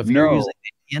 So if you're using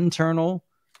the internal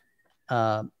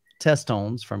test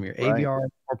tones from your AVR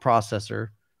or processor,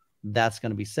 that's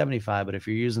going to be 75. But if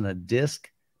you're using a disc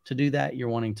to do that, you're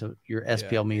wanting to your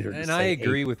SPL meter. And I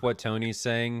agree with what Tony's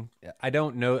saying. I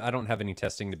don't know. I don't have any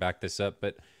testing to back this up,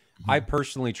 but I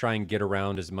personally try and get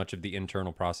around as much of the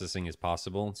internal processing as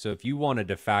possible. So if you want a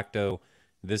de facto,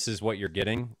 this is what you're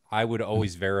getting, I would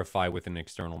always verify with an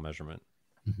external measurement.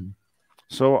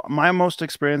 So my most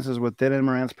experience is with Denon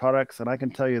Moran's products, and I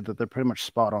can tell you that they're pretty much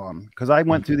spot on because I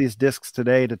went through these discs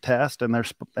today to test, and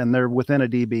they're within a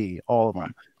dB, all of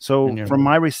them. So from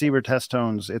my receiver test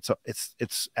tones,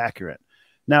 it's accurate.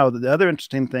 Now the other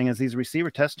interesting thing is these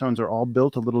receiver test tones are all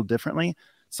built a little differently.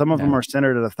 Some of them are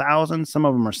centered at 1,000, some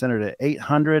of them are centered at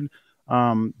 800.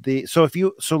 Let me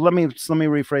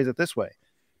rephrase it this way: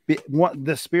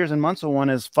 the Spears and Munsell one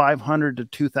is 500 to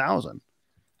 2,000.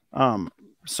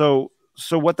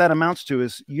 So what that amounts to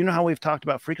is, you know how we've talked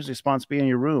about frequency response being in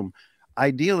your room.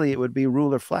 Ideally, it would be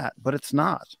ruler flat, but it's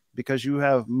not because you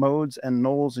have modes and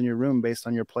nulls in your room based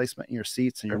on your placement in your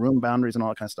seats and your room boundaries and all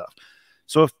that kind of stuff.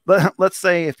 So let's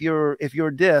say if your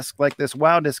disc, like this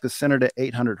WOW disc, is centered at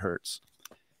 800 hertz.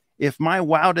 If my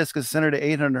WOW disc is centered at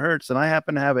 800 hertz and I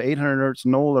happen to have an 800 hertz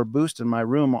null or boost in my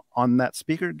room on that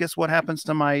speaker, guess what happens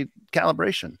to my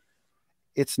calibration?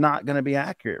 It's not going to be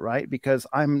accurate, right? Because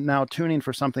I'm now tuning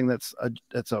for something that's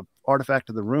a artifact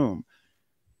of the room.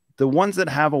 The ones that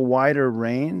have a wider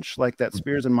range, like that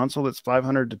Spears and Munsell that's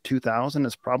 500 to 2,000,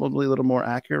 is probably a little more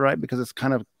accurate, right? Because it's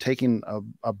kind of taking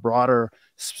a broader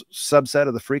subset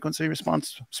of the frequency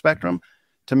response spectrum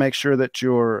to make sure that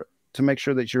you're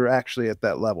actually at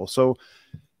that level. So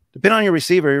depending on your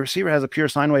receiver has a pure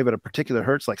sine wave at a particular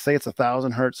hertz, like say it's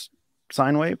 1,000 hertz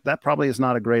sine wave, that probably is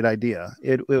not a great idea.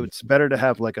 It's better to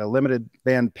have like a limited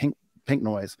band pink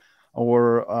noise,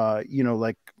 or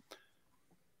like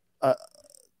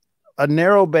a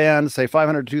narrow band, say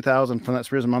 500 to 2,000 from that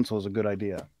Spears and Munsell is a good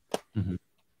idea.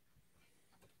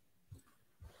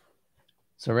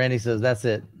 So Randy says that's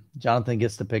it. Jonathan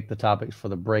gets to pick the topics for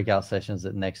the breakout sessions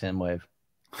at Next M-Wave.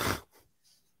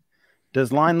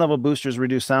 Does line level boosters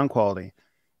reduce sound quality?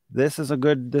 This is a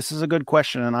good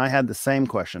question, and I had the same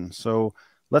question. So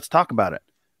let's talk about it.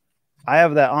 I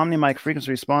have that OmniMic frequency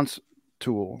response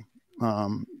tool,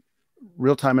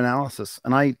 real-time analysis,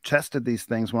 and I tested these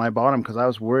things when I bought them because I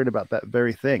was worried about that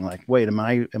very thing. Like, wait, am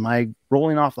I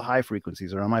rolling off the high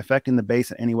frequencies, or am I affecting the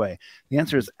bass in any way? The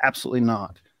answer is absolutely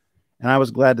not. And I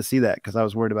was glad to see that because I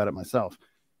was worried about it myself.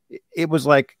 It was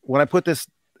like when I put this,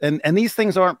 and these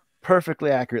things aren't perfectly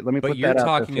accurate. Let me put that out there. But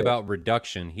you're talking about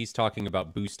reduction. He's talking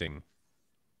about boosting.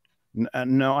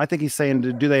 No, I think he's saying,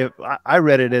 do they? I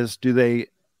read it as, do they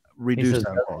reduce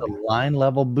sound quality? The line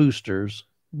level boosters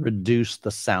reduce the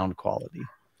sound quality.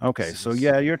 Okay, so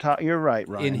yeah, you're right,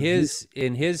 Ryan.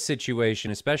 In his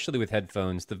situation, especially with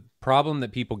headphones, the problem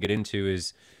that people get into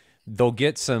is they'll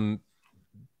get some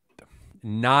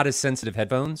not as sensitive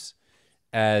headphones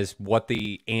as what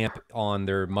the amp on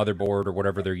their motherboard or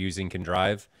whatever they're using can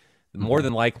drive. More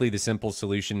than likely, the simple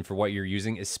solution for what you're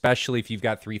using, especially if you've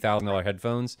got $3,000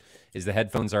 headphones, is the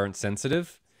headphones aren't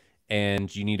sensitive,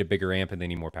 and you need a bigger amp and they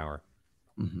need more power.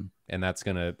 And that's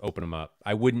going to open them up.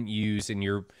 I wouldn't use, in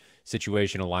your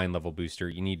situation, a line level booster.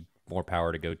 You need more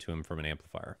power to go to them from an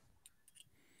amplifier.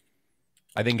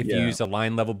 I think if you use a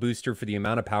line level booster for the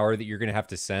amount of power that you're going to have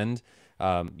to send,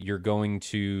 you're going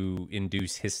to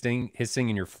induce hissing,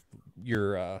 and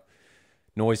your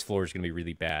noise floor is going to be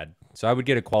really bad. So I would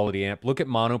get a quality amp. Look at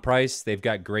Monoprice. They've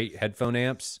got great headphone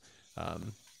amps.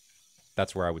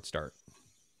 That's where I would start.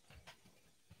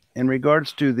 In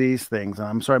regards to these things,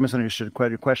 I'm sorry I misunderstood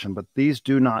your question, but these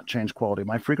do not change quality.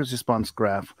 My frequency response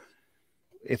graph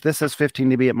if this says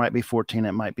 15 dB, it might be 14,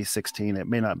 it might be 16, it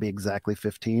may not be exactly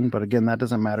 15, but again, that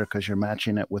doesn't matter because you're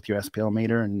matching it with your SPL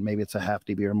meter, and maybe it's a half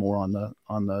dB or more on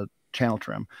the channel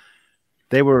trim.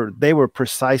 They were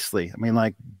precisely, I mean,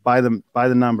 like by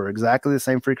the number, exactly the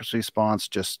same frequency response,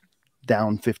 just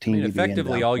down 15 dB.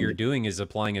 Effectively, all you're doing is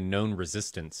applying a known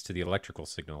resistance to the electrical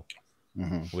signal,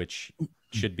 which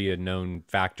should be a known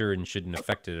factor and shouldn't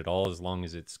affect it at all as long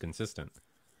as it's consistent.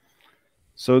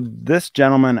 So this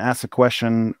gentleman asked a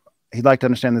question. He'd like to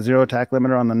understand the zero attack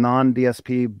limiter on the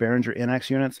non-DSP Behringer NX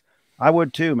units. I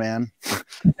would too, man.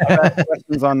 I've had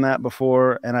questions on that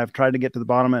before, and I've tried to get to the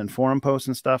bottom of it in forum posts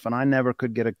and stuff, and I never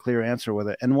could get a clear answer with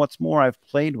it. And what's more, I've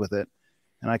played with it,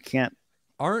 and I can't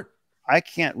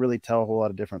really tell a whole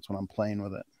lot of difference when I'm playing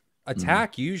with it.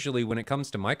 Attack usually, when it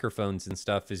comes to microphones and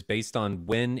stuff, is based on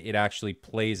when it actually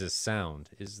plays a sound.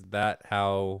 Is that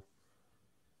how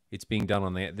it's being done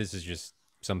on the? This is just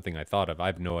something I thought of. I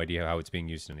have no idea how it's being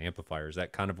used in an amplifier. Is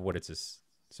that kind of what it's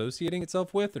associating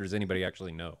itself with, or does anybody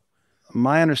actually know?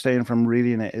 My understanding from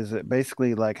reading it is that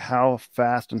basically like how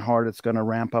fast and hard it's going to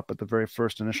ramp up at the very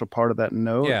first initial part of that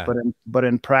note. Yeah. But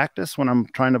in practice, when I'm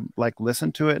trying to like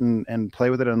listen to it and play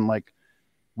with it in like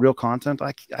real content,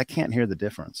 I can't hear the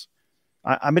difference.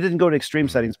 I mean, it didn't go to extreme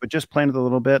settings, but just playing with it a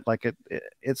little bit, like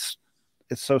it's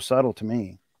so subtle to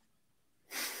me.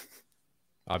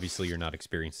 Obviously, you're not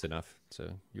experienced enough,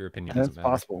 so your opinion doesn't matter.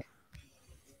 That's possible.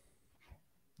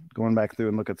 Going back through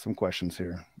and look at some questions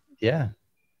here. Yeah.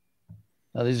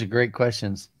 Oh, these are great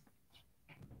questions.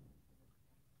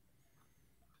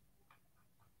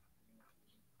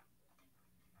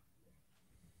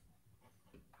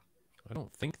 I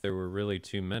don't think there were really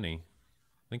too many.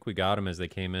 I think we got them as they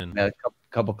came in. Yeah, a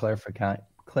couple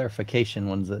clarification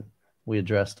ones that we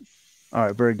addressed. All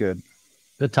right, very good.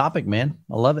 Good topic, man.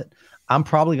 I love it. I'm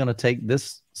probably going to take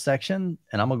this section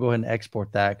and I'm going to go ahead and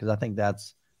export that because I think that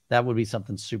would be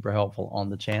something super helpful on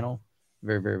the channel.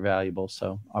 Very, very valuable.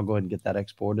 So I'll go ahead and get that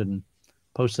exported and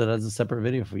post it as a separate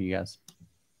video for you guys.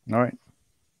 All right.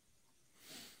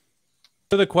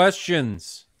 For the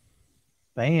questions.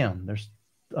 Bam. There's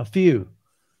a few.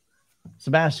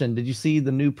 Sebastian, did you see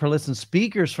the new Per-Listen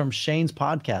speakers from Shane's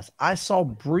podcast? I saw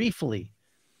briefly.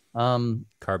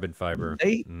 Carbon fiber.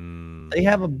 They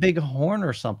have a big horn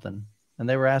or something. And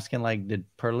they were asking, like, did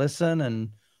Per-Listen and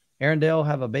Arendelle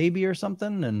have a baby or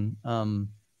something? And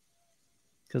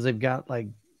because they've got like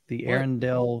the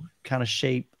Arendelle kind of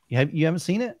shape. You haven't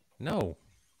seen it? No.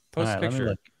 Post a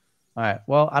picture. All right.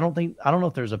 Well, I don't know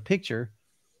if there's a picture.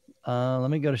 Let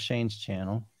me go to Shane's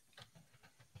channel.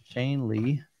 Shane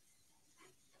Lee.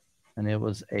 And it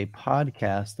was a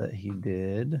podcast that he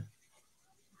did.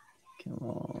 Come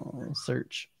on,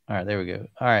 search. All right, there we go.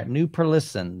 All right, new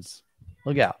Per-Listens.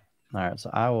 Look out. All right, so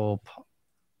all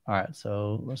right,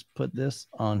 so let's put this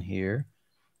on here.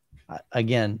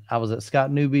 Again, I was at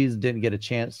Scott Newby's, didn't get a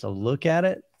chance to look at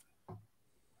it,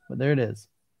 but there it is.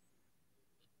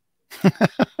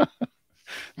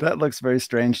 That looks very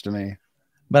strange to me.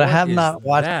 But I have not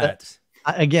watched that.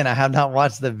 Again, I have not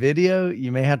watched the video.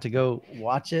 You may have to go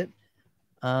watch it.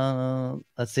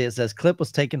 Let's see. It says clip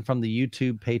was taken from the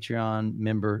YouTube Patreon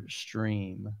member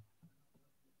stream.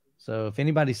 So if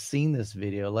anybody's seen this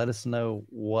video, let us know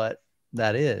what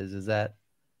that is. Is that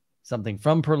something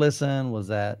from Per-Listen? Was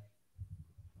that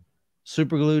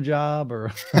super glue job or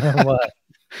what?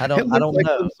 I don't know.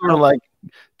 Sort of like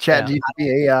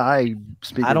ChatGPT AI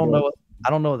speaking. I don't know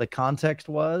what the context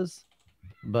was,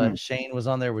 but Shane was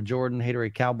on there with Jordan,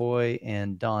 Haterade Cowboy,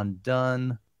 and Don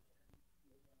Dunn.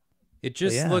 It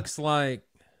just looks like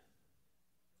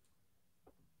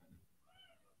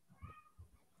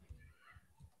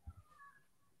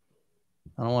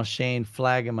I don't want Shane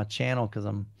flagging my channel because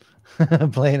I'm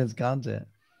playing his content.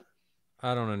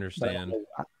 I don't understand.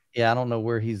 I don't know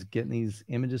where he's getting these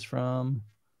images from.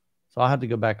 So I'll have to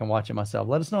go back and watch it myself.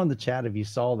 Let us know in the chat if you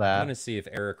saw that. I'm going to see if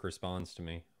Eric responds to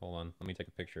me. Hold on. Let me take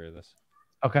a picture of this.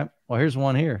 Okay. Well, here's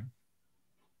one here.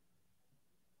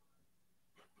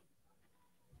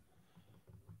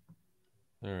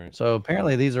 All right. So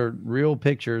apparently these are real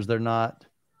pictures. They're not,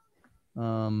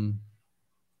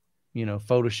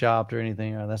 photoshopped or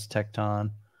anything. Oh, that's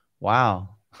Tecton. Wow.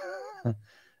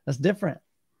 That's different.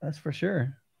 That's for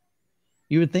sure.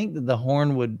 You would think that the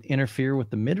horn would interfere with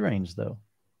the mid-range, though,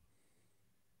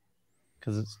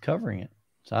 because it's covering it.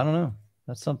 So I don't know.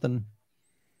 That's something.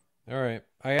 All right.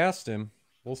 I asked him.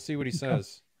 We'll see what he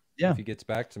says. Yeah. If he gets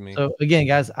back to me. So again,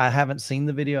 guys, I haven't seen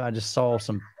the video. I just saw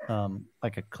some,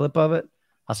 like a clip of it.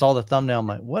 I saw the thumbnail. I'm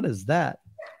like, what is that?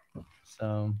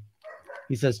 So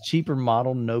he says cheaper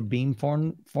model, no beam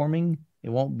forming. It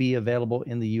won't be available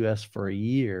in the US for a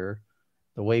year.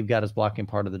 The waveguide is blocking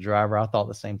part of the driver. I thought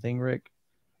the same thing, Rick.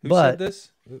 Who said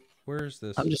this? Where's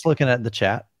this? I'm just looking at the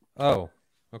chat. Oh,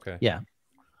 okay. Yeah.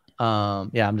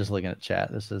 Yeah, I'm just looking at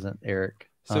chat. This isn't Eric.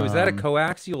 So is that a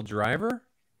coaxial driver?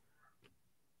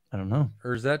 I don't know.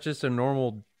 Or is that just a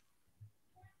normal?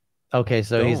 Okay,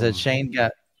 so he said Shane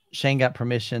got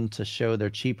permission to show their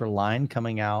cheaper line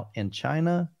coming out in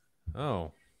China.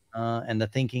 Oh. And the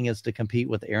thinking is to compete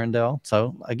with Arendelle.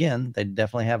 So again, they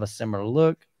definitely have a similar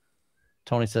look.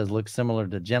 Tony says looks similar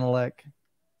to Genelec.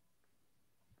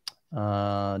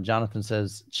 Jonathan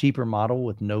says cheaper model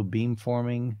with no beam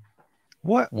forming.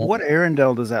 What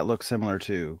Arendelle does that look similar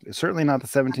to? It's certainly not the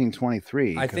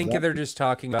 1723. I think they're just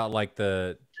talking about like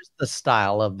just the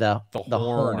style of the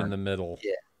horn in the middle.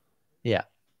 Yeah. Yeah.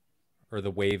 Or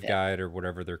the waveguide or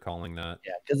whatever they're calling that.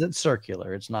 Yeah, because it's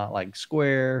circular. It's not like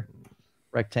square,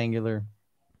 rectangular.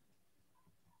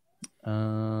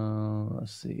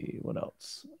 Let's see what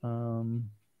else.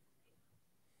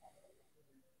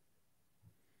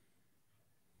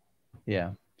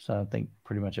 Yeah, so I think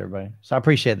pretty much everybody. So I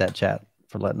appreciate that, chat,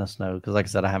 for letting us know, because like I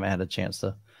said, I haven't had a chance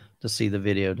to see the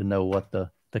video to know what the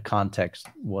context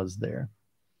was there.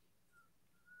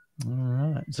 All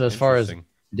right. So as far as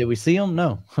did we see them?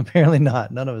 No, apparently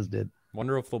not. None of us did.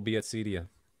 Wonder if they'll be at CEDIA.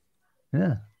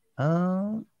 Yeah.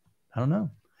 I don't know.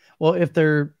 Well, if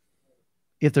they're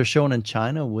shown in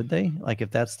China, would they? Like if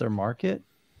that's their market?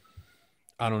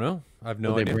 I don't know. I have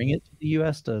no idea. Would they bring it to the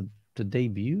US to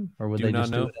debut, or would they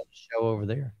just do it at a show over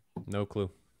there? No clue.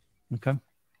 Okay.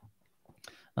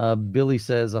 Billy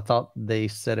says, I thought they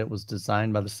said it was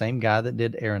designed by the same guy that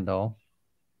did Arendelle,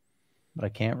 but I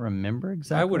can't remember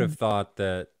exactly. I would have thought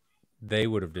that they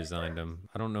would have designed them.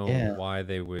 I don't know why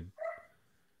they would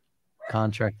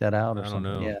contract that out or something.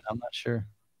 I don't know. Yeah, I'm not sure.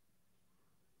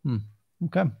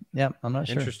 Okay. Yeah, I'm not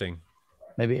sure. Interesting.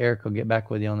 Maybe Eric will get back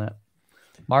with you on that.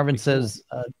 Marvin says,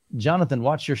 Jonathan,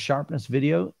 watch your sharpness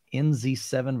video,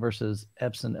 NZ7 versus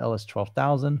Epson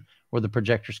LS12000. Were the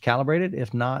projectors calibrated?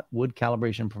 If not, would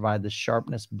calibration provide the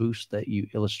sharpness boost that you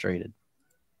illustrated?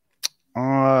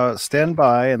 Stand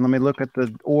by and let me look at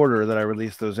the order that I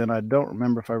released those in. I don't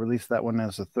remember if I released that one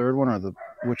as the third one or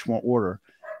which one order.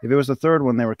 If it was the third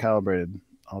one, they were calibrated.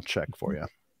 I'll check for you.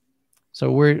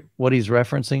 So what he's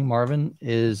referencing, Marvin,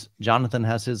 is Jonathan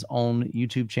has his own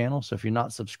YouTube channel. So if you're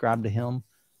not subscribed to him,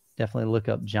 definitely look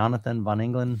up Jonathan Von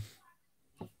England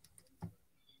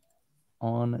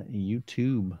on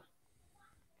YouTube.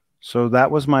 So that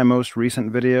was my most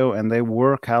recent video, and they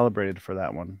were calibrated for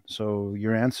that one. So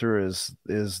your answer is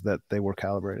that they were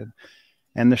calibrated.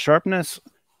 And the sharpness,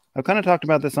 I've kind of talked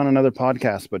about this on another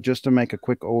podcast, but just to make a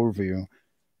quick overview,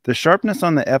 the sharpness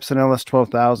on the Epson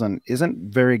LS12000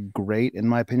 isn't very great, in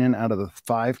my opinion. Out of the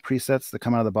 5 presets that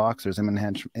come out of the box, there's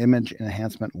image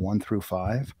enhancement 1 through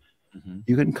 5.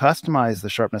 You can customize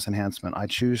the sharpness enhancement. I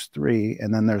choose 3,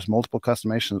 and then there's multiple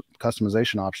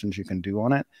customization options you can do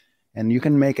on it. And you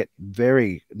can make it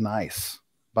very nice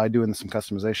by doing some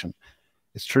customization.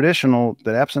 It's traditional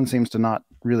that Epson seems to not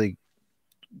really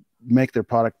make their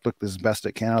product look as best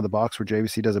it can out of the box, where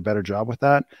JVC does a better job with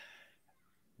that.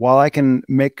 While I can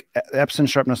make Epson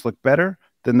sharpness look better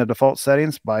than the default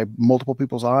settings by multiple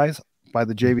people's eyes, by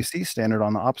the JVC standard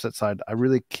on the opposite side, I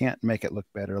really can't make it look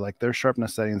better. Like their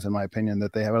sharpness settings, in my opinion,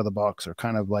 that they have out of the box are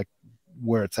kind of like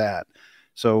where it's at.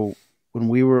 So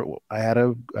when I had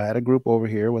a group over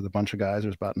here with a bunch of guys.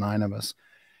 There's about 9 of us,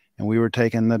 and we were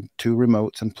taking the 2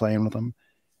 remotes and playing with them,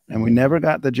 and we never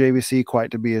got the JVC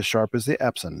quite to be as sharp as the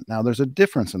Epson. Now there's a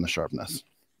difference in the sharpness.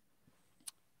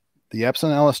 The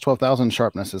Epson LS12000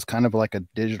 sharpness is kind of like a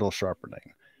digital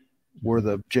sharpening, where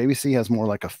the JVC has more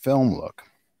like a film look.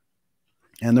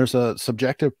 And there's a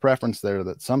subjective preference there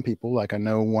that some people, like I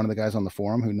know one of the guys on the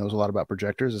forum who knows a lot about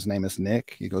projectors, his name is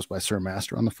Nick. He goes by Sir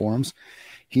Master on the forums.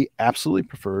 He absolutely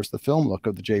prefers the film look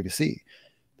of the JVC.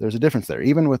 There's a difference there.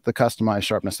 Even with the customized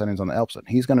sharpness settings on the Epson,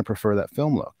 he's going to prefer that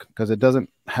film look because it doesn't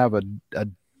have a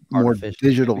more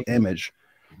digital image.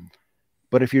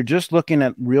 But if you're just looking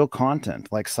at real content,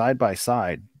 like side by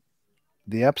side,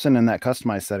 the Epson in that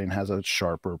customized setting has a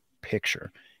sharper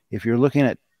picture. If you're looking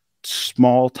at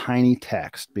small, tiny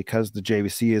text, because the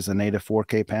JVC is a native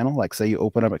 4K panel, like say you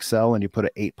open up Excel and you put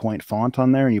an 8-point font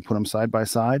on there and you put them side by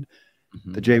side,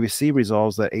 the JVC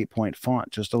resolves that 8-point font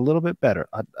just a little bit better,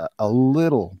 a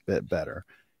little bit better,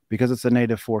 because it's a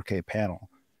native 4K panel.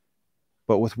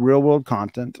 But with real world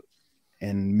content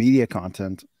and media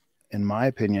content, in my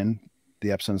opinion, the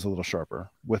Epson is a little sharper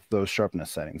with those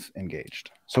sharpness settings engaged.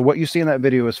 So what you see in that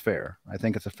video is fair. I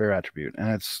think it's a fair attribute, and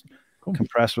it's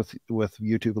compressed with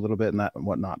YouTube a little bit and that and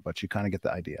whatnot, but you kind of get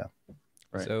the idea.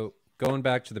 Right. So going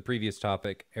back to the previous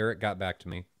topic, Eric got back to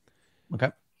me.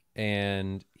 Okay.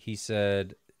 and he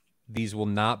said these will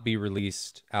not be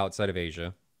released outside of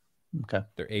Asia. Okay.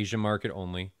 They're Asia market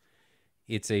only.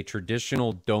 It's a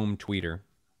traditional dome tweeter.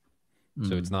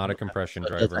 So it's not a compression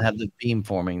driver. It doesn't have the beam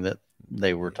forming that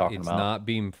they were talking about. It's not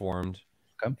beam formed.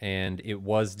 Okay. And it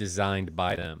was designed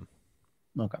by them.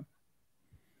 Okay.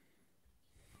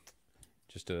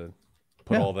 Just to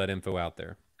put all that info out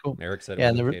there. Cool. Eric said, yeah,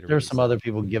 and there's some other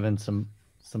people giving some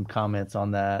comments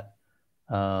on that,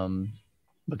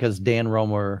 because Dan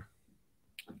Romer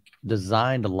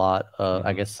designed a lot of,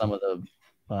 I guess, some of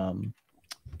the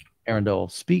Arundel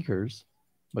speakers,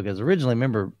 because originally,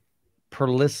 remember,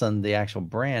 Perlisten, the actual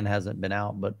brand, hasn't been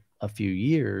out but a few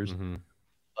years.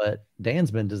 But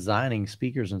Dan's been designing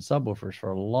speakers and subwoofers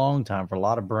for a long time for a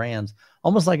lot of brands,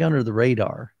 almost like under the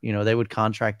radar. You know, they would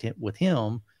contract with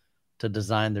him to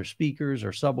design their speakers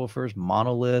or subwoofers.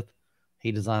 Monolith,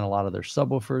 he designed a lot of their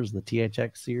subwoofers, the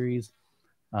THX series.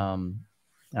 I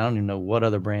don't even know what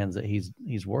other brands that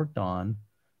he's worked on,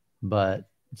 but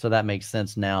so that makes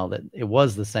sense now that it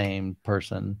was the same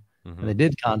person, and they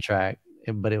did contract,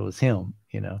 but it was him,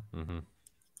 you know.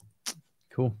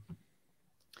 Cool.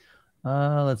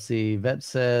 Let's see. Vet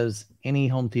says, any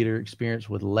home theater experience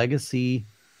with Legacy,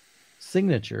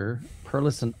 Signature,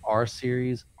 Perlisten R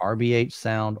Series, RBH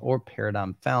Sound, or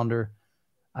Paradigm Founder.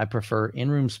 I prefer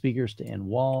in-room speakers to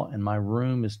in-wall, and my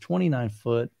room is 29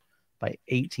 foot by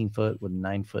 18 foot with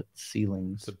 9-foot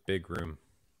ceilings. It's a big room.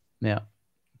 Yeah.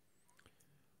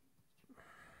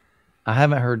 I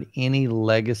haven't heard any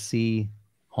Legacy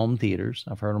home theaters.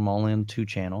 I've heard them all in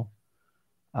 2-channel.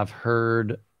 I've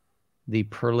heard the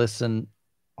Perlisten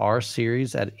R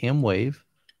Series at M-Wave.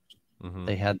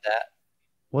 They had that.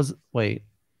 They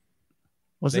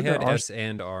had S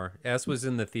and R. S was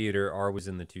in the theater. R was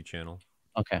in the 2-channel.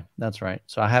 Okay, that's right.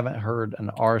 So I haven't heard an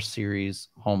R Series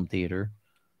home theater.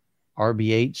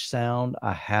 RBH Sound,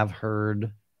 I have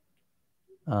heard.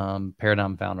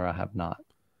 Paradigm Founder, I have not.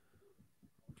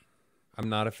 I'm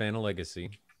not a fan of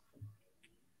Legacy.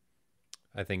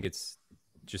 I think it's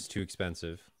just too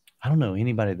expensive. I don't know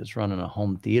anybody that's running a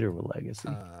home theater with Legacy.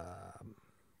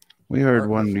 We heard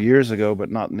one years ago, but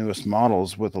not newest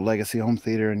models, with a Legacy home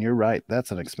theater. And you're right,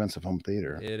 that's an expensive home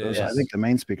theater. It is. I think the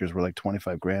main speakers were like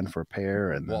 25 grand for a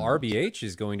pair. And well, RBH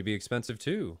is going to be expensive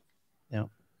too. Yeah.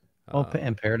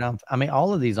 And Paradigm. I mean,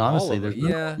 all of these, honestly, there's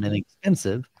not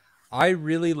inexpensive. I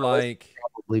really like.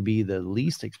 Probably be the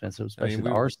least expensive, especially the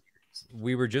R Series.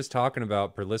 We were just talking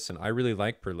about Perlisten. I really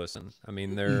like Perlisten. I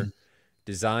mean, they're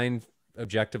designed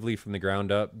objectively from the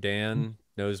ground up. Dan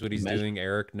knows what he's doing.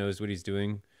 Eric knows what he's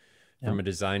doing. From a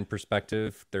design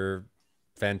perspective, they're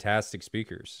fantastic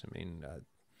speakers. I mean,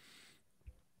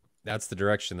 that's the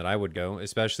direction that I would go,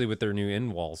 especially with their new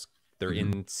in-walls. Their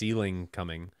in-ceiling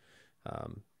coming.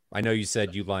 I know you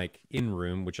said you like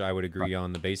in-room, which I would agree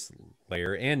on the base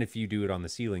layer, and if you do it on the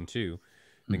ceiling too.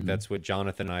 I think that's what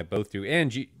Jonathan and I both do,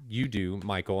 and you do,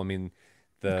 Michael. I mean,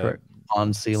 the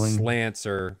on-ceiling slants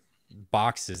are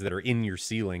boxes that are in your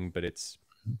ceiling, but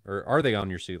or are they on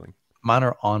your ceiling? Mine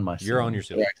are on my ceiling. You're on your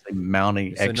ceiling. They're actually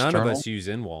mounting so external. None of us use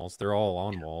in walls. They're all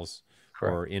on walls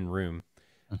or in room.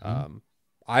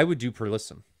 I would do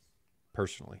Perlisten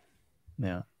personally.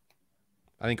 Yeah.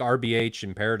 I think RBH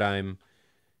and Paradigm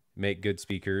make good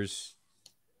speakers,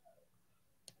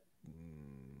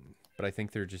 but I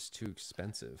think they're just too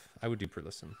expensive. I would do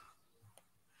Perlisten.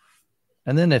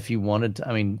 And then if you wanted to,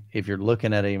 I mean, if you're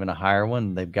looking at even a higher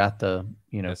one, they've got the,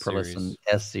 Perlisten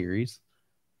S Series.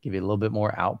 Give you a little bit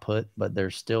more output, but they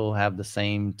still have the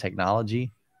same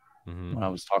technology. When I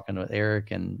was talking with Eric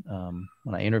and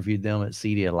when I interviewed them at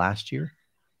CEDIA last year.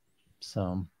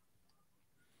 So,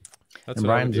 that's and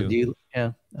Ryan's a dealer.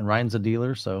 Yeah. And Ryan's a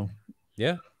dealer. So,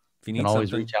 yeah, if you need can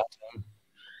always reach out to him.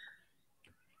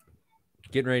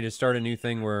 Getting ready to start a new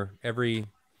thing where every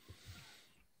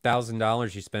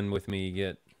 $1,000 you spend with me, you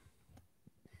get,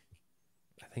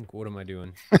 I think, what am I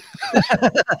doing?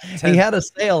 He had a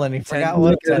sale and he forgot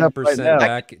what 10%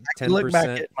 back.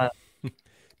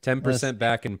 10%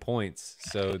 back in points.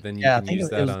 So then you can use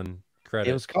that on credit.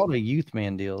 It was called a youth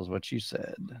man deal, is what you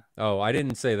said. Oh, I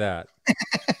didn't say that.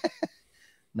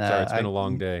 No, sorry, it's been a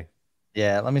long day.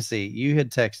 Yeah, let me see. You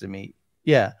had texted me.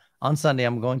 Yeah, on Sunday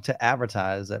I'm going to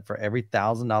advertise that for every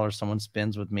 $1,000 someone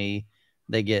spends with me,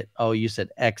 they get, you said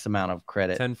X amount of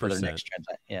credit 10%. for their next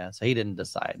transaction. Yeah, so he didn't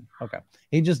decide. Okay.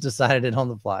 He just decided it on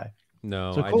the fly.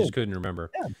 No, so I just couldn't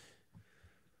remember. Yeah.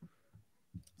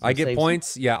 I get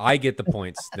points. Yeah, I get the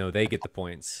points. No, they get the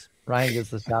points. Ryan gets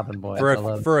the shopping points.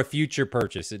 For a future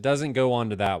purchase. It doesn't go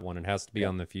on to that one. It has to be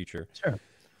on the future. Sure.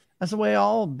 That's the way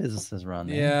all businesses run.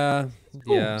 Man. Yeah.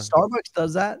 Cool. Yeah. Starbucks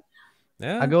does that.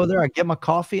 Yeah. I go there, I get my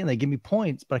coffee, and they give me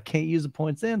points, but I can't use the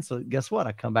points in. So guess what?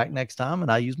 I come back next time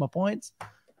and I use my points.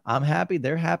 I'm happy.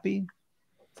 They're happy.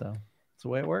 So that's the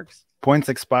way it works. Points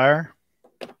expire?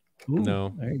 Ooh,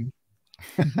 No. there you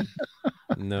go.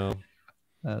 No.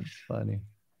 That's funny.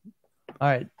 All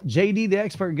right. JD, the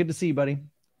expert. Good to see you, buddy.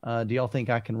 Do y'all think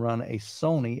I can run a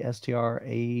Sony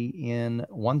STR-AN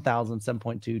 1000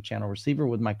 7.2 channel receiver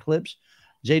with my clips?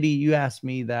 JD, you asked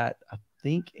me that, I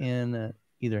think, in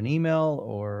either an email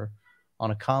or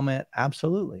on a comment.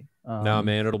 Absolutely. No,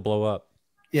 man, it'll blow up.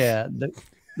 Yeah.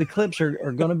 The clips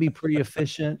are going to be pretty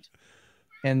efficient.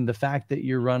 And the fact that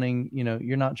you're running, you know,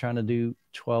 you're not trying to do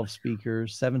 12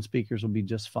 speakers, 7 speakers will be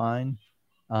just fine.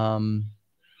 That's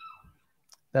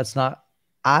not,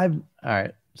 all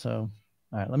right. So,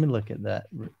 all right, let me look at that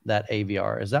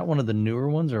AVR. Is that one of the newer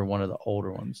ones or one of the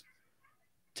older ones?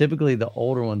 Typically, the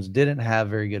older ones didn't have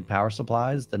very good power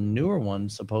supplies. The newer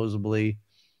ones supposedly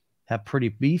have pretty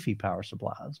beefy power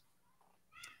supplies.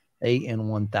 AN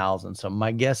 1000. So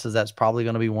my guess is that's probably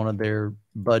going to be one of their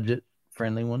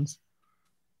budget-friendly ones.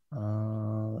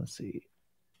 Let's see.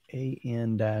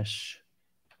 AN-1000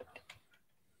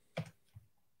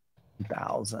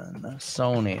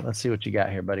 Sony. Let's see what you got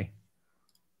here, buddy.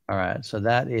 All right, so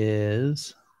that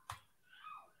is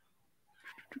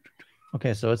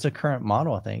okay. So it's a current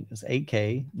model, I think. It's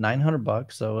 8K,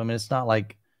 $900. So I mean, it's not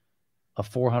like a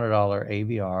 $400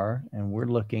 AVR. And we're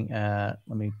looking at.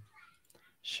 Let me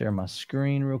share my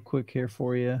screen real quick here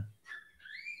for you.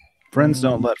 Friends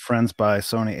don't let friends buy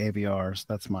Sony AVRs.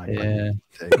 That's my take.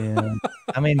 Yeah.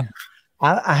 I mean,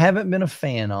 I haven't been a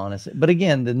fan, honestly. But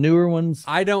again, the newer ones.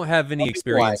 I don't have any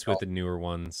experience with the newer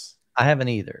ones. I haven't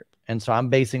either. And so I'm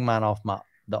basing mine off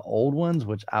the old ones,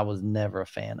 which I was never a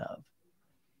fan of.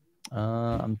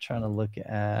 I'm trying to look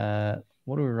at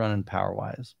what are we running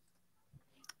power-wise?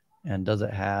 And does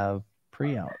it have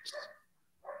pre-outs?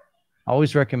 I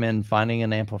always recommend finding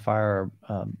an amplifier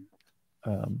or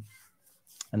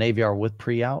an AVR with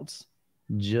pre-outs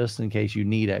just in case you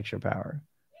need extra power.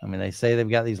 I mean, they say they've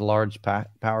got these large power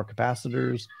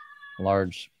capacitors,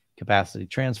 large capacity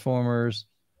transformers.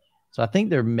 So I think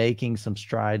they're making some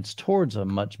strides towards a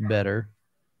much better.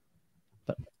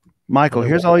 But Michael,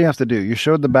 here's all you have to do. You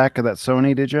showed the back of that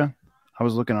Sony, did you? I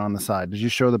was looking on the side. Did you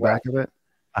show the back of it?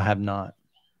 I have not.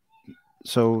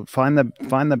 So find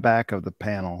the back of the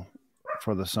panel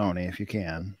for the Sony if you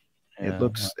can. Yeah.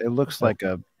 It looks like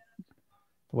a.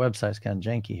 The website's kind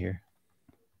of janky here.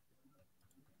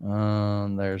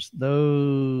 There's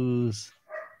those.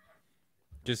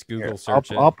 Just Google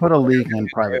search it. I'll put a link in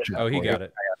private chat. Oh, he got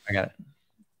it. I got it.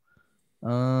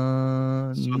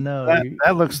 So No,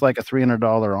 that looks like a $300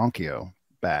 Onkyo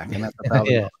back, and that's a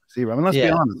 $1,000 receiver. I mean, let's be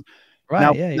honest.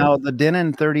 Right? Now the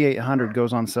Denon 3800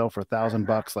 goes on sale for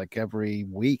 $1,000 like every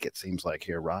week. It seems like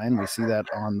here, Ryan. We see that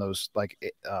on those like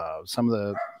some of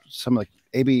the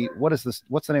AB. What is this?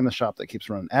 What's the name of the shop that keeps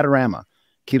running? Adorama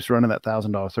keeps running that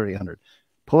 $1,000 3800.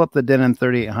 Pull up the Denon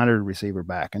 3800 receiver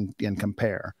back and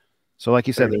compare. So, like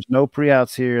you said, there's no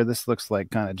pre-outs here. This looks like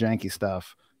kind of janky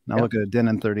stuff. Now look at a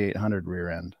Denon 3800 rear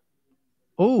end.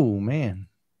 Oh man!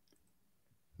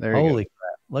 There you Holy go.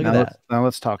 crap! Look at that. Now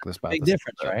let's talk this about Big this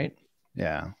difference, right?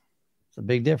 Yeah, it's a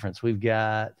big difference. We've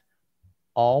got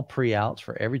all pre-outs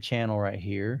for every channel right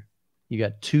here. You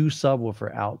got 2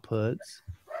 subwoofer outputs.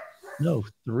 No,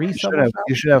 3 subwoofer.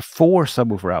 You should have 4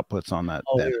 subwoofer outputs on that.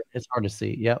 Oh, it's hard to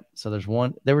see. Yep. So there's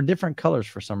one. There were different colors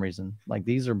for some reason. Like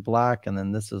these are black, and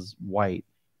then this is white.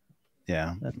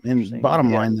 Yeah. And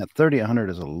bottom line, that 3800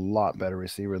 is a lot better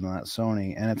receiver than that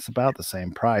Sony, and it's about the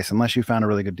same price unless you found a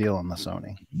really good deal on the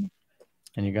Sony.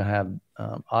 And you're gonna have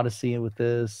Odyssey with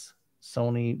this.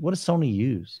 Sony. What does Sony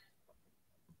use?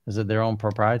 Is it their own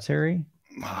proprietary?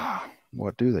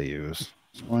 What do they use?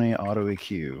 Sony Auto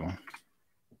EQ.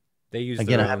 They use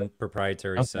their own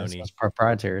proprietary Sony. So it's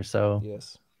proprietary. So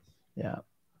yes, yeah.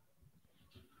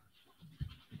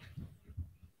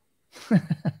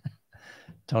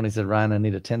 Tony said, Ryan, I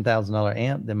need a $10,000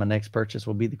 amp. Then my next purchase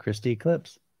will be the Christie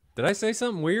Eclipse. Did I say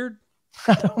something weird?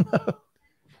 I don't know.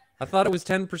 I thought it was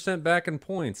 10% back in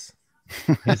points.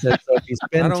 He said, so if you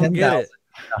spend $10,000,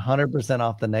 100%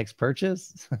 off the next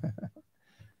purchase. I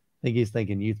think he's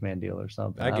thinking Youth Man deal or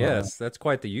something. I guess that's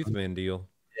quite the Youth Man deal.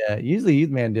 Yeah, usually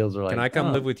Youth Man deals are like, can I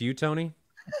come live with you, Tony?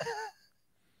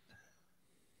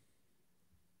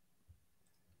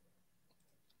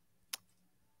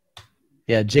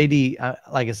 Yeah, JD,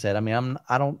 like I said, I mean,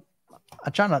 I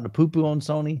try not to poo-poo on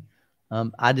Sony.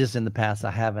 I just, in the past,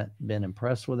 I haven't been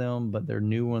impressed with them, but their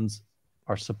new ones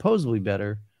are supposedly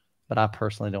better, but I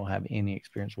personally don't have any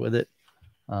experience with it.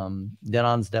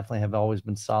 Denons definitely have always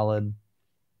been solid.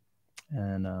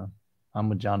 And I'm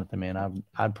with Jonathan, man.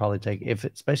 I'd probably take,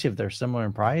 especially if they're similar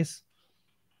in price,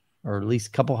 or at least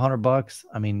a couple $100.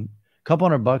 I mean, a couple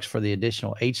 $100 for the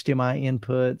additional HDMI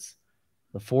inputs,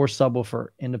 the 4 subwoofer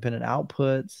independent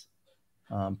outputs,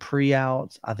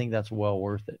 pre-outs. I think that's well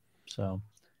worth it. So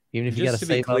even if you got to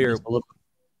save up just a little.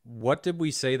 What did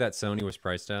we say that Sony was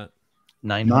priced at?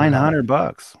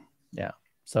 $900. Yeah.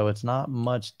 So it's not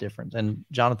much difference. And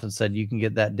Jonathan said you can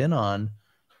get that Denon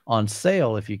on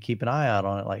sale if you keep an eye out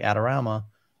on it, like Adorama,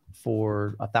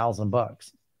 for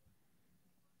 $1,000.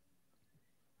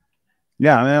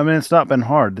 Yeah, I mean, it's not been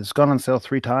hard. It's gone on sale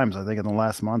 3 times, I think, in the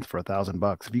last month for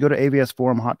 $1,000. If you go to AVS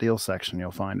Forum Hot Deals section,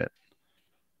 you'll find it.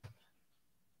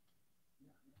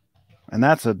 And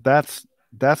that's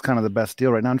kind of the best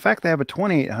deal right now. In fact, they have a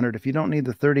 2800 if you don't need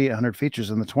the 3800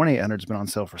 features, and the 2800's been on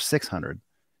sale for $600,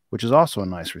 which is also a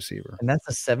nice receiver. And that's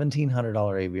a $1,700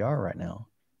 AVR right now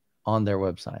on their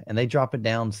website, and they drop it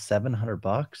down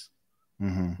 $700.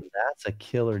 That's a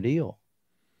killer deal.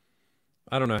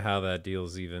 I don't know how that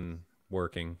deal's even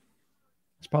working.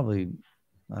 It's probably,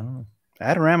 I don't know.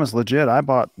 Adorama's legit. I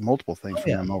bought multiple things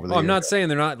from them over the years. I'm not saying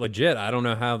they're not legit. I don't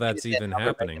know how that's even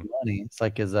happening. It's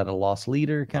like, is that a lost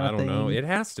leader kind of thing? I don't know. It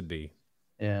has to be.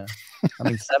 Yeah. I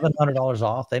mean, $700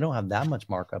 off. They don't have that much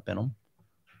markup in them.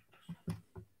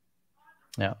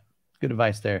 Yeah. Good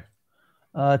advice there.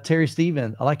 Terry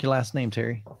Steven, I like your last name,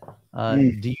 Terry.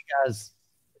 Do you guys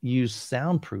use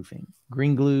soundproofing?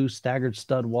 Green glue, staggered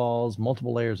stud walls,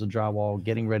 multiple layers of drywall,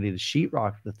 getting ready to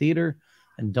sheetrock the theater,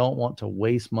 and don't want to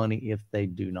waste money if they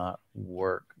do not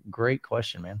work? Great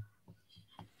question, man.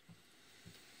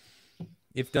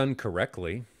 If done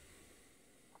correctly.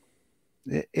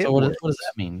 So what does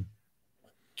that mean?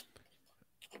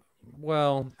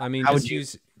 Well, I mean,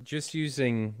 just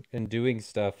using and doing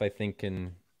stuff, I think,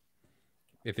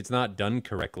 if it's not done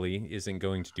correctly, isn't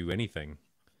going to do anything.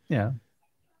 Yeah.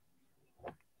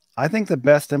 I think the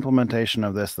best implementation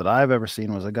of this that I've ever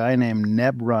seen was a guy named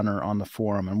Neb Runner on the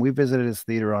forum, and we visited his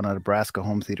theater on a Nebraska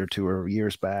home theater tour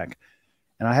years back.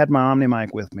 And I had my Omni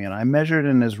mic with me, and I measured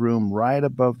in his room right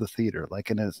above the theater,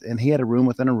 and he had a room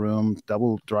within a room,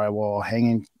 double drywall,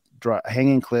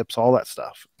 hanging clips, all that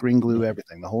stuff, green glue,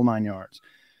 everything, the whole 9 yards.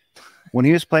 When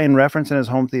he was playing reference in his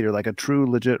home theater, like a true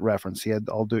legit reference, he had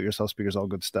all do-it-yourself speakers, all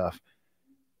good stuff.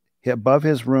 Above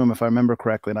his room, if I remember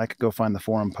correctly, and I could go find the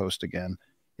forum post again,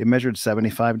 it measured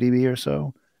 75 dB or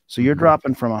so. So you're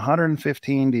dropping from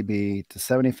 115 dB to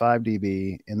 75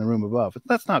 dB in the room above.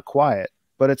 That's not quiet,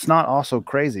 but it's not also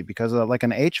crazy, because like an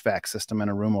HVAC system in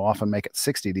a room will often make it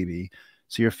 60 dB.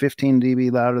 So you're 15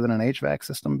 dB louder than an HVAC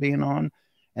system being on.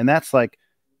 And that's like,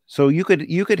 so you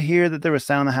could hear that there was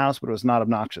sound in the house, but it was not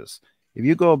obnoxious. If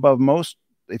you go above most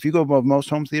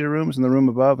home theater rooms in the room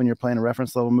above and you're playing a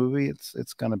reference level movie,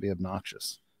 it's going to be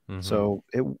obnoxious. So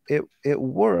it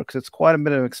works. It's quite a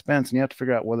bit of expense, and you have to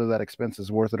figure out whether that expense is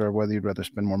worth it or whether you'd rather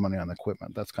spend more money on the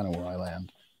equipment. That's kind of where I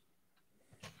land.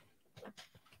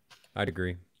 I'd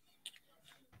agree.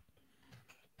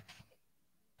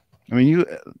 I mean,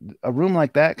 a room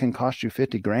like that can cost you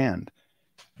 $50,000,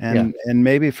 and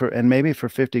maybe for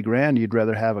 50 grand, you'd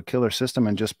rather have a killer system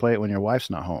and just play it when your wife's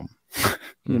not home.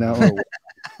 You know.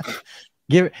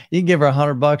 You can give her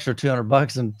 $100 or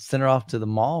 $200 and send her off to the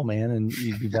mall, man, and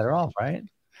you'd be better off, right?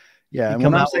 Yeah, and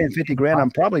when I'm saying 50 grand,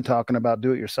 I'm probably talking about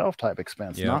do-it-yourself type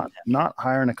expense, not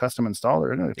hiring a custom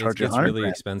installer. It's really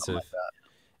expensive. Like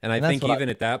and I think even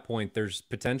at that point, there's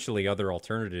potentially other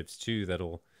alternatives too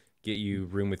that'll get you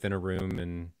room within a room,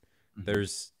 and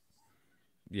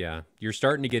you're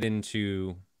starting to get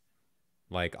into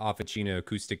like Officina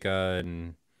Acustica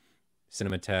and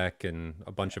Cinematech and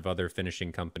a bunch of other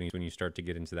finishing companies when you start to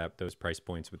get into those price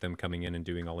points, with them coming in and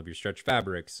doing all of your stretch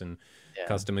fabrics and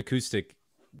custom acoustic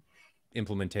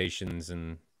implementations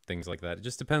and things like that. It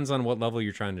just depends on what level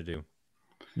you're trying to do.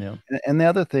 Yeah. And the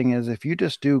other thing is, if you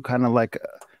just do kind of like,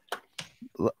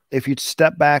 if you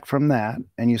step back from that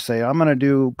and you say, I'm going to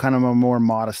do kind of a more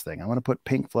modest thing. I'm going to put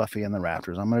pink fluffy in the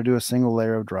rafters. I'm going to do a single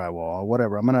layer of drywall or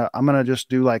whatever. I'm going to just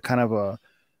do like kind of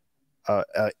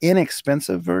a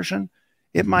inexpensive version.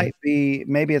 It might be,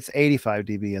 maybe it's 85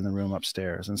 dB in the room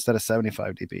upstairs instead of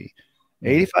 75 dB.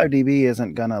 85 dB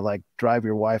isn't going to like drive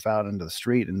your wife out into the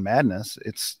street in madness.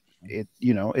 It's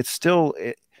still,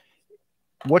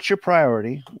 what's your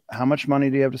priority? How much money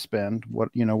do you have to spend?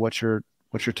 What's your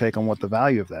take on what the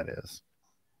value of that is?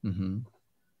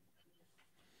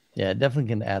 Yeah, it definitely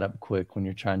can add up quick when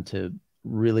you're trying to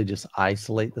really just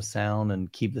isolate the sound and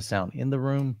keep the sound in the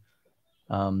room.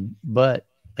 But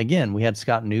again, we had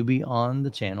Scott Newby on the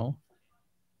channel.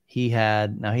 He has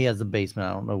the basement.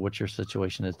 I don't know what your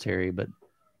situation is, Terry, but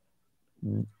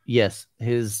yes,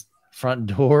 his front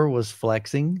door was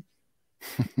flexing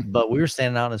But we were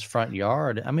standing out in his front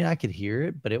yard. I mean, I could hear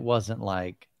it, but it wasn't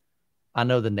like, I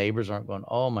know the neighbors aren't going,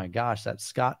 oh my gosh, that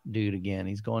Scott dude again.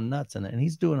 He's going nuts in it. And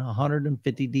he's doing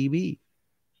 150 dB.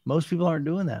 Most people aren't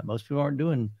doing that. Most people aren't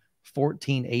doing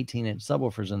 14, 18-inch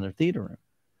subwoofers in their theater room.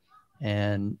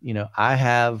 And, you know, I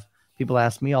have people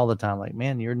ask me all the time, like,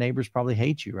 man, your neighbors probably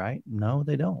hate you, right? No,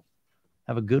 they don't.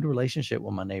 I have a good relationship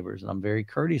with my neighbors, and I'm very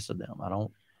courteous of them. I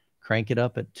don't crank it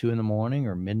up at 2 a.m.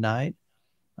 or midnight.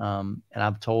 And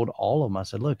I've told all of them, I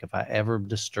said, look, if I ever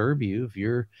disturb you,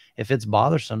 if it's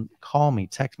bothersome, call me,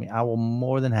 text me. I will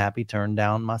more than happy turn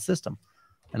down my system.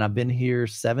 And I've been here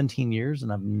 17 years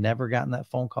and I've never gotten that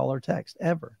phone call or text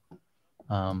ever.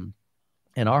 And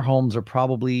our homes are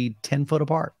probably 10 foot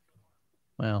apart.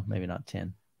 Well, maybe not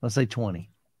 10, let's say 20.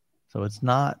 So it's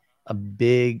not a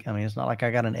big, I mean, it's not like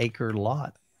I got an acre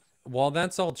lot. While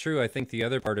that's all true, I think the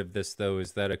other part of this, though,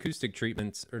 is that acoustic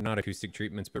treatments, or not acoustic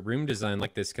treatments, but room design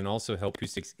like this can also help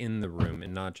acoustics in the room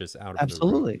and not just out of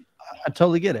Absolutely. the room. I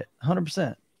totally get it,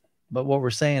 100%. But what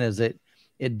we're saying is that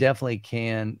it definitely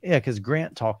can, yeah, because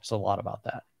Grant talks a lot about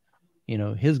that. You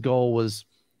know, his goal was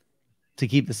to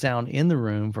keep the sound in the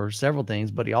room for several things,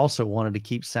 but he also wanted to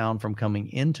keep sound from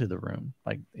coming into the room,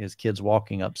 like his kids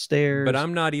walking upstairs. But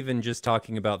I'm not even just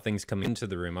talking about things coming into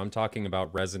the room. I'm talking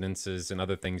about resonances and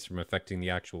other things from affecting the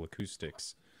actual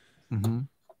acoustics. Mm-hmm.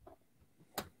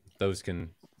 Those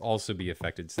can also be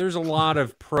affected. So there's a lot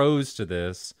of pros to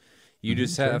this. You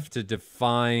just have to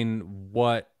define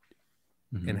what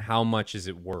and how much is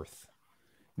it worth.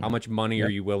 How much money are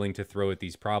you willing to throw at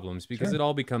these problems? Because it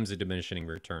all becomes a diminishing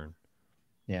return.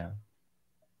 Yeah.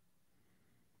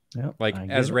 Yep, like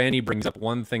as Randy brings up,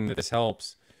 one thing that this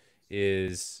helps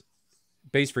is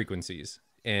bass frequencies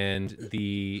and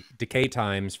the decay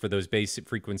times for those bass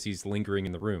frequencies lingering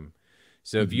in the room.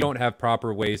 So if you don't have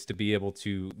proper ways to be able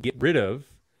to get rid of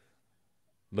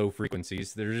low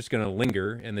frequencies, they're just going to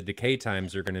linger, and the decay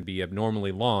times are going to be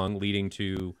abnormally long, leading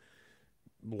to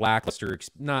lackluster,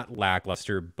 not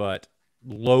lackluster, but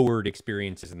lowered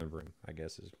experiences in the room, I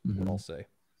guess is what I'll say.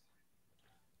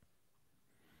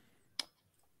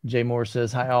 Jay Moore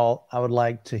says, hi all, I would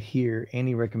like to hear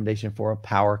any recommendation for a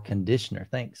power conditioner.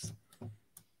 Thanks.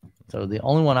 So the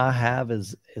only one I have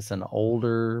is an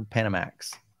older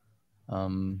Panamax.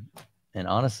 And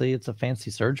honestly, it's a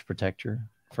fancy surge protector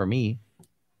for me.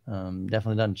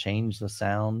 Definitely doesn't change the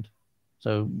sound.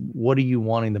 So what are you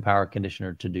wanting the power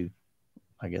conditioner to do?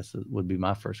 I guess it would be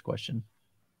my first question.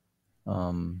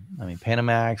 I mean,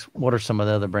 Panamax, what are some of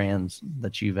the other brands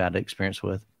that you've had experience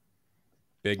with?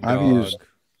 Big Dog,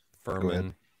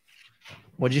 Furman.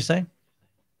 What'd you say?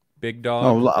 Big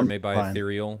Dog, or made by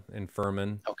Ethereal and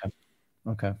Furman.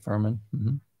 Okay, Furman.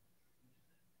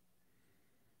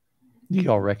 Do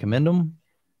y'all recommend them?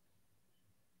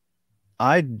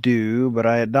 I do, but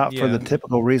I not for the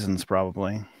typical reasons,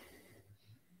 probably.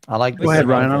 I like. Go ahead,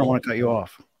 Ryan. I don't want to cut you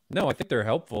off. No, I think they're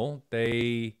helpful.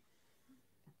 They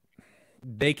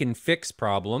can fix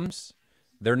problems.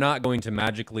 They're not going to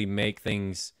magically make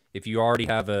things. If you already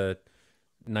have a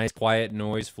nice quiet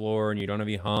noise floor and you don't have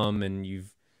any hum and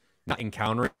you've not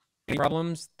encountered any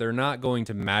problems, they're not going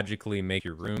to magically make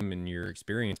your room and your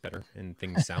experience better and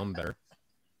things sound better.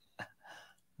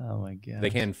 Oh my God. They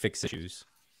can fix issues,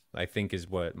 I think, is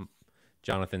what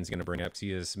Jonathan's going to bring up.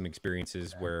 He has some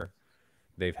experiences where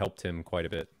they've helped him quite a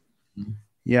bit.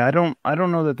 Yeah, I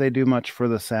don't know that they do much for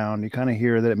the sound. You kind of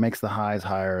hear that it makes the highs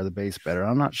higher, the bass better.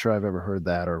 I'm not sure I've ever heard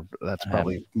that, or that's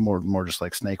probably more just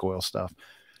like snake oil stuff.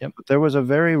 Yep. But there was a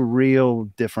very real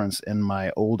difference in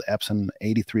my old Epson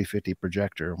 8350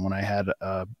 projector when I had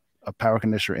a power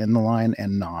conditioner in the line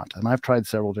and not. And I've tried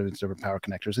several different power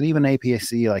connectors and even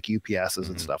APC like UPSs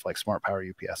and stuff like smart power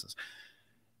UPSs.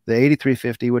 The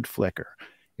 8350 would flicker.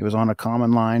 It was on a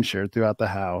common line shared throughout the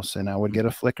house, and I would get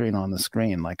a flickering on the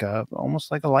screen, like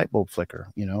almost like a light bulb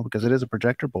flicker, you know, because it is a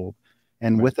projector bulb.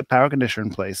 And with the power conditioner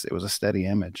in place, it was a steady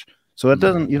image. So it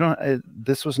doesn't,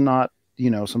 this was not,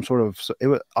 some sort of, it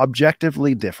was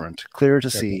objectively different, clear to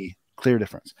see, clear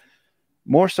difference.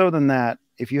 More so than that,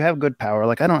 if you have good power,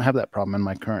 like I don't have that problem in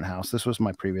my current house. This was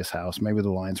my previous house. Maybe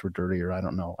the lines were dirtier. I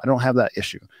don't know. I don't have that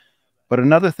issue. But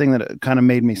another thing that kind of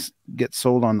made me get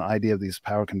sold on the idea of these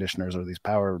power conditioners or these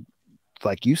power,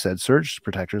 like you said, surge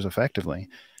protectors effectively.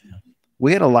 Yeah.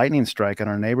 We had a lightning strike in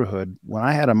our neighborhood when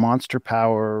I had a Monster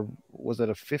Power, was it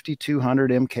a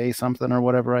 5200 MK something or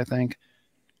whatever, I think.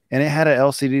 And it had an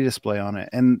LCD display on it.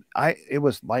 And it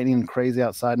was lightning crazy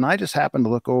outside. And I just happened to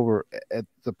look over at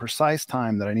the precise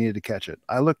time that I needed to catch it.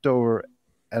 I looked over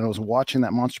and I was watching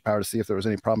that Monster Power to see if there was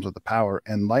any problems with the power.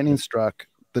 And lightning struck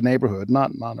the neighborhood,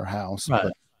 not our house,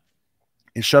 but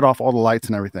it shut off all the lights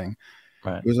and everything.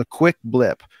 It was a quick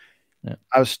blip. Yeah.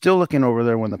 I was still looking over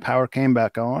there when the power came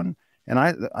back on, and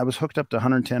I was hooked up to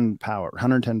 110 power,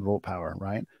 110 volt power,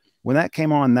 right? When that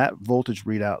came on, that voltage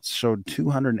readout showed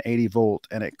 280 volt,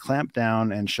 and it clamped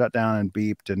down and shut down and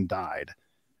beeped and died.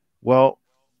 Well,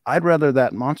 I'd rather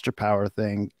that monster power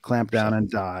thing clamp down and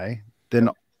die than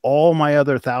all my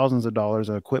other thousands of dollars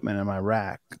of equipment in my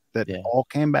rack that all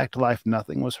came back to life.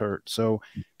 Nothing was hurt. So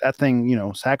that thing, you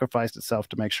know, sacrificed itself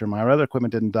to make sure my other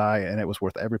equipment didn't die, and it was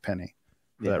worth every penny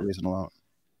for that reason alone.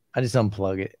 I just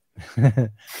unplug it.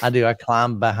 I do. I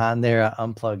climb behind there. I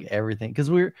unplug everything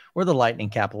because we're the lightning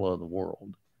capital of the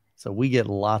world. So we get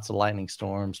lots of lightning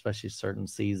storms, especially certain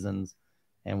seasons.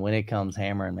 And when it comes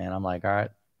hammering, man, I'm like, all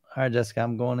right, Jessica,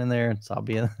 I'm going in there. So I'll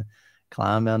be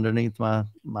climb underneath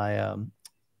my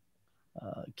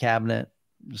cabinet,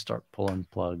 just start pulling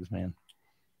plugs, man.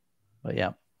 But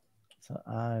yeah, so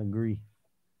I agree.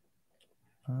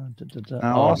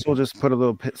 I'll also just put a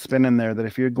little spin in there that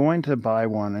if you're going to buy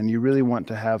one and you really want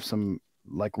to have some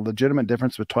like legitimate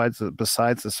difference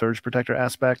besides the surge protector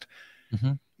aspect,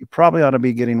 you probably ought to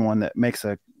be getting one that makes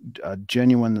a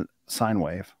genuine sine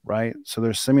wave, right? So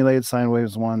there's simulated sine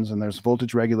waves ones, and there's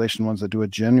voltage regulation ones that do a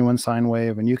genuine sine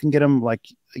wave, and you can get them like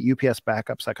UPS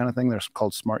backups, that kind of thing. They're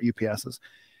called smart UPSs.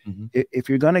 If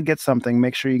you're going to get something,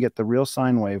 make sure you get the real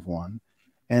sine wave one,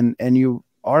 and you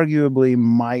arguably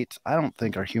might, I don't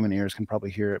think our human ears can probably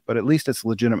hear it, but at least it's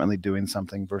legitimately doing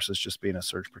something versus just being a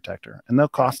surge protector. And they'll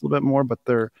cost a little bit more, but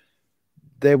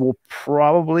they will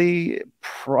probably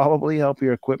help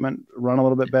your equipment run a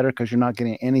little bit better because you're not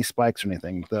getting any spikes or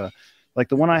anything. Like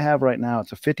the one I have right now,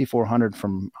 it's a 5400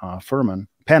 from Furman,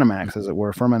 Panamax, as it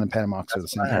were. Furman and Panamax are the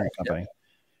same parent company.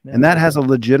 And that has a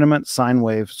legitimate sine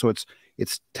wave. So it's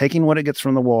taking what it gets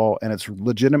from the wall and it's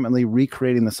legitimately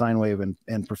recreating the sine wave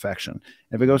in perfection.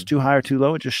 If it goes too high or too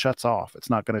low, it just shuts off. It's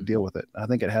not going to deal with it. I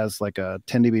think it has like a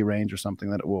 10 dB range or something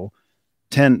that it will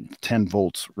 10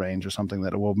 volts range or something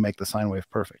that it will make the sine wave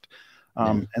perfect.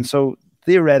 And so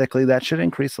theoretically that should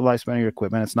increase the lifespan of your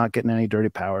equipment. It's not getting any dirty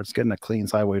power. It's getting a clean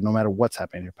sine wave no matter what's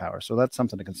happening to your power. So that's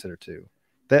something to consider too.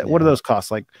 What do those cost?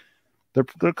 Like they're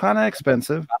kind of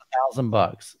expensive. About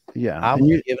 $1,000. Yeah. I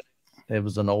would give it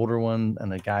was an older one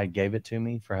and the guy gave it to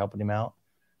me for helping him out.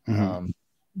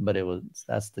 But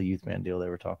that's the Youth Man deal they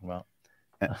were talking about.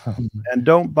 And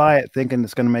don't buy it thinking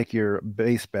it's going to make your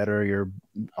bass better, your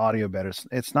audio better.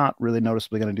 It's not really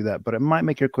noticeably going to do that, but it might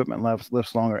make your equipment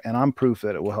lives longer. And I'm proof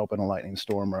that it will help in a lightning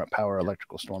storm or a power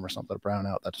electrical storm or something, brown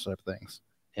out, that sort of things.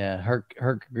 Yeah, Herc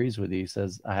agrees with you. He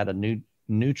says, I had a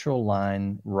neutral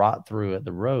line rot through at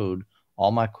the road.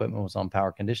 All my equipment was on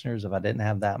power conditioners. If I didn't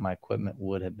have that, my equipment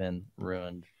would have been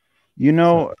ruined. You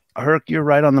know, Herc, you're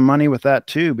right on the money with that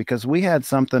too, because we had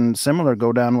something similar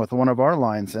go down with one of our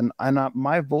lines, and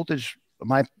my voltage,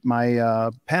 my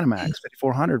Panamax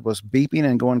 5400 was beeping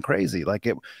and going crazy, like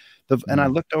it. And I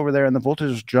looked over there, and the voltage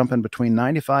was jumping between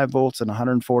 95 volts and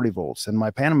 140 volts, and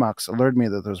my Panamax alerted me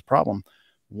that there was a problem.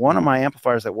 One of my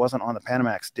amplifiers that wasn't on the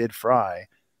Panamax did fry.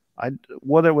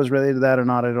 Whether it was related to that or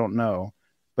not, I don't know.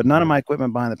 But none of my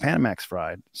equipment behind the Panamax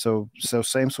fried. So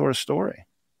same sort of story.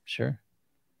 Sure.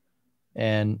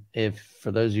 And if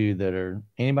for those of you that are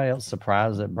anybody else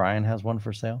surprised that Brian has one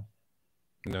for sale?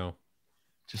 No.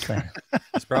 Just saying.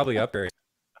 It's probably up there.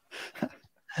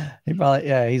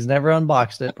 He's never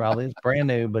unboxed it. Probably it's brand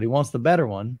new, but he wants the better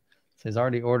one. So he's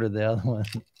already ordered the other one.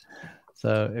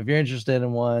 So if you're interested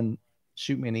in one,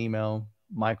 shoot me an email,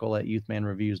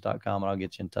 michael@youthmanreviews.com, and I'll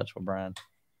get you in touch with Brian.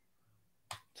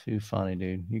 Too funny,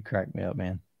 dude. You crack me up,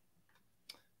 man.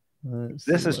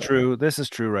 This is true. This is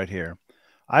true right here.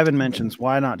 Ivan mentions,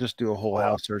 why not just do a whole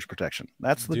house surge protection?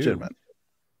 That's legitimate.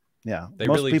 Yeah.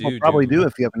 Most people probably do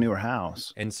if you have a newer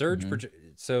house. And surge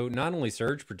so not only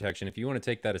surge protection, if you want to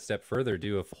take that a step further,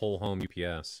 do a whole home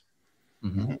UPS.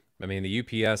 I mean, the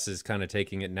UPS is kind of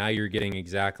taking it. Now you're getting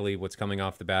exactly what's coming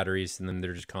off the batteries, and then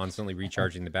they're just constantly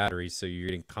recharging the batteries. So you're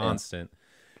getting constant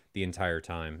the entire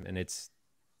time. And that's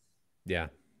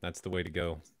the way to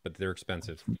go. But they're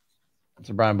expensive.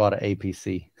 So Brian bought an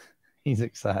APC. He's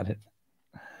excited.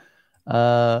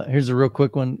 Here's a real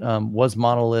quick one. Was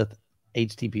Monolith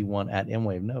HTP1 at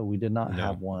M-Wave? No, we did not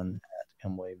have one at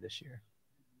M-Wave this year.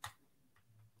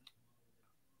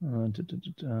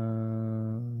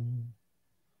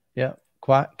 Yeah,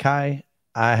 Kai,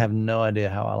 I have no idea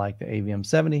how I like the AVM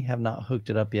 70. Have not hooked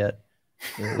it up yet.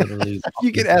 Literally,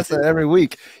 you get asked that every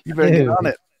week. You better get on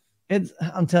it.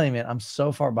 I'm telling you, man, I'm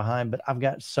so far behind, but I've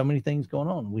got so many things going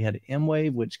on. We had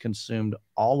M-Wave, which consumed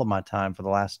all of my time for the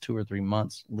last 2 or 3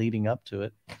 months leading up to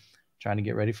it, trying to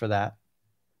get ready for that.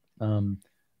 And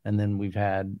then we've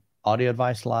had Audio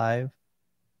Advice Live.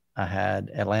 I had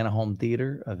Atlanta Home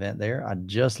Theater event there. I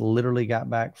just literally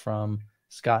got back from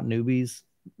Scott Newby's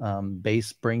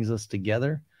Bass Brings Us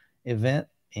Together event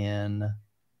in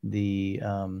the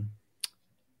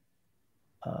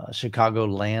Chicago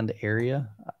land area.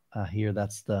 I hear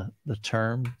that's the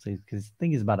term, because I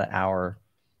think he's about an hour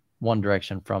one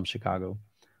direction from Chicago.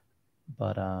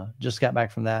 But just got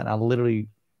back from that, and I literally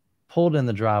pulled in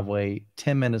the driveway.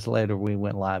 10 minutes later, we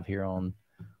went live here on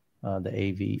the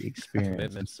AV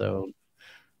experience.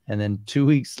 And then 2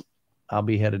 weeks, I'll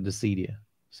be headed to Cedia.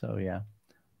 So yeah.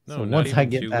 No, so not once even I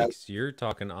get 2 that, weeks. You're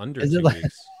talking under is 2 it like,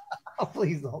 weeks. oh,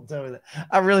 please don't tell me that.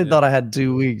 I really thought I had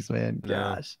 2 weeks, man.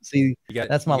 Gosh. No. See, You got,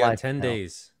 that's my life. 10 now.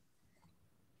 days.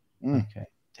 Okay.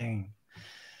 Dang.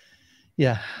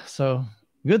 Yeah. So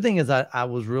good thing is I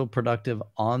was real productive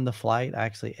on the flight. I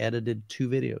actually edited 2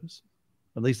 videos,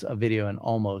 at least a video and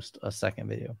almost a second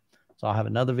video. So I'll have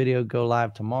another video go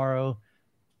live tomorrow,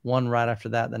 one right after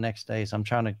that the next day. So I'm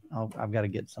trying to, I've got to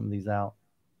get some of these out.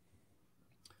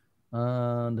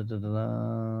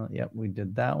 Yep, we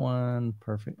did that one.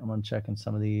 Perfect. I'm unchecking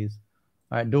some of these.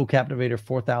 All right, Dual Captivator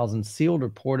 4000 sealed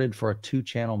reported for a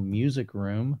 2-channel music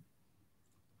room.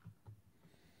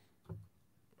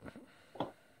 It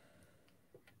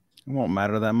won't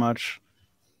matter that much.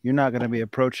 You're not going to be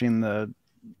approaching the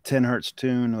 10 hertz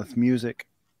tune with music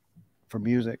for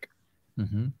music.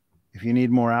 Mm-hmm. If you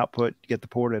need more output, get the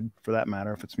ported for that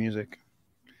matter, if it's music.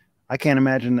 I can't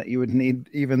imagine that you would need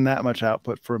even that much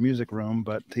output for a music room,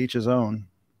 but to each his own.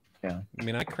 Yeah. I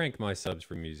mean, I crank my subs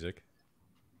for music.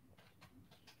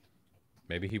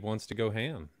 Maybe he wants to go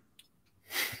ham.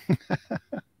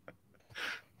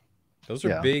 Those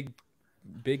are big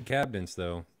cabinets,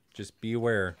 though. Just be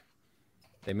aware.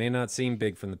 They may not seem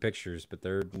big from the pictures, but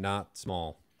they're not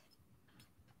small.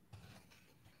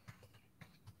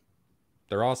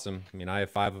 They're awesome. I mean, I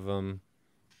have 5 of them.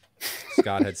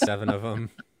 Scott had 7 of them.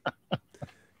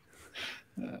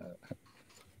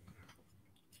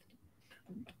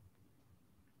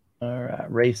 All right.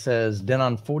 Ray says,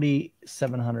 Denon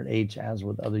 4700H, as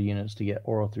with other units, to get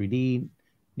Oro 3D,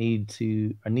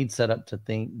 need setup to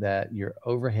think that your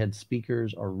overhead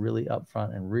speakers are really up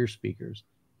front and rear speakers.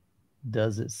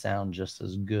 Does it sound just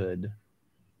as good?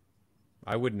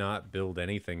 I would not build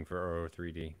anything for Oro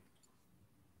 3D.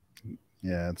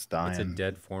 Yeah, it's dying. It's a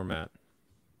dead format.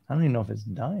 I don't even know if it's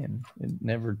dying. It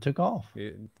never took off.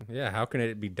 Yeah, how can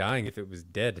it be dying if it was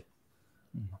dead?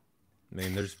 I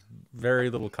mean, there's very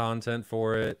little content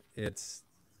for it.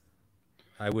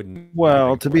 I wouldn't.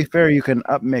 Well, to be fair, you can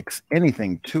upmix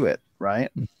anything to it,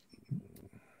 right?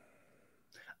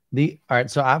 All right,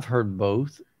 so I've heard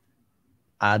both.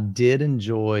 I did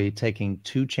enjoy taking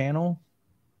 2-channel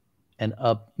and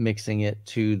up mixing it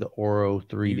to the Oro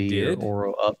 3D or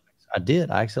Oro up. I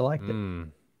did. I actually liked it.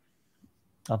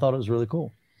 I thought it was really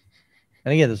cool.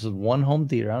 And again, this was one home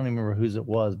theater. I don't even remember whose it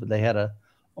was, but they had a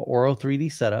Oro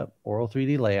 3D setup, Oro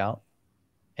 3D layout,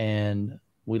 and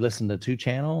we listened to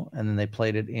 2-channel, and then they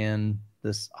played it in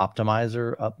this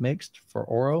optimizer upmixed for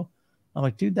Oro. I'm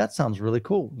like, dude, that sounds really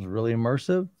cool. It was really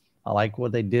immersive. I like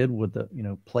what they did with the,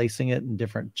 placing it in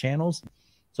different channels.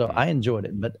 So I enjoyed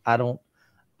it, but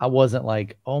I wasn't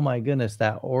like, oh my goodness,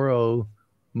 that Oro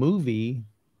movie,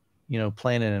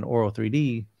 playing it in Oro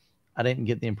 3D. I didn't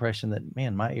get the impression that,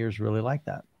 man, my ears really like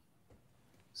that.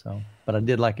 So, but I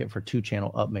did like it for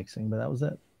 2-channel upmixing, but that was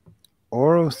it.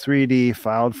 Oro 3D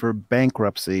filed for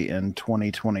bankruptcy in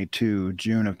 2022,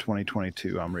 June of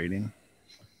 2022, I'm reading.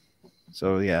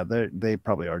 So yeah, they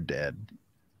probably are dead.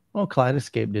 Well,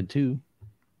 Kaleidoscape did too,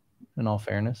 in all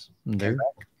fairness. Yeah,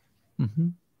 but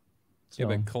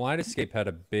Kaleidoscape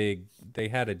had they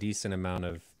had a decent amount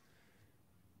of.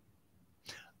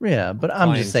 Yeah, but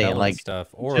I'm just saying, like, stuff.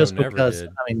 Oro just never because, did.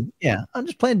 I mean, yeah, I'm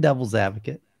just playing devil's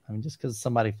advocate. I mean, just because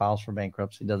somebody files for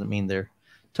bankruptcy doesn't mean they're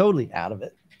totally out of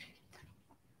it.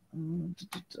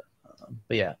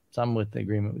 But yeah, so I'm with the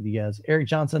agreement with you guys. Eric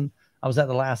Johnson, I was at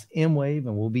the last M-Wave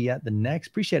and we'll be at the next.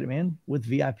 Appreciate it, man, with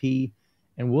VIP.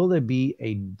 And will there be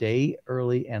a day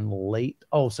early and late?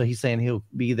 Oh, so he's saying he'll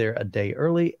be there a day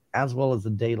early as well as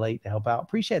a day late to help out.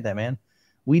 Appreciate that, man.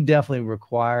 We definitely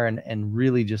require and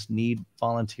really just need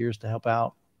volunteers to help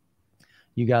out.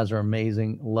 You guys are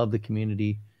amazing. Love the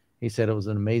community. He said it was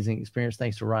an amazing experience.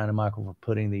 Thanks to Ryan and Michael for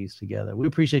putting these together. We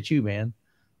appreciate you, man.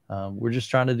 We're just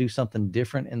trying to do something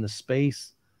different in the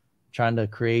space, trying to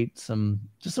create some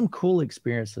cool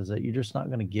experiences that you're just not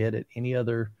going to get at any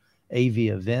other AV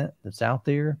event that's out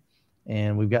there.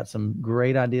 And we've got some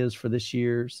great ideas for this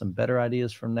year, some better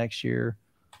ideas for next year.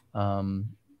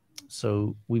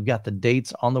 So we've got the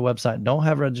dates on the website. Don't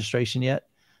have registration yet,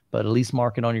 but at least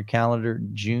mark it on your calendar,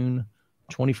 June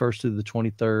 21st through the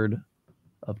 23rd.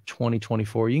 of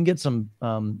 2024. You can get some.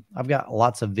 I've got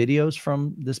lots of videos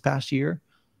from this past year,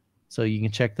 so you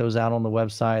can check those out on the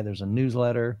website. There's a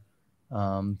newsletter.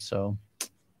 So,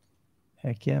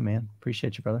 heck yeah, man.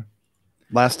 Appreciate you, brother.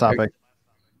 Last topic.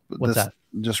 What's that?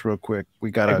 Just real quick.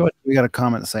 We got a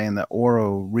comment saying that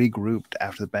Oro regrouped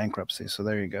after the bankruptcy. So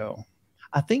there you go.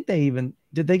 I think did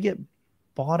they get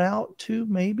bought out too?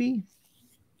 Maybe.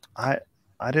 I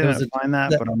didn't find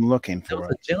that, but I'm looking for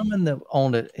it. A gentleman that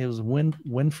owned it. It was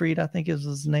Winfried, I think is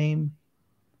his name.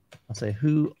 I'll say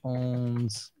who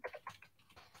owns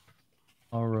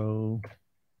Oro.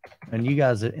 And you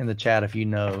guys in the chat, if you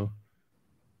know,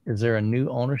 is there a new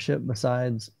ownership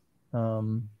besides?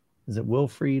 Is it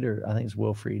Wilfried or I think it's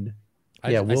Wilfried?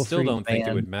 Yeah, I still don't think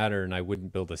it would matter, and I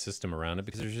wouldn't build a system around it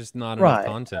because there's just not enough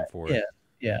content for it.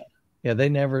 Yeah. They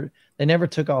never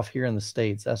took off here in the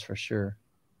States. That's for sure.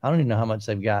 I don't even know how much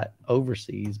they've got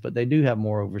overseas, but they do have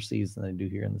more overseas than they do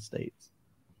here in the States.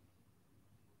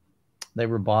 They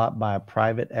were bought by a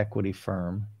private equity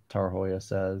firm, Tarhoya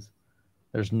says.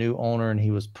 There's new owner, and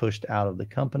he was pushed out of the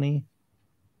company.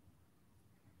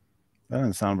 That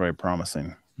doesn't sound very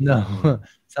promising. No,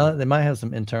 they might have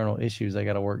some internal issues they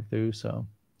got to work through. So,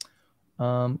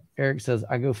 Eric says,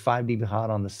 I go 5 dB hot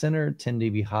on the center, 10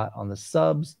 dB hot on the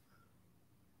subs.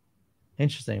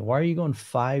 Interesting. Why are you going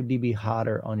 5 dB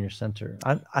hotter on your center?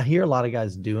 I hear a lot of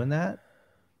guys doing that.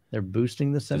 They're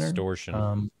boosting the center.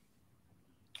 Distortion.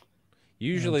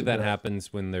 Usually that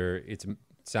happens when it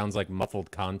sounds like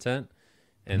muffled content,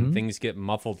 and things get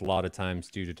muffled a lot of times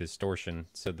due to distortion,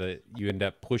 so that you end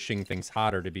up pushing things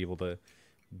hotter to be able to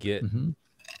get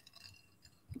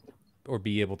or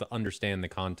be able to understand the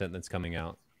content that's coming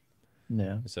out.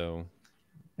 Yeah. So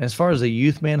as far as the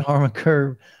Youth Man Harmon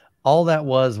curve, all that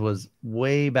was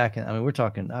way back in, I mean, we're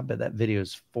talking, I bet that video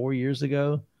is 4 years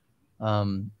ago.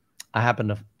 People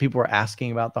were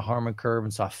asking about the Harmon curve,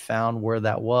 and so I found where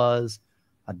that was.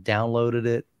 I downloaded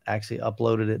it, actually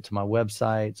uploaded it to my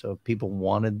website. So if people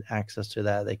wanted access to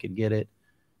that, they could get it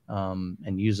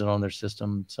and use it on their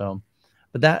system. So,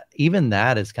 but even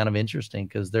that is kind of interesting,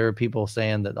 because there are people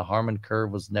saying that the Harmon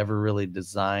curve was never really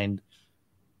designed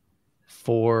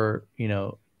for,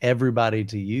 everybody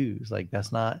to use. Like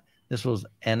this was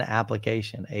an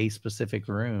application, a specific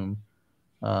room,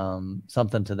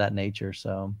 something to that nature.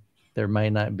 So there may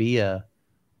not be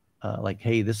like,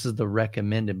 hey, this is the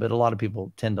recommended, but a lot of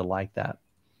people tend to like that.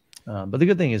 But the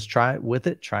good thing is try it with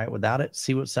it, try it without it,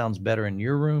 see what sounds better in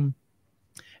your room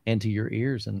and to your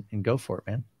ears, and go for it,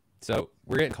 man. So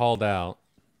we're getting called out.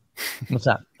 What's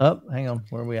that? Oh, hang on.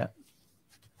 Where are we at?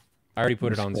 I already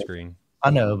put it on screen. I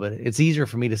know, but it's easier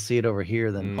for me to see it over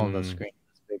here than on the screen.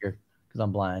 It's bigger because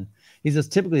I'm blind. He says,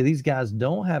 typically these guys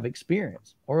don't have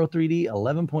experience. Oro 3D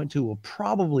 11.2 will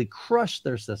probably crush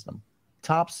their system.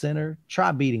 Top center,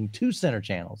 try beating 2 center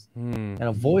channels, and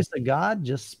a voice of God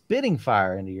just spitting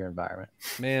fire into your environment.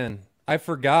 Man, I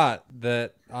forgot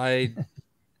that I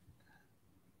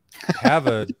have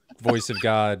a voice of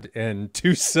God and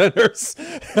 2 centers.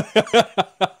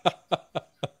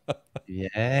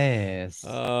 Yes.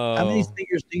 Oh. How many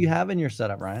speakers do you have in your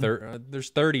setup, Ryan? There's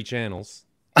 30 channels.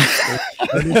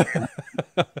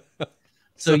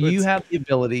 So you have the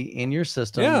ability in your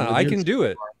system. Yeah, I can do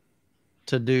it.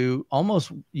 To do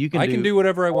almost, I can do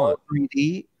whatever I want.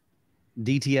 3D,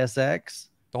 DTSX,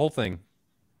 the whole thing.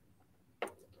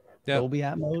 Yeah. Dolby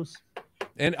Atmos.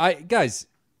 And guys,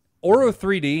 Oro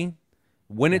 3D,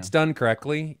 when it's done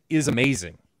correctly, is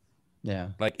amazing. Yeah.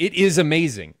 Like, it is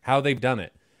amazing how they've done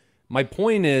it. My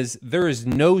point is, there is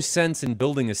no sense in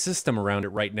building a system around it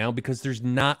right now because there's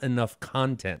not enough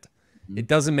content. It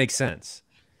doesn't make sense.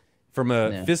 From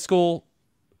a fiscal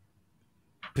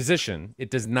position, it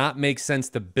does not make sense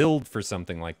to build for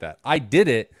something like that. I did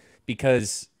it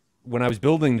because when I was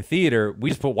building the theater, we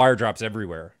just put wire drops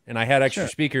everywhere, and I had extra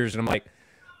speakers, and I'm like,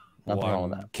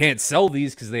 well, I can't sell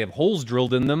these because they have holes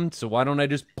drilled in them, so why don't I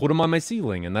just put them on my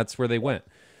ceiling? And that's where they went.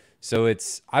 So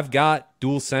I've got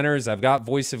dual centers, I've got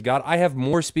voice of God. I have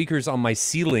more speakers on my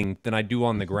ceiling than I do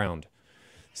on the ground.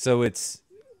 So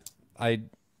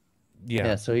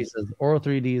yeah, so he says Oro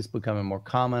 3D is becoming more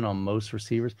common on most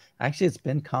receivers. Actually, it's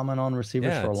been common on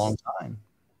receivers for a long time.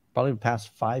 Probably the past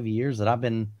 5 years that I've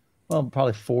been, well,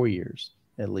 probably 4 years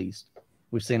at least.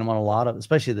 We've seen them on a lot of,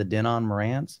 especially the Denon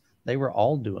Marantz. They were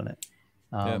all doing it.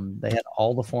 They had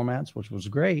all the formats, which was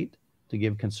great to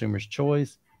give consumers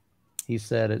choice. He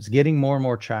said it's getting more and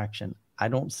more traction. I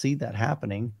don't see that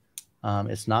happening.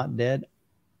 It's not dead.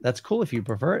 That's cool if you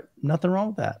prefer it. Nothing wrong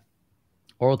with that.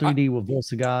 Oro 3D with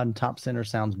voice of God and top center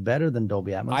sounds better than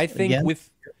Dolby Atmos. I think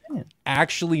with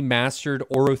actually mastered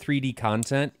Oro 3D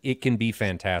content, it can be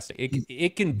fantastic.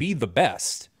 It can be the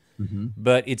best.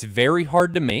 but it's very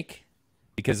hard to make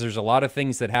because there's a lot of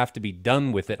things that have to be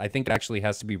done with it. I think it actually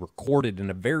has to be recorded in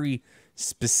a very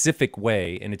specific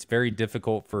way, and it's very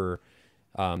difficult for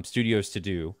studios to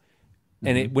do.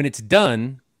 And when it's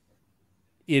done,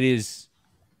 it is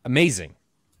amazing.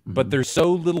 But there's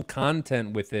so little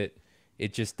content with it,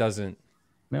 it just doesn't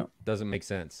make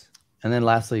sense. And then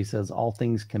lastly, he says all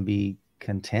things can be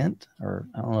content, or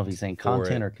I don't know if he's saying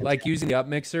content or content. Like using the up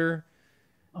mixer.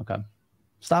 Okay.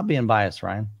 Stop being biased,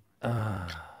 Ryan.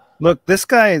 Look, this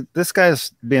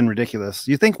guy's being ridiculous.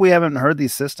 You think we haven't heard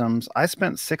these systems? I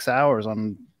spent 6 hours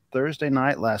on Thursday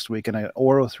night last week in an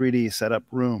Oro 3D setup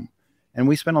room, and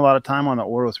we spent a lot of time on the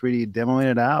Oro 3D demoing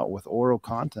it out with Oro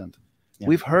content. Yeah.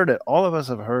 We've heard it. All of us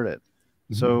have heard it.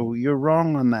 So you're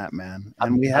wrong on that, man.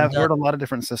 And we have heard a lot of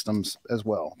different systems as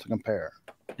well to compare.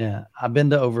 Yeah, I've been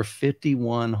to over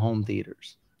 51 home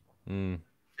theaters.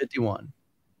 51.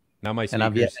 Now my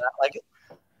speakers, and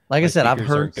like I said, I've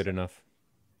heard aren't good enough.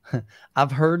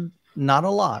 I've heard not a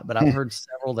lot, but I've heard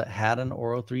several that had an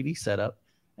Oro 3D setup,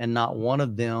 and not one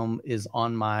of them is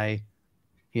on my,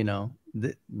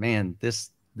 man, this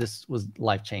was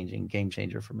life-changing, game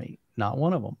changer for me. Not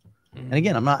one of them. And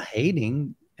again, I'm not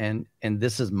hating, and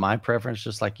this is my preference,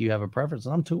 just like you have a preference,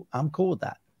 and I'm cool with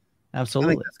that.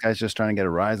 Absolutely. I think this guy's just trying to get a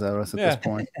rise out of us at this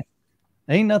point.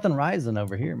 Ain't nothing rising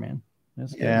over here, man.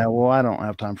 Yeah, well, I don't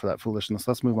have time for that foolishness.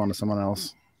 Let's move on to someone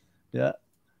else. Yeah.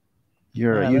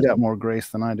 You got more grace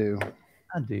than I do.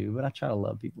 I do, but I try to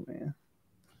love people, man.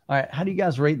 All right. How do you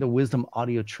guys rate the Wisdom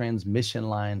audio transmission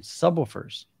line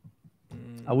subwoofers?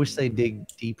 I wish they dig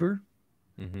deeper.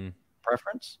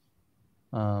 Preference.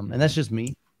 And that's just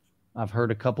me. I've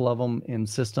heard a couple of them in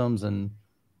systems, and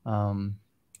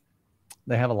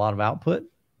they have a lot of output,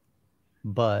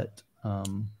 but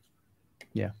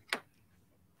yeah.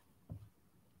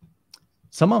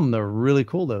 Some of them are really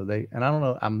cool though. And I don't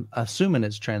know, I'm assuming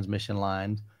it's transmission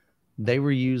lines. They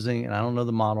were using, and I don't know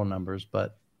the model numbers,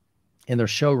 but in their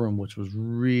showroom, which was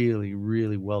really,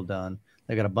 really well done.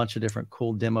 They got a bunch of different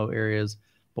cool demo areas,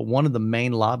 but one of the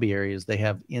main lobby areas, they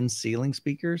have in-ceiling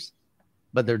speakers,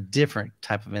 but they're different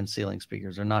type of in-ceiling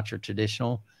speakers. They're not your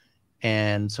traditional.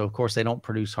 And so of course they don't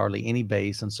produce hardly any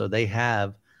bass. And so they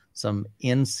have some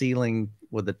in-ceiling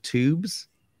with the tubes,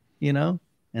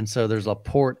 and so there's a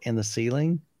port in the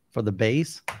ceiling for the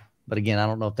bass. But again, I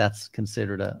don't know if that's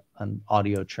considered an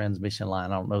audio transmission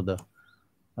line. I don't know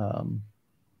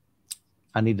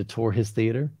I need to tour his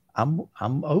theater. I'm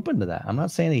open to that. I'm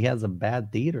not saying he has a bad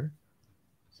theater.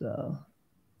 So,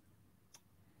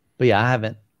 but yeah, I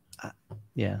haven't.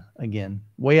 Again,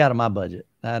 way out of my budget.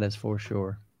 That is for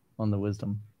sure on the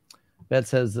Wisdom. Bet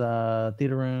says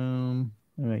theater room.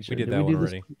 Let me make sure. We did that one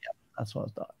already. Yeah, that's what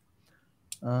I thought.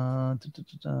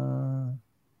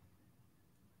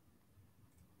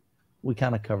 We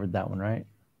kind of covered that one, right?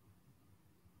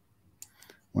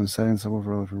 One second,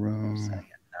 subwoofer for room.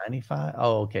 95.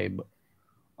 Oh, okay. But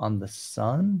on the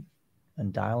Sun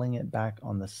and dialing it back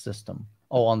on the system.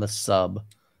 Oh, on the sub.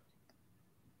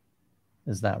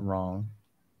 Is that wrong?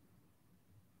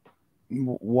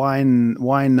 Why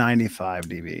 95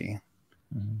 dB?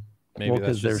 Maybe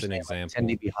that's just an example. 10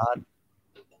 dB hot.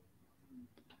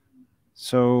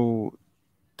 So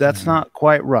that's not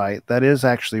quite right. That is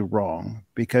actually wrong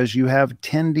because you have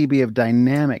 10 dB of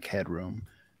dynamic headroom.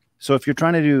 So if you're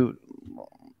trying to do,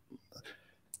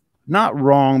 not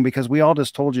wrong, because we all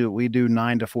just told you that we do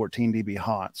 9 to 14 dB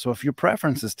hot. So if your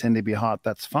preference is 10 dB hot,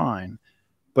 that's fine.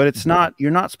 But it's not,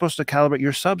 you're not supposed to calibrate.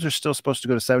 Your subs are still supposed to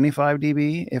go to 75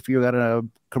 dB if you've got a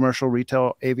commercial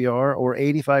retail AVR, or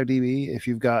 85 dB if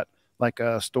you've got like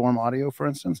a Storm Audio, for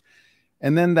instance.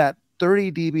 And then that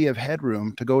 30 dB of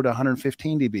headroom to go to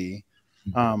 115 dB.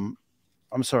 I'm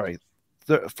sorry,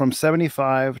 from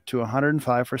 75 to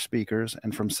 105 for speakers,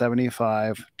 and from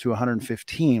 75 to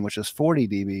 115, which is 40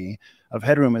 dB of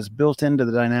headroom, is built into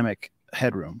the dynamic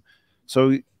headroom.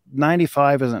 So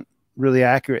 95 isn't really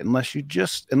accurate unless you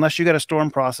got a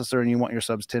Storm processor and you want your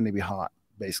subs 10 dB hot,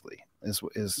 basically,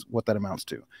 is what that amounts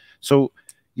to. So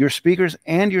your speakers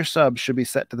and your subs should be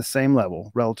set to the same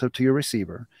level relative to your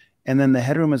receiver. And then the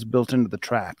headroom is built into the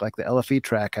track. Like the LFE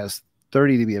track has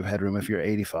 30 dB of headroom if you're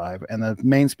 85, and the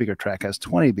main speaker track has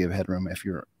 20 dB of headroom if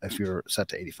you're set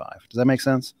to 85. Does that make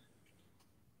sense?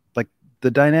 Like the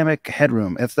dynamic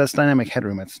headroom, that's dynamic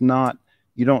headroom. It's not,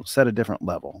 you don't set a different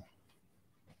level.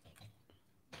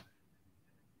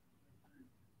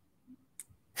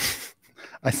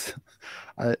 I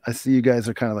see you guys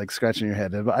are kind of like scratching your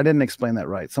head, but I didn't explain that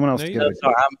right. Someone else.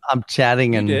 Sorry, I'm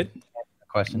chatting and did.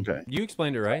 Question. Okay. You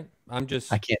explained it right. I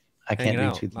can't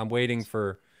do I'm waiting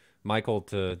for Michael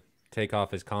to take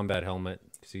off his combat helmet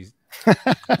because he's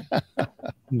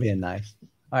Being nice.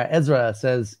 All right. Ezra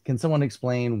says, can someone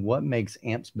explain what makes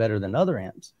amps better than other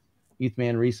amps?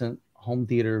 Youthman recent home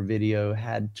theater video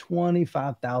had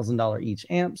 $25,000 each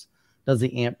amps. Does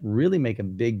the amp really make a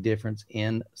big difference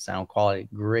in sound quality?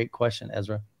 Great question,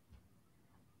 Ezra.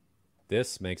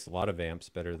 This makes a lot of amps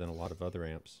better than a lot of other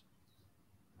amps.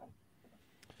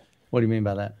 What do you mean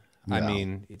by that? I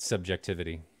mean, it's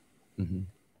subjectivity.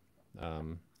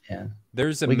 Yeah.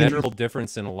 There's a measurable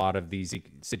difference in a lot of these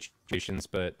situations,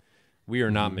 but we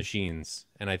are not machines.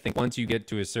 And I think once you get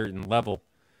to a certain level,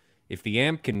 if the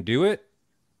amp can do it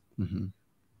and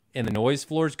the noise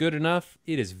floor is good enough,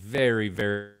 it is very,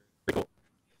 very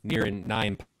near and nigh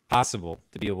impossible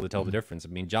to be able to tell the difference. I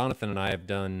mean, Jonathan and I have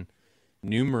done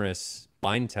numerous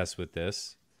blind tests with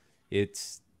this.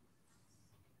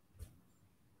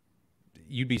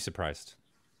 You'd be surprised.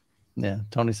 Yeah.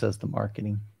 Tony says the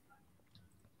marketing.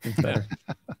 It's better.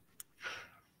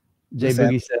 Jay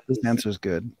Boogie says this answer's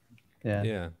good. Yeah.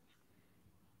 Yeah.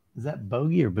 Is that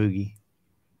Bogey or Boogie?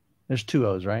 There's two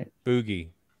O's, right? Boogie.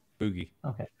 Okay.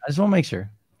 I just want to make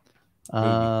sure.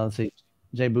 Let's see.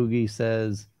 Jay Boogie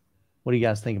says, what do you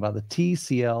guys think about the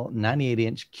TCL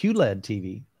 98-inch QLED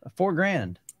TV?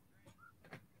 $4,000.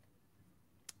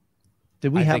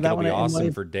 Did we have that one? I think it'll be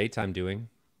awesome for daytime viewing.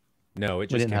 No, it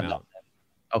just came out.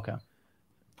 Okay.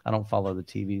 I don't follow the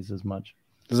TVs as much.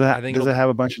 Does it have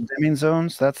a bunch of dimming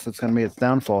zones? That's going to be its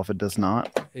downfall if it does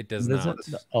not. It does not.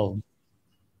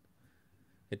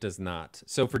 It does not.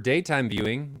 So for daytime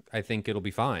viewing, I think it'll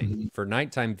be fine. For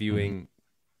nighttime viewing,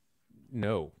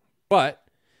 no. But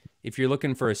if you're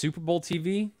looking for a Super Bowl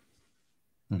TV,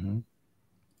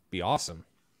 be awesome.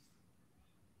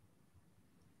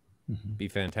 Be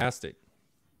fantastic.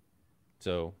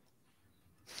 So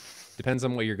depends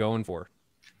on what you're going for.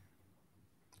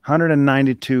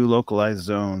 192 localized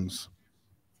zones.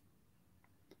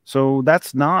 So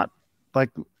that's not like,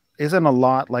 isn't a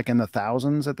lot like in the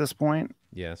thousands at this point?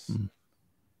 Yes.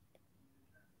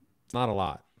 It's not a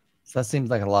lot. So that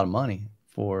seems like a lot of money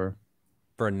for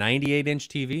a 98-inch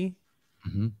TV.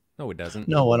 No, it doesn't.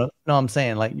 No, I'm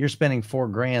saying like you're spending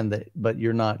 $4,000, but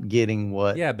you're not getting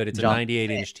what. Yeah, but it's a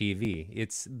 98-inch TV.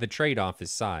 It's the trade-off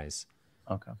is size.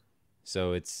 Okay.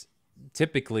 So it's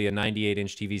typically a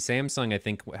 98-inch TV. Samsung, I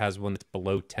think, has one that's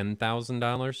below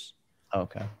 $10,000.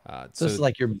 Okay. So it's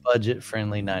like your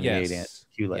budget-friendly 98-inch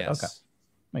QLED. Yes. Okay.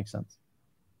 Makes sense.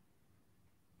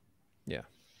 Yeah.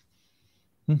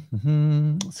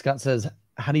 Scott says,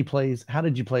 how did you place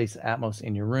Atmos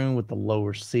in your room with the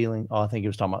lower ceiling? Oh, I think he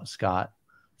was talking about Scott.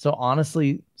 So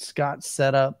honestly, Scott's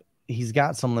setup, he's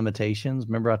got some limitations.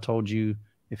 Remember I told you,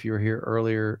 if you were here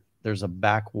earlier, there's a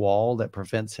back wall that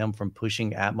prevents him from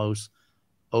pushing Atmos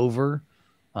over.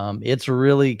 It's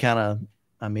really kind of,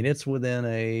 it's within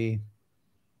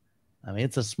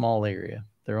it's a small area.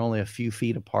 They're only a few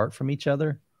feet apart from each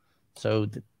other. So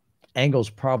the angles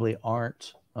probably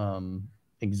aren't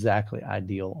exactly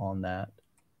ideal on that.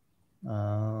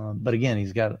 But again,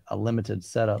 he's got a limited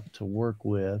setup to work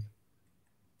with.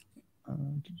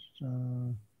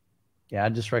 Yeah, I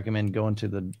just recommend going to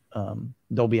the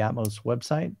Dolby Atmos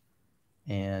website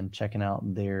and checking out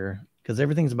there, because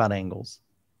everything's about angles.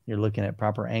 You're looking at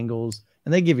proper angles,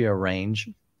 and they give you a range.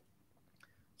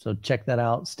 So check that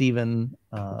out. Steven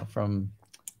from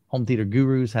Home Theater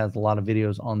Gurus has a lot of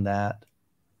videos on that.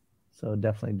 So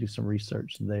definitely do some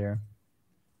research there.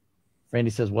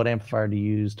 Randy says, what amplifier do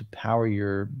you use to power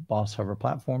your Boss Hover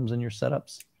platforms and your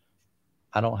setups?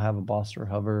 I don't have a Boss or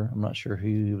Hover. I'm not sure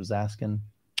who he was asking.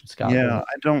 Scott. Yeah,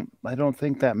 I don't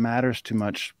think that matters too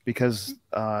much, because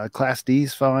Class D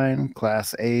is fine,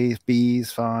 Class A, B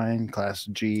is fine, Class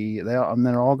G, they're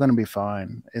all going to be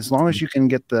fine as long as you can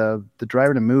get the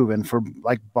driver to move. And for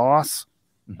like Boss,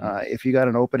 if you got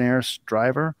an open air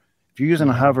driver, if you're using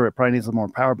a Hover, it probably needs a little more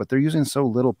power, but they're using so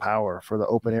little power for the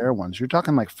open air ones. You're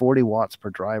talking like 40 watts per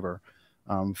driver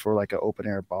for like an open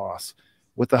air Boss.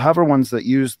 With the Hover ones that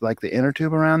use like the inner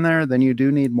tube around there, then you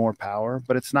do need more power,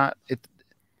 but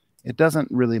it doesn't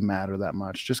really matter that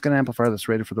much. Just get an amplifier that's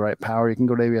rated for the right power. You can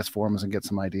go to ABS forums and get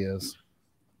some ideas.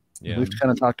 Yeah. We've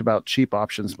kind of talked about cheap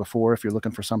options before. If you're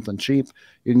looking for something cheap,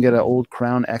 you can get an old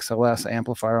Crown XLS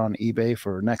amplifier on eBay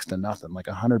for next to nothing, like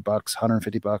 $100,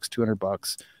 $150,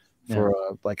 $200 for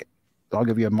like, I'll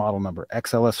give you a model number,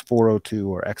 XLS 402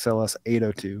 or XLS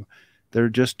 802. They're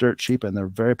just dirt cheap, and they're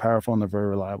very powerful, and they're very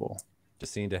reliable.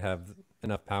 Just need to have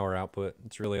enough power output.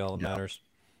 It's really all that matters.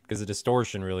 Because the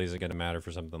distortion really isn't going to matter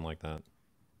for something like that.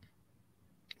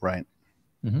 Right.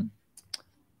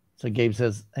 So Gabe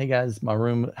says, hey guys, my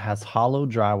room has hollow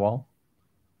drywall.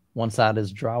 One side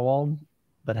is drywalled,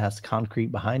 but has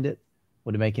concrete behind it.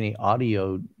 Would it make any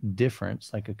audio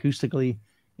difference, like acoustically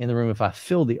in the room, if I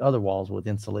fill the other walls with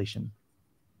insulation?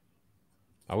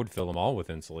 I would fill them all with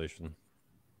insulation.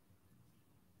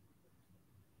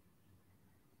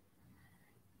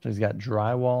 So he's got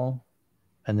drywall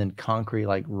and then concrete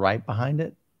like right behind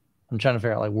it. I'm trying to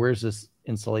figure out like where's this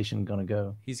insulation going to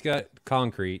go? He's got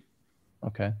concrete.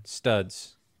 Okay.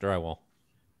 Studs, drywall.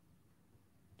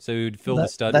 So you'd fill the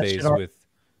stud bays with...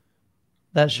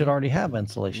 That should already have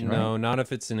insulation, right? No, not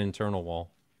if it's an internal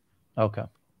wall. Okay.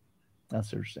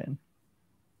 That's what you're saying.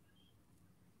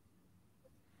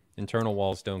 Internal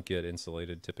walls don't get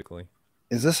insulated typically.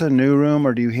 Is this a new room,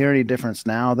 or do you hear any difference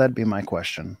now? That'd be my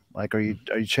question. Like, are you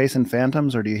chasing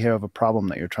phantoms, or do you hear of a problem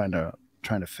that you're trying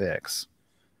to fix?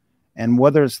 And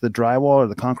whether it's the drywall or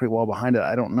the concrete wall behind it,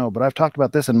 I don't know. But I've talked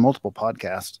about this in multiple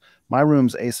podcasts. My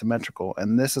room's asymmetrical,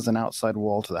 and this is an outside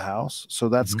wall to the house. So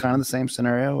that's kind of the same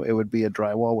scenario. It would be a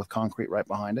drywall with concrete right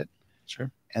behind it. Sure.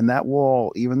 And that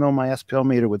wall, even though my SPL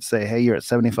meter would say, hey, you're at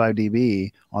 75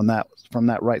 dB on that, from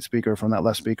that right speaker, from that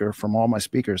left speaker, from all my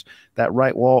speakers, that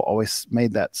right wall always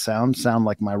made that sound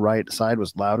like my right side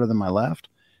was louder than my left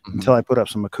until I put up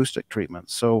some acoustic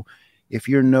treatments. So if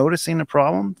you're noticing a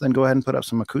problem, then go ahead and put up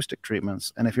some acoustic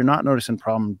treatments. And if you're not noticing a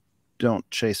problem, don't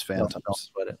chase phantoms. Don't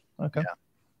sweat it. Okay. Yeah,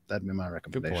 that'd be my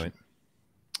recommendation. Good point.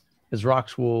 Is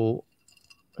Roxwool,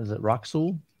 is it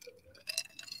Roxwool?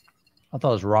 I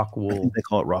thought it was rock wool. I think they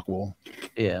call it rock wool.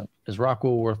 Yeah. Is rock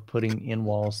wool worth putting in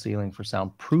wall ceiling for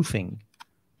soundproofing?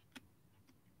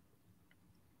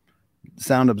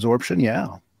 Sound absorption? Yeah,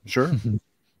 sure.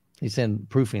 He's saying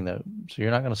proofing though. So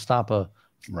you're not going to stop a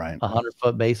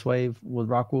 100-foot bass wave with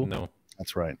rock wool? No.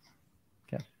 That's right.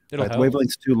 Okay. It'll the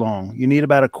wavelength's too long. You need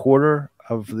about a quarter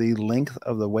of the length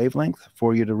of the wavelength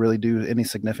for you to really do any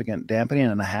significant dampening,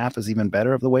 and a half is even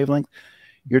better of the wavelength.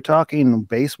 You're talking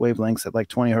bass wavelengths at like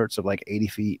 20 hertz of like 80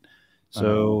 feet.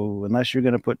 So unless you're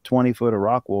going to put 20 foot of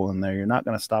rock wool in there, you're not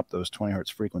going to stop those 20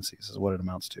 hertz frequencies is what it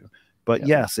amounts to. But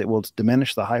yes, it will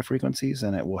diminish the high frequencies,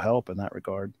 and it will help in that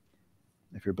regard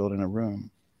if you're building a room.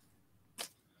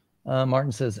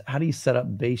 Martin says, how do you set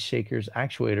up bass shakers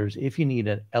actuators if you need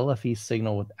an LFE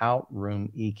signal without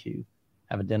room EQ?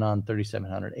 Have a Denon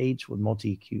 3700H with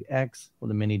multi-EQ X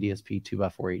with a mini DSP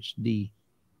 2x4 HD.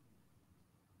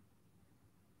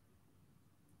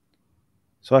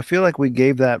 So I feel like we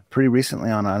gave that pretty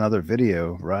recently on another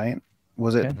video, right?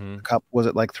 Was it was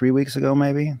it like 3 weeks ago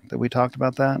maybe that we talked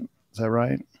about that? Is that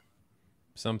right?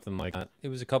 Something like that. It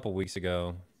was a couple weeks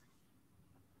ago.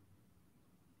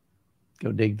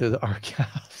 Go dig through the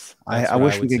archives. I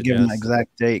wish we could give an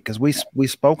exact date, because we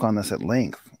spoke on this at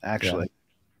length, actually. Yeah.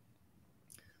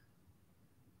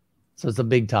 So it's a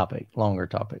big topic, longer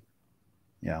topic.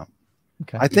 Yeah.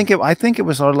 Okay. I think it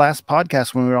was our last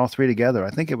podcast when we were all three together. I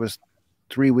think it was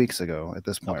 3 weeks ago at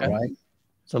this point, right?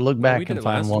 So look back and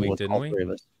find one with all three of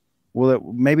us. Well,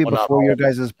 maybe before your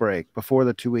guys' break, before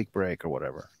the 2 week break or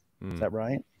whatever. Is that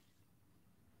right?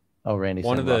 Oh, Randy.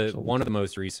 One of the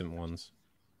most recent ones.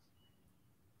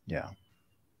 Yeah.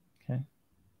 Okay.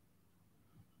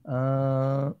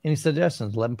 Any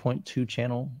suggestions? 11.2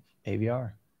 channel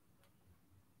AVR.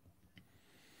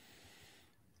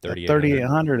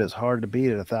 3800 is hard to beat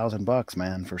at $1,000,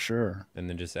 man, for sure. And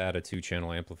then just add a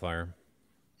 2-channel amplifier.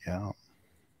 Yeah.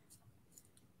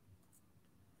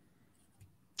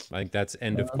 I think that's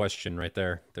end of question right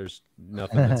there. There's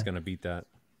nothing that's going to beat that.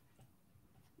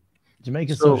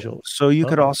 Jamaica Social. So you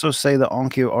could also say the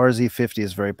Onkyo RZ50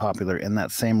 is very popular in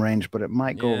that same range, but it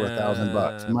might go over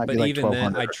 $1,000. It might be like even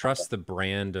then, $1,200. I trust the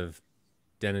brand of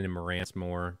Denon and Marantz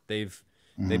more. They've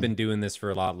been doing this for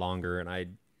a lot longer,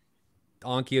 and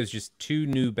Onkyo's just too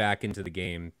new back into the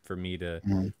game for me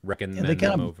to recommend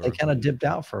them over. They kind of dipped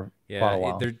out for quite a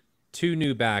while. They're too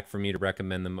new back for me to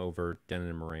recommend them over Denon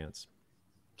and Marantz.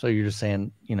 So you're just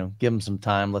saying, give them some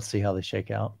time. Let's see how they shake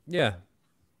out. Yeah.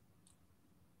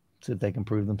 See if they can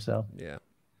prove themselves. Yeah.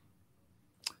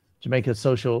 Jamaica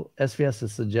Social. SVS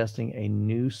is suggesting a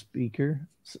new speaker.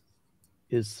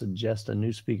 Suggest a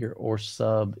new speaker or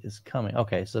sub is coming.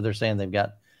 Okay, so they're saying they've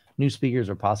got new speakers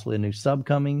or possibly a new sub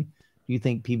coming. Do you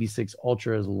think PV6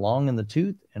 Ultra is long in the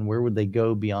tooth, and where would they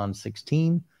go beyond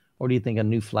 16? Or do you think a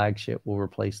new flagship will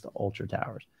replace the Ultra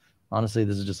towers? Honestly,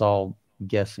 this is just all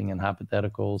guessing and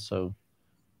hypothetical, so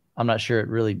I'm not sure it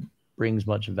really brings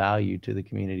much value to the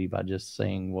community by just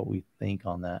saying what we think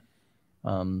on that.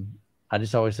 I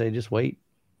just always say, just wait,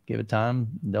 give it time.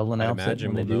 They'll announce it. I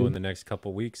imagine we'll know in the next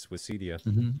couple of weeks with Cedia.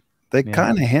 They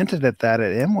kind of hinted at that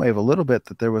at M-Wave a little bit,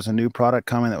 that there was a new product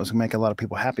coming that was going to make a lot of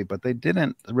people happy, but they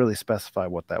didn't really specify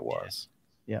what that was.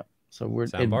 Yeah. So we're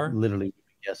literally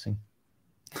guessing.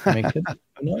 I mean, who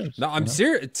knows? No, I'm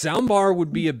serious. Soundbar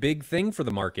would be a big thing for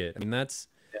the market. I mean,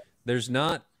 there's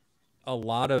not a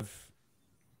lot of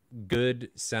good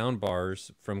sound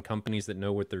bars from companies that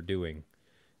know what they're doing.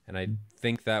 And I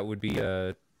think that would be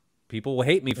people will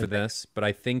hate me for this, but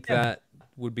I think that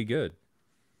would be good.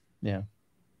 Yeah.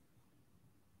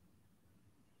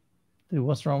 Dude,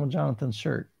 what's wrong with Jonathan's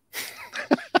shirt?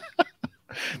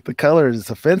 The color is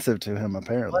offensive to him,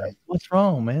 apparently. What's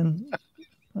wrong, man?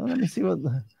 Well, let me see what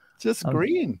the... Just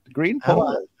green How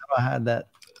polo. do I hide that?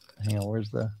 Hang on,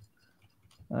 where's the...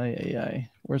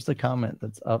 Where's the comment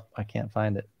that's up? I can't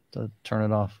find it to turn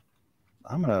it off.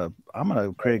 I'm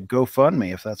gonna create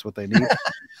GoFundMe if that's what they need.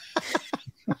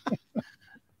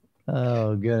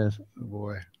 Oh goodness. Oh,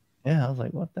 boy. Yeah, I was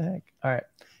like, what the heck? All right.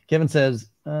 Kevin says,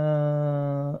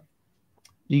 do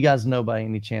you guys know by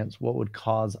any chance what would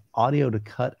cause audio to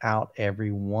cut out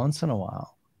every once in a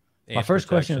while? My first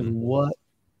question is what?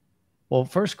 Well,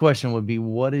 first question would be,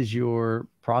 what is your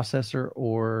processor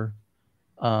or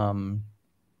AVR?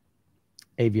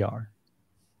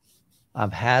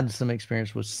 I've had some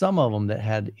experience with some of them that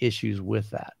had issues with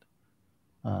that.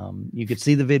 You could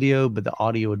see the video, but the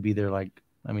audio would be there. Like,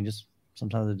 I mean, just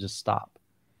sometimes it just stop.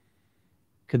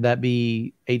 Could that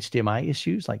be HDMI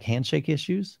issues, like handshake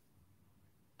issues?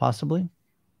 Possibly.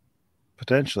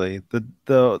 Potentially.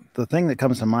 The thing that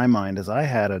comes to my mind is I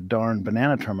had a darn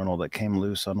banana terminal that came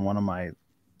loose on one of my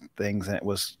things, and it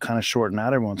was kind of shorting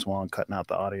out every once in a while and cutting out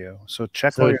the audio. So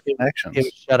check all your connections. It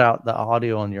would shut out the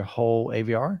audio on your whole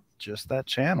AVR? Just that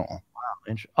channel.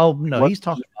 Wow. Oh, no, he's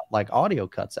talking about like audio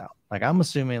cuts out. Like, I'm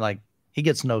assuming like he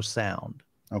gets no sound.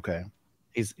 Okay.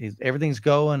 He's everything's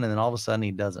going, and then all of a sudden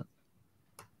he doesn't.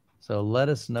 So let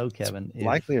us know, Kevin.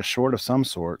 Likely a short of some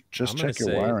sort. Just check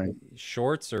your wiring.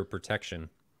 Shorts or protection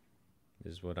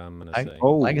is what I'm going to say.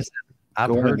 Oh, like I said, I've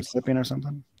heard clipping or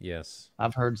something. Yes.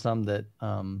 I've heard some that,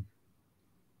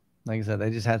 like I said,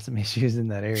 they just had some issues in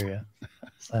that area.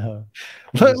 So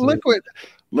look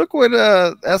what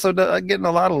SO getting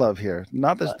a lot of love here.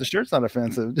 Not that the shirt's not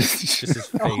offensive. Just his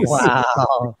face.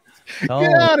 Wow. Get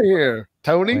out of here,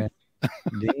 Tony.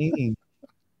 Dang.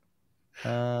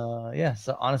 Yeah,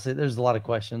 so honestly, there's a lot of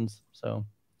questions. So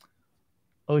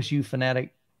OSU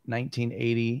Fanatic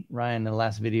 1980, Ryan, in the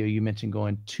last video you mentioned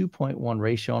going 2.1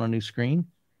 ratio on a new screen.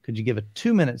 Could you give a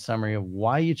 2-minute summary of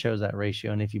why you chose that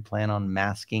ratio and if you plan on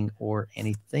masking or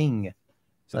anything?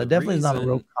 So that definitely is not a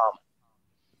real comment.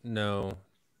 No.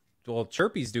 Well,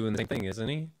 Chirpy's doing the same thing, isn't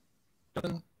he?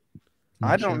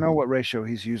 I don't know what ratio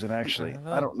he's using, actually.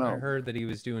 I don't know. I heard that he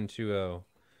was doing 2.0.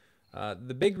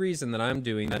 The big reason that I'm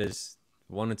doing that is,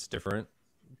 one, it's different.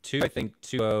 Two, I think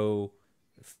 2.0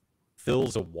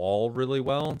 fills a wall really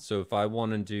well. So if I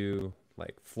want to do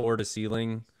like floor to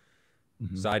ceiling,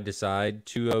 side to side,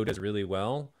 2.0 does really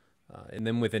well. And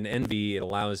then with an NV, it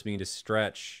allows me to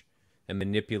stretch and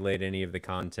manipulate any of the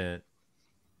content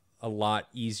a lot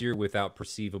easier without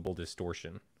perceivable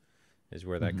distortion is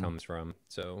where that comes from.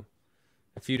 So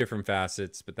a few different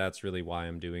facets, but that's really why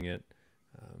I'm doing it.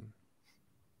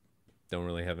 Don't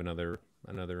really have another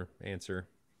answer,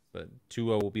 but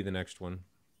 2.0 will be the next one.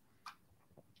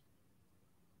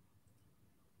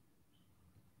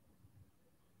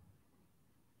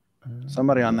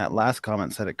 Somebody on that last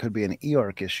comment said it could be an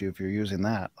eARC issue if you're using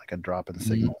that, like a drop in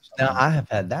signal. Now, I have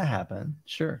had that happen,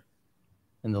 sure,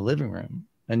 in the living room.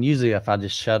 And usually if I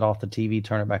just shut off the TV,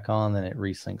 turn it back on, then it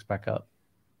resyncs back up.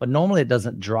 But normally it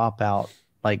doesn't drop out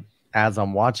like as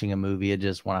I'm watching a movie. It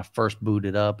just, when I first boot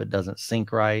it up, it doesn't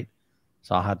sync right.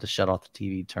 So I'll have to shut off the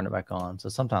TV, turn it back on. So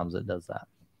sometimes it does that.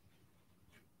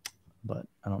 But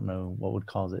I don't know what would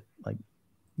cause it like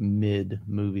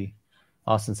mid-movie.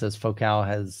 Austin says Focal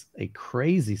has a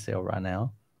crazy sale right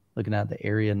now. Looking at the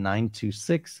Area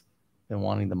 926. Been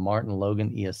wanting the Martin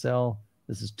Logan ESL.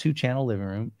 This is 2-channel living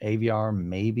room. AVR,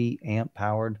 maybe amp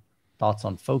powered. Thoughts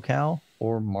on Focal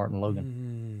or Martin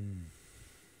Logan?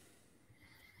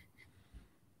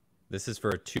 This is for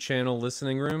a 2-channel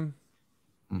listening room?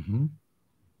 Mm-hmm.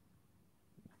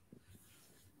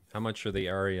 How much are the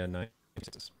Area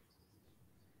 926?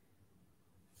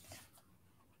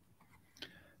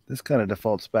 This kind of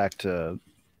defaults back to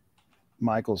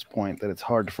Michael's point that it's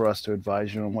hard for us to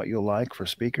advise you on what you'll like for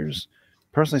speakers.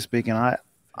 Personally speaking,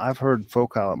 I've heard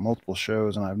Focal at multiple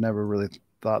shows, and I've never really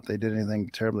thought they did anything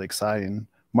terribly exciting.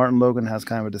 Martin Logan has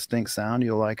kind of a distinct sound.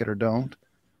 You'll like it or don't.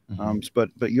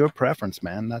 But your preference,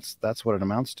 man, that's what it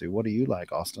amounts to. What do you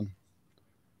like, Austin?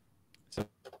 So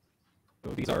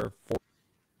these are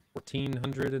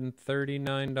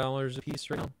 $1,439 a piece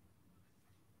right now.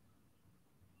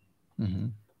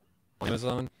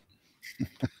 Amazon.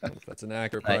 If that's an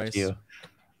accurate price. Thank you.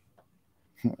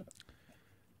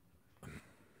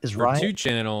 Is For Ryan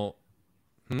 2-channel,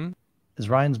 is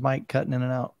Ryan's mic cutting in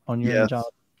and out on your end, John?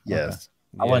 Yes.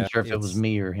 Okay. I wasn't sure if it was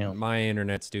me or him. My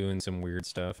internet's doing some weird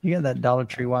stuff. You got that Dollar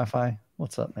Tree Wi-Fi?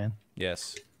 What's up, man?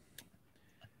 Yes.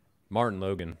 Martin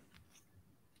Logan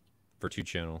for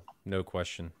 2-channel, no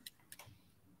question.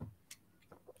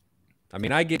 I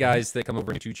mean, I get guys that come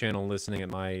over to 2-channel listening at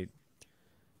my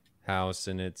house,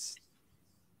 and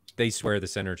they swear the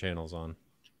center channel's on,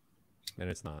 and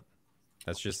it's not.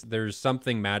 That's just, there's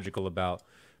something magical about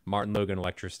Martin Logan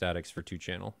electrostatics for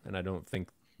 2-channel, and I don't think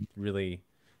really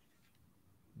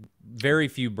very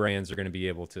few brands are going to be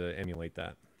able to emulate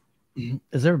that.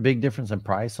 Is there a big difference in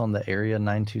price on the Area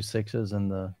 926s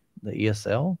and the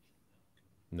ESL?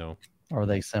 No. Or are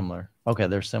they similar? Okay,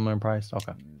 they're similar in price.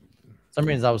 Okay. Some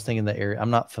reasons I was thinking the Area. I'm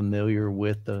not familiar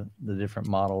with the different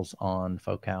models on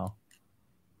Focal.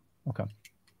 Okay.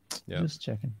 Yeah. Just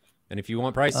checking. And if you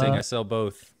want pricing, I sell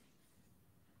both.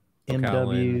 Focal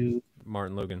MW and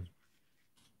Martin Logan.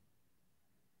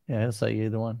 Yeah, I'll sell you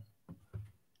either one.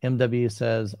 MW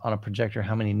says on a projector,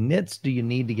 how many nits do you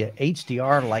need to get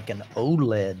HDR like an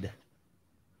OLED?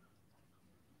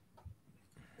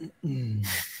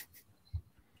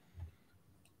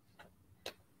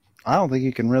 I don't think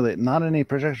you can really, not any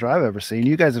projector I've ever seen.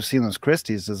 You guys have seen those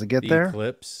Christies. Does it get there?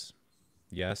 Eclipse,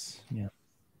 yes. Yeah.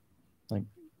 Like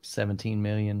 17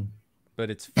 million. But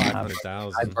it's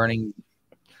 500,000. Burning.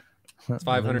 It's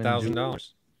 $500,000.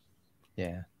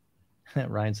 Yeah.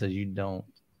 Ryan says you don't.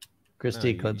 Christie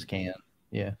Eclipse can.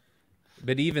 Yeah.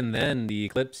 But even then, the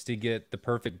Eclipse, to get the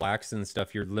perfect blacks and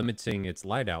stuff, you're limiting its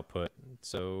light output.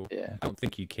 So yeah. I don't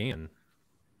think you can.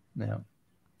 No.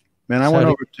 Man, I went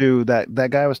over to that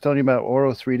guy I was telling you about,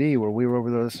 Oro 3D, where we were over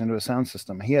there listening to a sound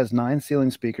system. He has 9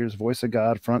 ceiling speakers, voice of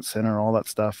God, front center, all that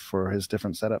stuff for his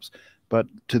different setups. But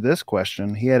to this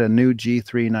question, he had a new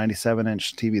G3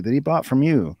 97-inch TV that he bought from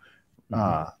you,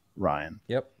 Ryan.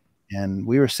 Yep. And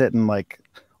we were sitting like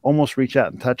almost reach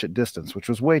out and touch at distance, which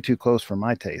was way too close for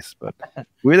my taste. But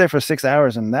we were there for 6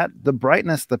 hours, and the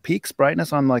brightness, the peaks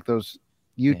brightness on like those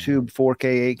YouTube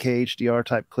 4K, 8K HDR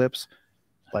type clips,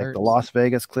 like the Las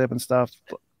Vegas clip and stuff,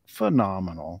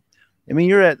 phenomenal. I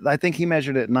mean, I think he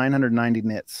measured at 990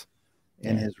 nits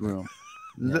in his room.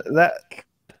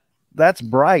 That's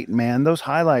bright, man. Those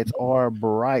highlights are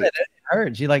bright. It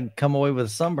hurts. You like come away with a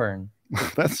sunburn.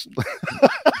 That's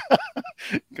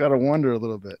gotta wonder a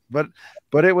little bit, but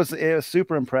it was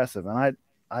super impressive, and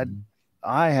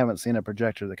I haven't seen a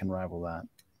projector that can rival that.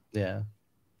 Yeah,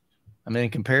 I mean, in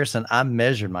comparison, I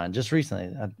measured mine just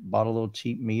recently. I bought a little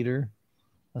cheap meter.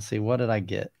 Let's see, what did I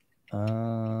get?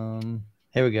 Here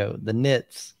we go. The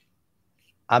nits.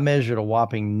 I measured a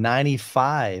whopping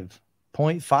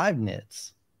 95.5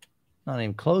 nits. Not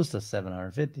even close to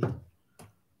 750.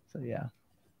 So yeah.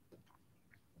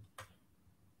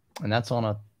 And that's on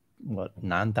a what,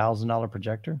 $9,000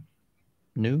 projector?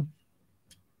 New?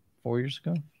 4 years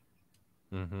ago?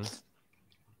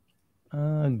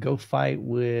 Go fight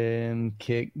with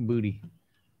Kick Booty.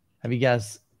 Have you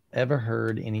guys ever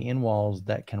heard any in-walls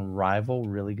that can rival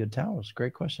really good towers?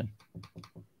 Great question.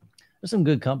 There's some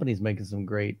good companies making some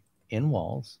great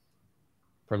in-walls.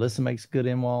 Perlissa makes good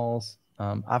in-walls.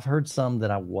 I've heard some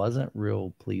that I wasn't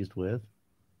real pleased with.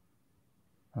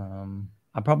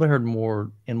 I probably heard more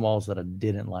in-walls that I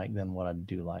didn't like than what I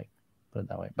do like, put it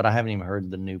that way. But I haven't even heard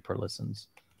the new Perlissons.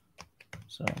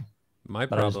 So my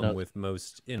problem with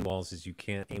most in-walls is you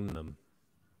can't aim them.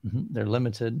 They're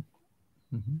limited.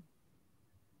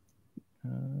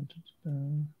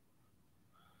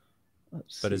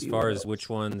 But as far as which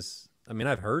ones, I mean,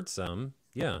 I've heard some,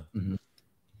 yeah.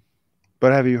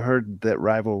 But have you heard that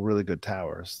rival really good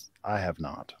towers? I have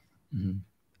not.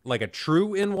 Like a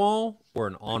true in-wall or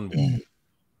an on-wall?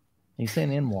 He's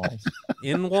saying in-walls.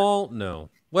 In-wall? No.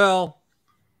 Well,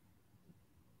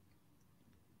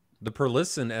 the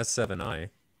Perlisson S7i.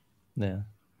 Yeah.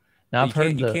 Now I've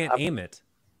heard you can't aim it.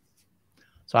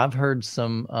 So I've heard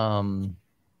some of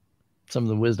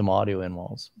the Wisdom Audio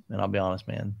in-walls, and I'll be honest,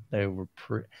 man, they were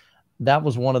that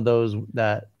was one of those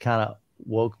that kind of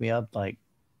woke me up like,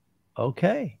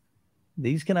 okay,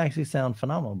 these can actually sound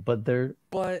phenomenal, but they're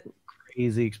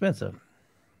crazy expensive.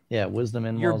 Yeah, Wisdom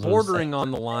in-walls. You're bordering on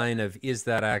the line of, is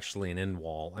that actually an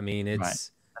in-wall? I mean, it's... Right.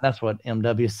 And that's what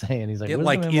MW is saying. He's like, it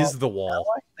like is the wall.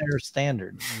 Like they're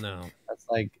standard. No. That's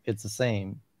like, it's the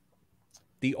same.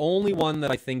 The only one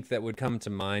that I think that would come to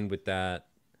mind with that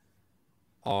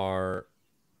are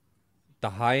the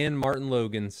high-end Martin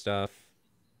Logan stuff,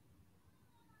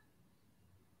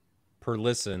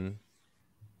 Perlisson,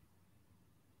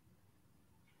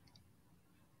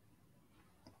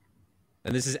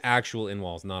 and this is actual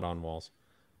in-walls, not on-walls.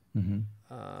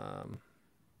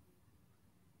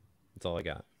 That's all I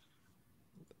got.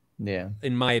 Yeah.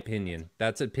 In my opinion,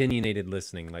 that's opinionated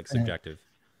listening, like subjective.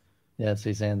 Yeah,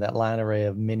 so he's saying that line array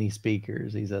of mini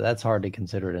speakers, he said that's hardly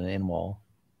considered an in-wall.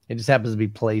 It just happens to be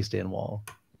placed in-wall.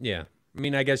 Yeah. I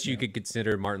mean, I guess you could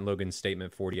consider Martin Logan's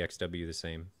statement 40XW the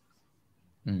same.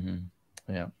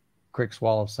 Mm-hmm. Yeah. Crick's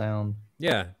wall of sound.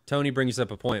 Yeah. Tony brings up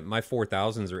a point. My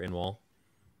 4000s are in-wall.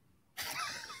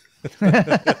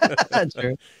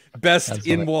 True. Best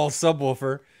in-wall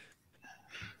subwoofer.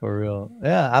 For real.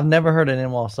 Yeah, I've never heard an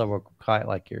in-wall subwoofer quite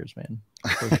like yours, man.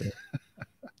 For sure.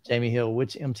 Jamie Hill,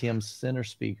 which MTM center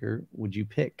speaker would you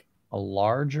pick? A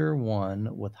larger one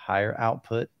with higher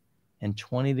output and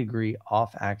 20-degree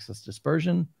off-axis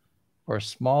dispersion, or a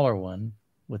smaller one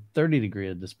with 30-degree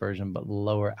of dispersion but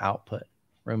lower output?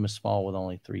 Room is small with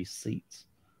only 3 seats.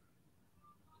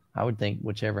 I would think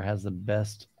whichever has the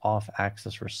best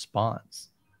off-axis response,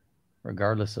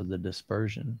 regardless of the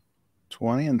dispersion.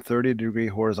 20 and 30-degree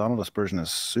horizontal dispersion is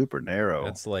super narrow.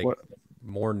 That's like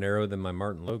more narrow than my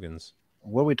Martin Logan's.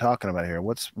 What are we talking about here?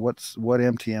 What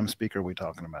MTM speaker are we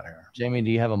talking about here? Jamie, do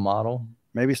you have a model?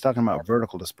 Maybe he's talking about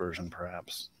vertical dispersion,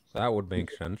 perhaps. That would make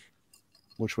sense.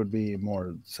 Which would be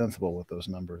more sensible with those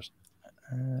numbers.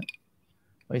 Well,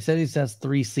 he said he has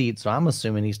 3 seats, so I'm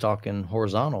assuming he's talking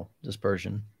horizontal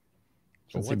dispersion.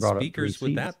 But what speakers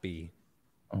would that be?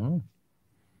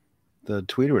 The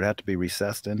tweeter would have to be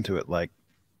recessed into it like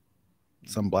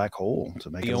some black hole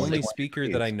to make it. The only speaker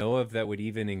that I know of that would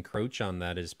even encroach on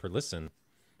that is Perlisten,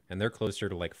 and they're closer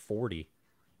to like 40.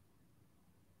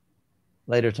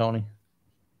 Later, Tony.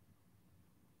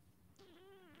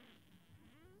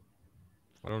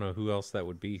 I don't know who else that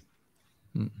would be.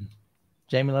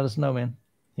 Jamie, let us know, man.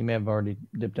 He may have already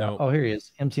dipped out. Oh, here he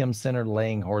is. MTM center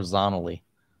laying horizontally.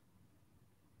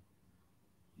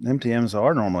 MTMs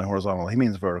are normally horizontal. He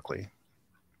means vertically.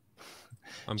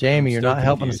 Jamie, you're not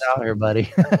helping us out here,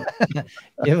 buddy.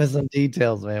 Give us some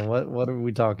details, man. What are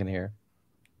we talking here?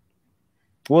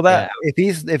 Well,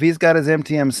 if he's got his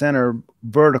MTM center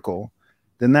vertical,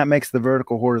 then that makes the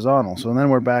vertical horizontal. So then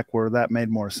we're back where that made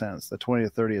more sense. The 20 to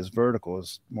 30 is vertical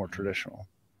is more traditional.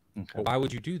 Okay. Well, why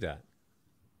would you do that?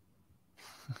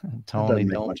 Tony,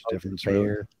 don't much difference.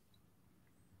 Really.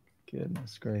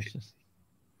 Goodness gracious.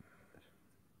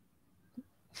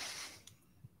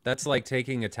 That's like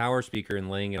taking a tower speaker and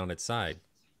laying it on its side.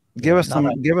 Give us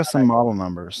some model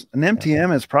numbers. An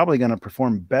MTM is probably going to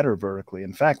perform better vertically.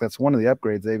 In fact, that's one of the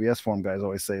upgrades ABS Forum guys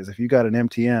always say is if you got an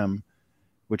MTM,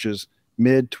 which is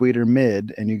mid, tweeter,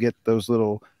 mid, and you get those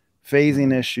little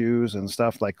phasing issues and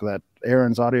stuff like that.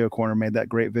 Aaron's Audio Corner made that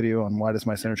great video on why does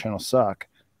my center channel suck.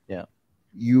 Yeah.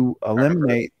 You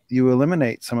eliminate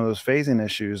some of those phasing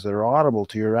issues that are audible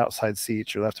to your outside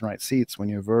seats, your left and right seats when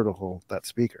you vertical that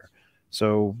speaker.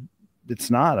 So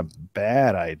it's not a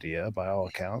bad idea by all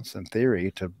accounts in theory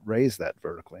to raise that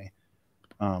vertically.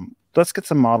 Let's get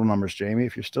some model numbers, Jamie.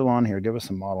 If you're still on here, give us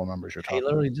some model numbers you're talking about.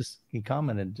 He literally he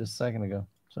commented just a second ago.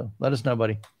 So let us know,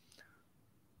 buddy.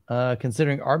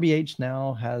 Considering RBH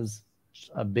now has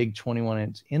a big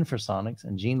 21-inch infrasonics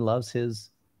and Gene loves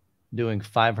his doing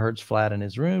 5 hertz flat in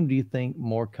his room, do you think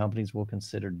more companies will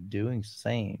consider doing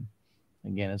same?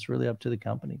 Again, it's really up to the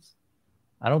companies.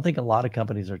 I don't think a lot of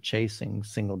companies are chasing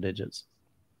single digits.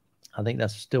 I think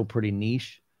that's still pretty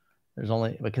niche. There's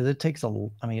only because it takes a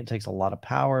lot of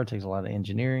power, it takes a lot of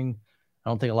engineering. I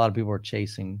don't think a lot of people are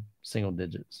chasing single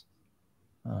digits.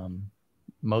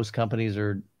 Most companies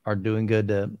are doing good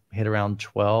to hit around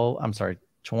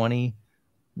 20,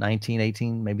 19,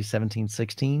 18, maybe 17,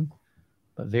 16,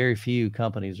 but very few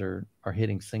companies are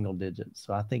hitting single digits.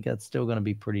 So I think that's still going to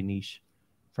be pretty niche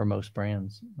for most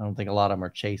brands. I don't think a lot of them are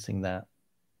chasing that.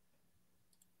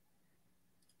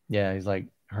 Yeah, he's like,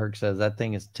 Herc says that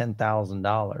thing is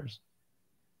 $10,000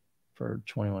 for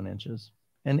 21 inches.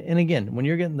 And again, when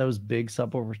you're getting those big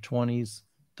subwoofer 20s,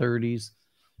 30s,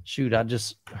 shoot, I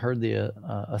just heard the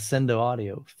Ascendo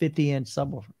Audio 50-inch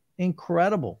subwoofer.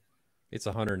 Incredible. It's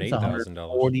 $108,000.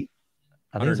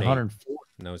 I think it's 140.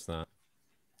 No, it's not.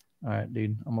 All right,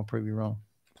 dude, I'm gonna prove you wrong.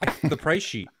 The price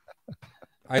sheet.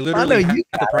 I literally have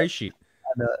the price sheet.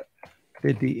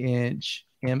 50-inch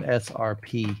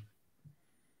MSRP.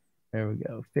 There we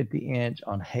go. 50-inch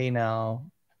on Hey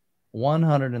Now,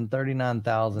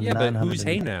 $139,900. Yeah, but who's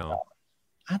Hey Now?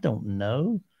 I don't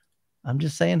know. I'm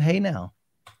just saying Hey Now.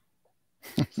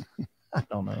 I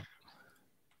don't know.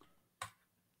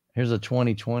 Here's a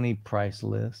 2020 price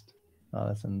list. Oh,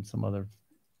 that's in some other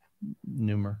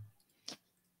numer.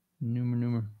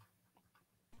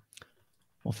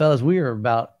 Well, fellas, we are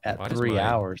about at 3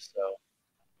 hours. So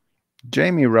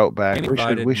Jamie wrote back.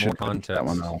 Jamie we should context. that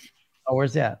one off. Oh,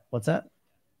 where's that? What's that?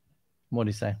 What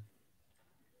did he say?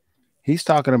 He's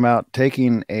talking about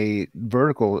taking a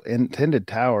vertical intended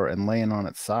tower and laying on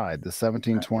its side, the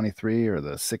 1723 or the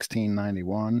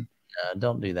 1691.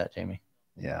 Don't do that, Jamie.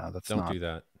 Yeah, Don't do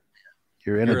that.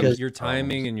 Your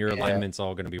timing and your alignment's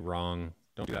all going to be wrong.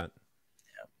 Don't do that.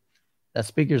 Yeah. That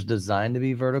speaker's designed to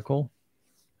be vertical.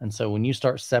 And so when you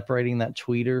start separating that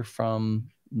tweeter from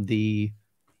the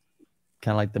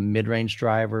kind of like the mid-range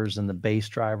drivers and the bass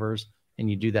drivers, and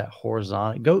you do that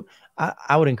horizontal,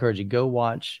 I would encourage you, go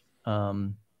watch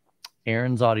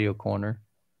Aaron's Audio Corner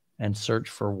and search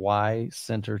for why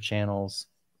center channels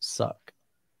suck.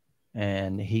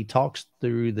 And he talks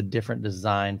through the different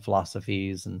design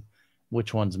philosophies and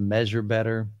which ones measure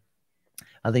better.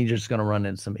 I think you're just going to run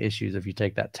into some issues if you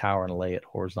take that tower and lay it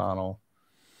horizontal.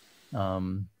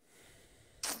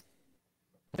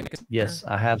 Yes,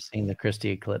 I have seen the Christie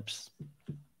Eclipse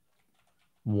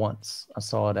once. I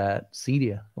saw it at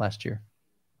Cedia last year.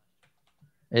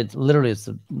 It's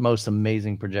the most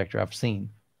amazing projector I've seen.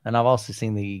 And I've also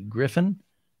seen the Griffin.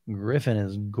 Griffin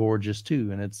is gorgeous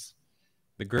too. And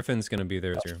the Griffin's going to be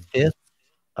there too.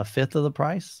 A fifth of the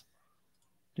price.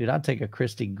 Dude, I'd take a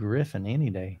Christie Griffin any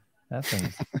day. That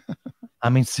thing's, I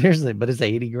mean, seriously, but it's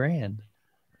 80 grand.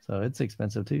 So it's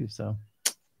expensive too. So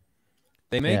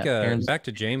they make back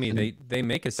to Jamie, they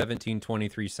make a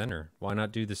 1723 center. Why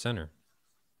not do the center?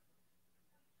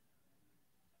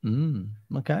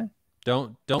 Okay.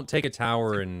 Don't take a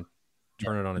tower and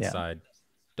turn it on its side.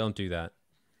 Don't do that.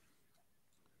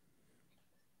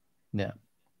 Yeah.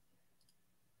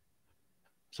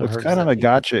 So it's kind of a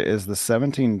gotcha is the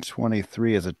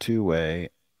 1723 is a two-way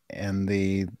and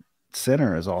the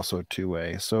center is also a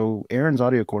two-way. So Aaron's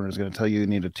Audio Corner is going to tell you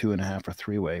need a 2.5 or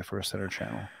 3-way for a center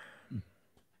channel.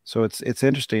 So it's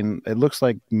interesting. It looks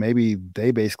like maybe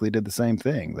they basically did the same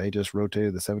thing. They just rotated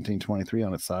the 1723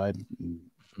 on its side and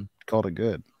called it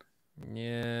good.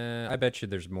 Yeah, I bet you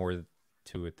there's more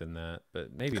to it than that,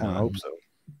 but maybe not. I hope so.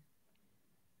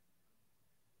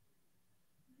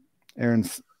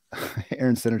 Aaron's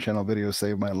center channel video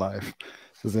saved my life.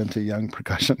 This is into young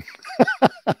percussion.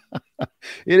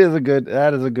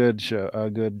 That is a good show, a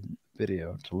good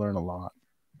video to learn a lot.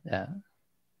 Yeah.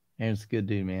 Aaron's a good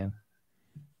dude, man.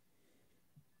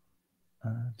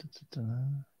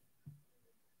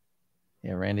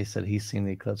 Yeah, Randy said he's seen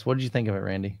the Eclipse. What did you think of it,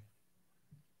 Randy?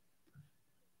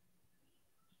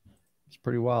 It's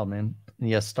pretty wild, man. And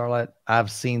yes, Starlight,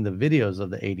 I've seen the videos of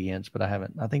the 80-inch, but I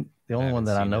haven't. I think the only one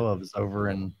that I know of is over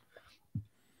in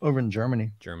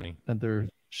Germany. At their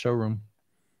showroom.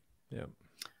 Yeah.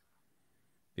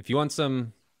 If you want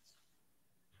some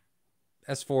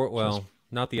S4, well,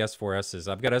 not the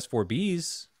S4Ss. I've got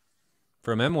S4Bs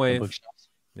from M-Wave.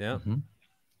 Yeah.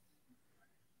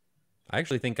 I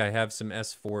actually think I have some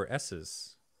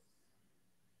S4Ss.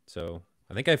 So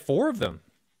I think I have 4 of them.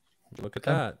 Look at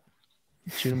that.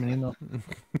 Shoot him an email.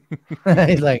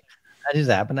 He's like, I just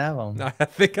happen to have them. I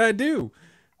think I do.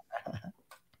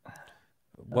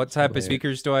 What type of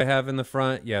speakers do I have in the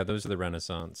front? Yeah, those are the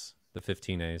Renaissance, the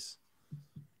 15As.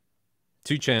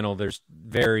 2-channel, there's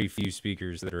very few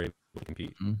speakers that are able to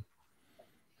compete.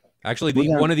 Actually,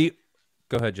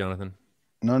 go ahead, Jonathan.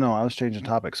 No, I was changing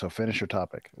topic, so finish your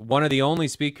topic. One of the only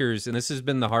speakers, and this has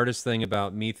been the hardest thing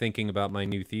about me thinking about my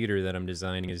new theater that I'm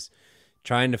designing, is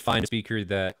trying to find a speaker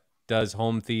that does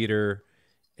home theater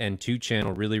and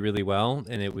 2-channel really, really well.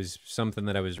 And it was something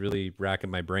that I was really racking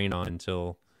my brain on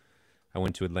until I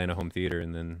went to Atlanta Home Theater,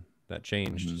 and then that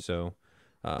changed. So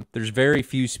there's very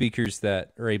few speakers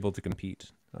that are able to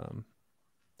compete. If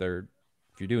you're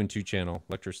doing 2-channel,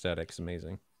 electrostatic's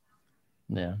amazing.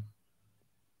 Yeah.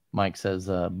 Mike says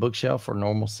bookshelf or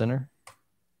normal center.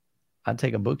 I'd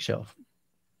take a bookshelf.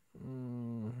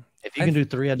 If you can do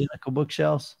 3 identical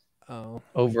bookshelves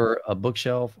over a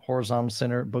bookshelf, horizontal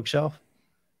center bookshelf,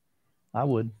 I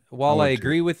would. While I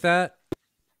agree with that,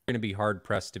 you're going to be hard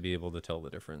pressed to be able to tell the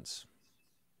difference.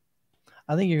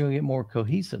 I think you're going to get more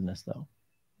cohesiveness though.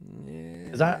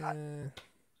 Because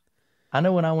I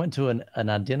know when I went to an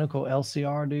identical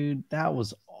LCR, dude, that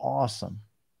was awesome.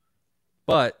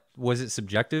 But was it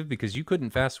subjective? Because you couldn't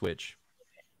fast switch.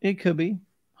 It could be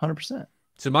 100%.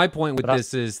 So my point with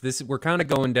this is we're kind of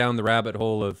going down the rabbit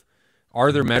hole of,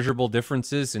 are there measurable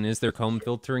differences and is there comb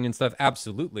filtering and stuff?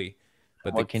 Absolutely.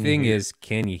 But the thing is,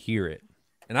 can you hear it?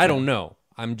 And I don't know.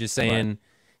 I'm just saying, you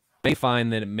may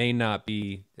find that it may not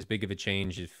be as big of a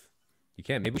change if you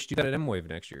can't. Maybe we should do that at M-Wave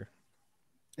next year.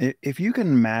 If you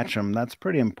can match them, that's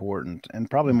pretty important, and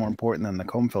probably more important than the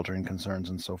comb filtering concerns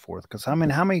and so forth. Because how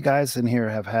many guys in here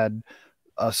have had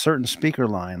a certain speaker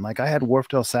line? Like I had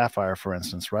Wharfdale Sapphire, for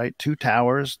instance, right? 2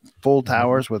 towers, full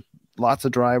towers with lots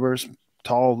of drivers,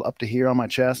 tall up to here on my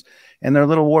chest, and their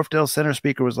little Wharfdale center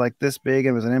speaker was like this big,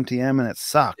 and it was an MTM, and it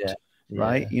sucked,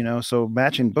 right? You know, so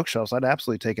matching bookshelves, I'd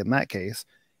absolutely take it in that case.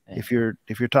 If you're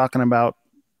talking about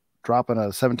dropping a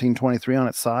 1723 on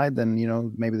its side, then you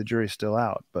know maybe the jury's still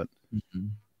out. But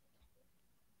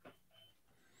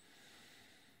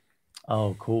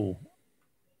oh, cool.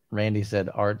 Randy said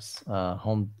Art's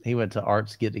home. He went to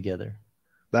Art's get together.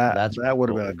 That would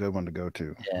have been a good one to go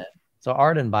to. Yeah. So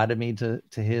Art invited me to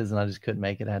his, and I just couldn't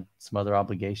make it. I had some other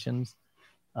obligations.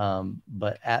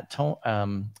 But at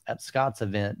Scott's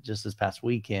event just this past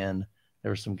weekend,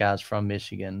 there were some guys from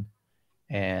Michigan,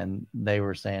 and they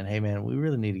were saying, "Hey man, we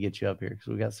really need to get you up here because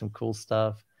we got some cool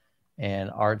stuff."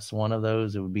 And Art's one of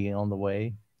those. It would be on the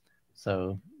way.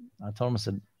 So I told him, I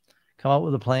said, "Come up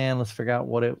with a plan. Let's figure out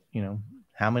what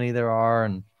how many there are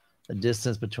and the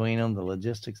distance between them, the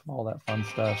logistics, all that fun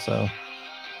stuff." So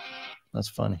that's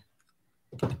funny.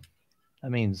 That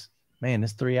means, man,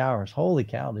 it's 3 hours. Holy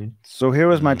cow, dude. So here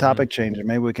was my topic change, and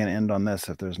maybe we can end on this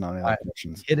if there's not any other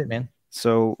questions. Hit it, man.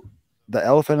 So the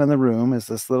elephant in the room is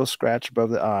this little scratch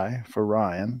above the eye for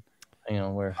Ryan. Hang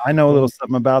on, where? I know a little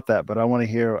something about that, but I want to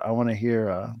hear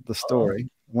the story.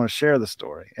 I want to share the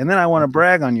story, and then I want to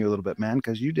brag on you a little bit, man,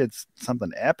 because you did something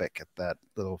epic at that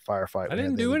little firefight. I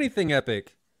didn't do anything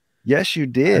epic. Yes, you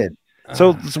did.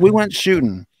 So we went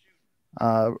shooting.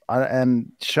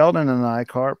 And Sheldon and I,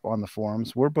 Carp, on the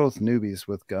forums, we're both newbies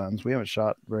with guns. We haven't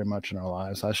shot very much in our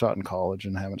lives. I shot in college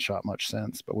and haven't shot much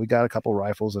since, but we got a couple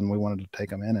rifles and we wanted to take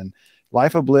them in. And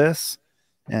Life of Bliss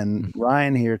and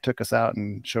Ryan here took us out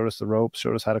and showed us the ropes,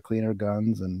 showed us how to clean our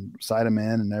guns and sight them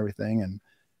in and everything. And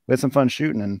we had some fun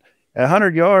shooting. And at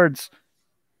 100 yards,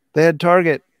 they had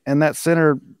target, and that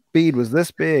center bead was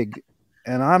this big.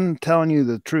 And I'm telling you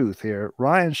the truth here.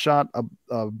 Ryan shot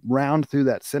a round through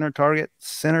that center target,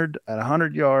 centered at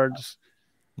 100 yards.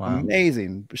 Wow.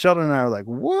 Amazing. Sheldon and I were like,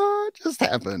 what just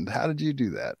happened? How did you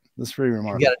do that? That's pretty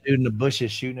remarkable. You got a dude in the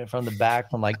bushes shooting it from the back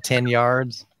from like 10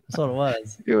 yards. That's what it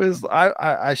was. It was.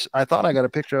 I thought I got a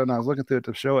picture of it, and I was looking through it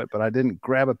to show it, but I didn't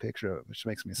grab a picture of it, which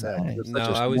makes me sad. No,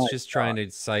 I was just trying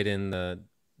to sight in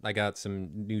I got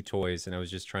some new toys, and I was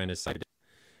just trying to sight it.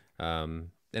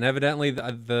 And evidently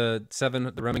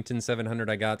the Remington 700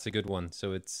 I got's a good one,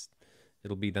 so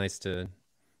it'll be nice to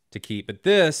keep. But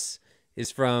this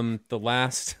is from the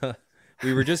last.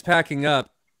 We were just packing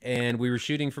up, and we were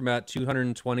shooting from about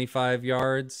 225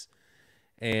 yards,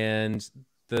 and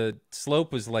the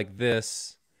slope was like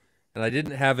this, and I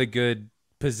didn't have a good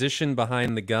position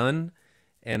behind the gun,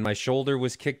 and my shoulder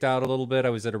was kicked out a little bit.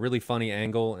 I was at a really funny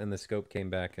angle, and the scope came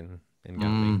back and got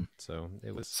me. So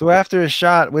it was. So after his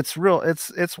shot,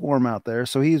 it's warm out there,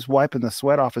 so he's wiping the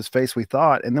sweat off his face, we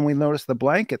thought, and then we noticed the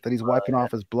blanket that he's wiping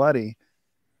off his bloody,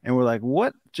 and we're like,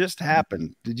 what just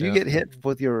happened? Did you get hit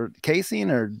with your casing,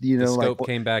 or the scope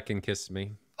came back and kissed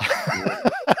me?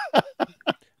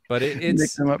 But it's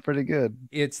mixed him up pretty good.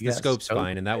 The scope's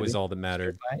fine, and that was all that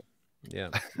mattered. Yeah,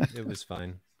 it was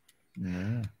fine.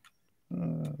 Yeah.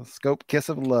 Scope kiss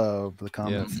of love, the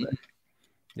comments say.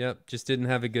 Yep, just didn't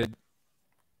have a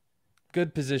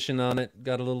good position on it.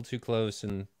 Got a little too close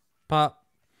and pop.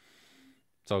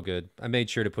 It's all good. I made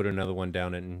sure to put another one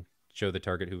down and show the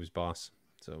target who was boss,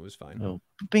 so it was fine. Oh,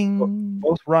 bing.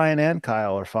 Both Ryan and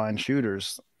Kyle are fine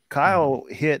shooters. Kyle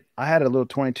hit. I had a little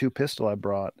 22 pistol I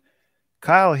brought.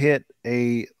 Kyle hit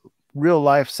a real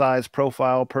life size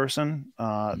profile person.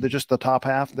 Just the top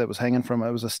half that was hanging from it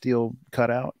was a steel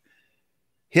cutout.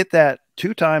 Hit that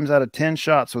 2 times out of 10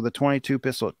 shots with a 22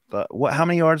 pistol. How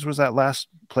many yards was that last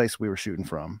place we were shooting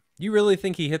from? You really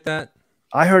think he hit that?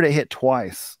 I heard it hit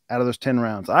twice out of those 10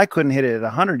 rounds. I couldn't hit it at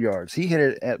 100 yards. He hit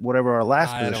it at whatever our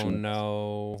last position. I don't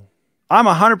know. I'm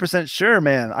 100% sure,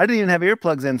 man. I didn't even have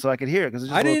earplugs in so I could hear it.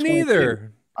 I didn't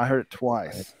either. I heard it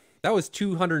twice. That was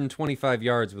 225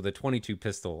 yards with a 22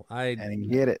 pistol. And he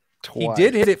hit it twice. He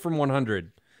did hit it from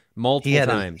 100 multiple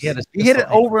times. He hit it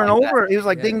over and over. He was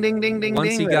like ding, ding, ding, ding, Once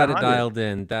ding. he got it dialed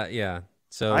in,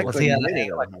 So was he at a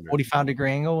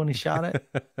 45-degree angle when he shot it?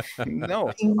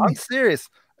 No, I'm serious.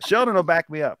 Sheldon will back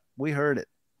me up. We heard it.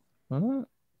 That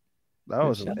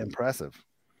was impressive.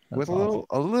 With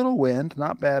a little wind,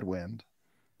 not bad wind.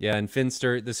 Yeah, and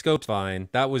Finster, the scope's fine.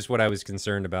 That was what I was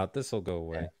concerned about. This will go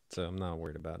away, so I'm not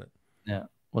worried about it. Yeah.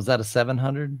 Was that a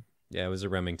 700? Yeah, it was a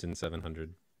Remington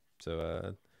 700.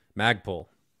 So Magpul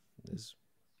is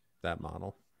that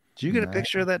model. Did you get a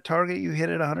picture of that target you hit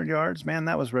at 100 yards? Man,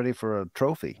 that was ready for a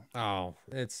trophy. Oh,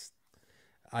 it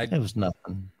was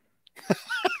nothing.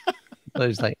 So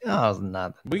he's like, oh, it was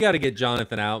nothing. We got to get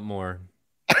Jonathan out more.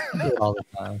 All the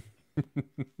time.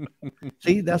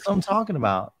 See, that's what I'm talking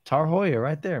about. Tar Hoya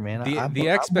right there, man. The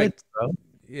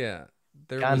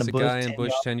there was a guy in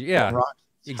Bush 10 years. Yeah, rocks.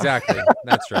 exactly.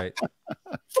 That's right.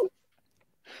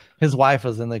 His wife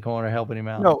was in the corner helping him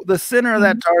out. No, the center of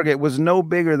that target was no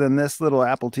bigger than this little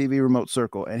Apple TV remote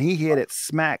circle, and he hit it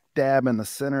smack dab in the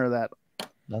center of that.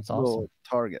 That's little awesome.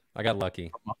 target. I got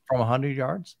lucky. From 100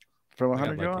 yards? From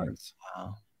 100 yards.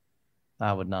 Wow.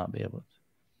 I would not be able to.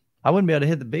 I wouldn't be able to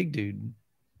hit the big dude.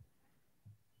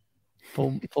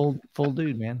 Full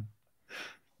dude, man.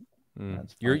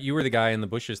 You were the guy in the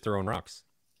bushes throwing rocks.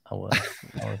 I was.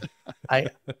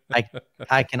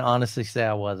 I can honestly say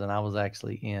I wasn't. I was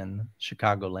actually in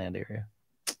Chicagoland area,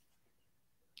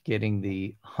 getting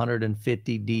the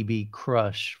 150 dB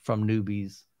crush from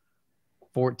newbies,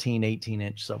 14,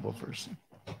 18-inch subwoofers.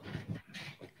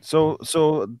 So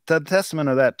the testament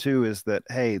of that too is that,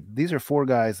 hey, these are 4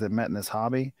 guys that met in this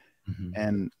hobby,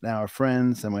 and now are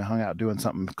friends, and we hung out doing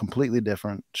something completely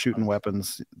different, shooting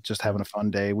weapons, just having a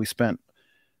fun day. We spent,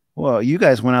 well, you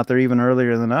guys went out there even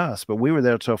earlier than us, but we were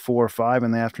there till 4 or 5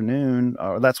 in the afternoon.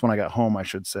 Or that's when I got home, I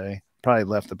should say. Probably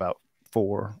left about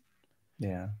 4.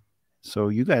 Yeah. So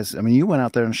you guys, I mean, you went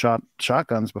out there and shot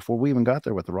shotguns before we even got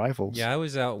there with the rifles. Yeah, I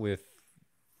was out with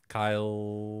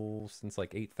Kyle since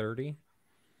like 8:30.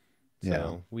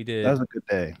 So we did. That was a good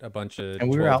day. A bunch of, and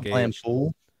we were out playing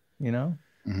pool, you know.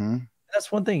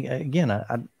 That's one thing. Again,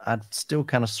 I'd still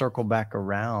kind of circle back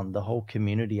around the whole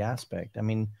community aspect. I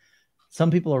mean, some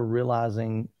people are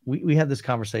realizing we had this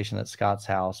conversation at Scott's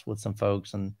house with some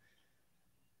folks, and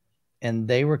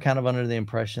they were kind of under the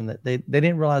impression that they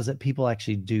didn't realize that people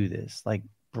actually do this, like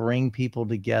bring people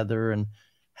together and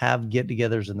have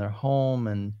get-togethers in their home.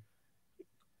 And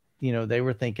you know, they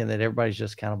were thinking that everybody's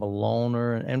just kind of a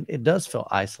loner, and it does feel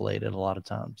isolated a lot of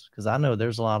times, because I know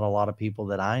there's a lot of people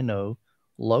that I know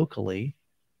locally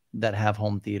that have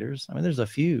home theaters. I mean, there's a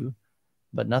few,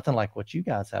 but nothing like what you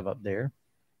guys have up there.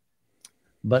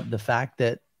 But the fact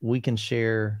that we can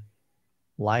share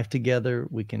life together,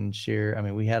 we can share. I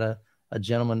mean, we had a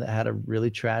gentleman that had a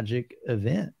really tragic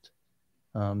event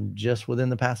just within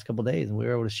the past couple of days, and we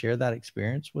were able to share that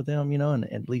experience with him, you know, and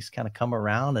at least kind of come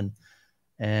around.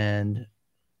 And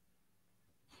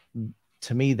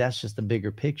to me, that's just the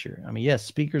bigger picture. I mean, yes,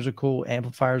 speakers are cool,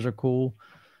 amplifiers are cool,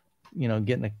 you know,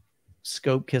 getting a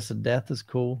scope kiss of death is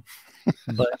cool,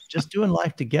 but just doing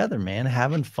life together, man,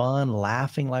 having fun,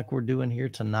 laughing like we're doing here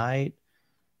tonight,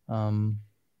 you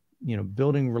know,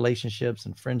 building relationships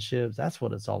and friendships. That's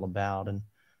what it's all about. And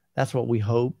that's what we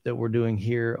hope that we're doing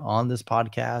here on this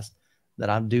podcast, that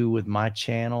I do with my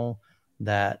channel,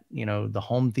 that, you know, the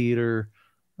home theater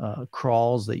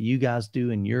crawls that you guys do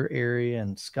in your area,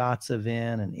 and Scott's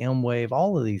event and M-Wave,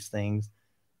 all of these things.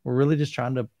 We're really just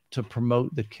trying to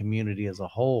promote the community as a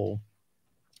whole,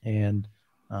 and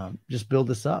just build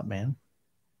this up, man.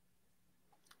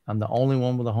 I'm the only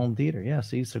one with a home theater. Yeah.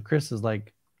 See, so Chris is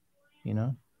like, you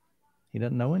know, he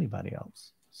doesn't know anybody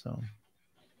else. So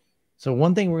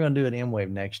one thing we're going to do at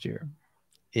M-Wave next year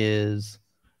is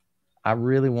I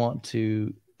really want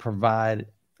to provide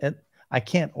it. I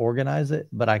can't organize it,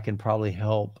 but I can probably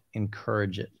help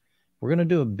encourage it. We're going to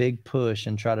do a big push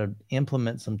and try to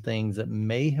implement some things that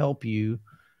may help you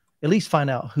at least find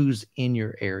out who's in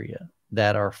your area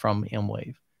that are from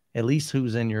M-Wave, at least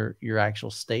who's in your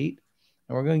actual state.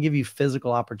 And we're going to give you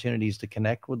physical opportunities to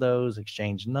connect with those,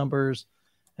 exchange numbers,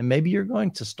 and maybe you're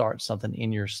going to start something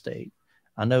in your state.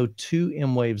 I know 2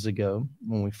 M-Waves ago,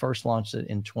 when we first launched it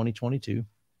in 2022,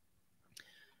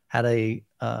 had a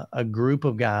group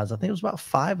of guys, I think it was about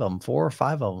 5 of them, 4 or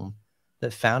 5 of them,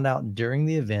 that found out during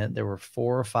the event there were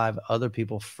 4 or 5 other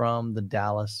people from the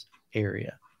Dallas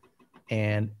area.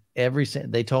 And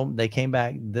they came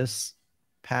back this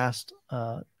past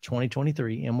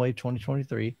 2023, M-Wave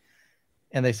 2023,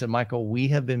 and they said, Michael, we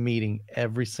have been meeting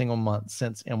every single month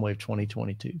since M-Wave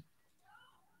 2022.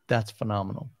 That's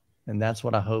phenomenal. And that's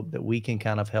what I hope that we can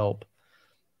kind of help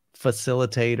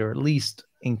facilitate, or at least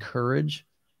encourage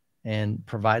and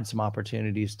provide some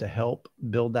opportunities to help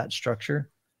build that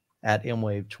structure at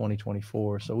M-Wave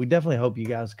 2024. So we definitely hope you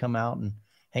guys come out and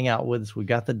hang out with us. We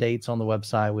got the dates on the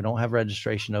website. We don't have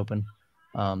registration open.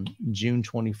 June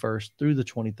 21st through the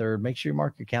 23rd. Make sure you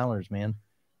mark your calendars, man.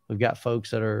 We've got folks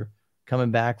that are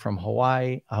coming back from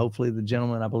Hawaii. Hopefully the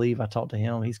gentleman, I believe I talked to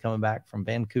him, he's coming back from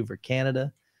Vancouver,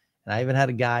 Canada. And I even had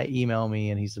a guy email me,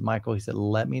 and he said, Michael, he said,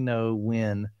 let me know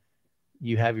when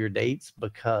you have your dates,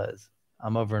 because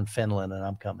I'm over in Finland and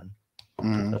I'm coming. So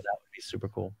that would be super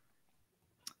cool.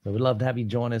 So we'd love to have you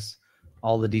join us.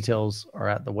 All the details are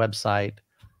at the website,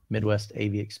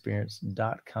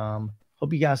 MidwestAVExperience.com.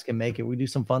 Hope you guys can make it. We do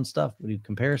some fun stuff. We do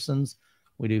comparisons.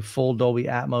 We do full Dolby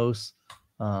Atmos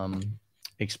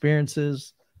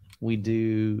experiences. We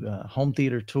do home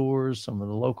theater tours, some of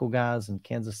the local guys in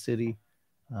Kansas City.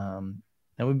 And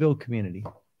we build community.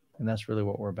 And that's really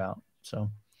what we're about. So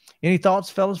any thoughts,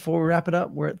 fellas, before we wrap it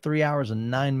up? We're at 3 hours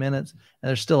and 9 minutes. And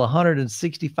there's still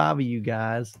 165 of you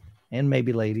guys and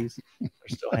maybe ladies are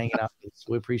still hanging out.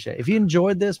 So we appreciate it. If you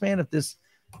enjoyed this, man, if this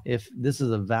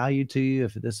is a value to you,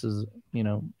 if this is, you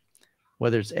know,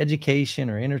 whether it's education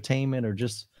or entertainment or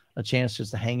just a chance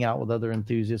just to hang out with other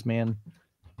enthusiasts, man,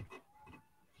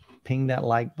 ping that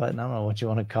like button. I don't know what you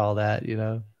want to call that, you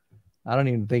know. I don't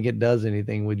even think it does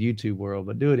anything with YouTube world,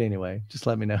 but do it anyway. Just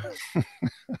let me know.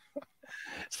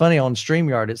 It's funny, on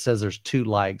StreamYard, it says there's 2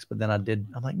 likes, but then I'm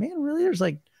like, man, really? There's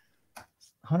like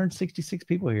 166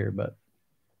 people here, but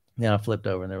then I flipped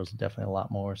over and there was definitely a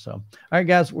lot more. So, all right,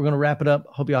 guys, we're going to wrap it up.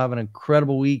 Hope y'all have an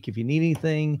incredible week. If you need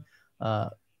anything,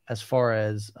 as far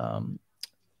as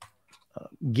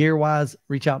gear wise,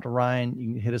 reach out to Ryan.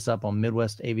 You can hit us up on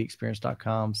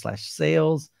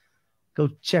midwestavexperience.com/sales. Go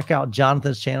check out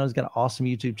Jonathan's channel. He's got an awesome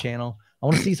YouTube channel. I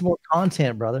want to see some more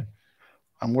content, brother.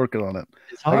 I'm working on it.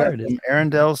 It's hard. I got some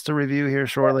Arundel's to review here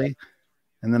shortly,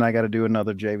 and then I got to do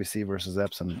another JVC versus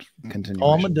Epson continuation.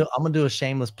 Oh, I'm gonna do a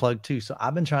shameless plug too. So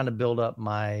I've been trying to build up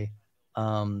my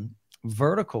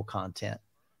vertical content.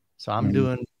 So I'm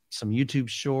doing some YouTube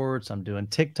shorts. I'm doing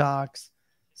TikToks.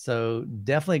 So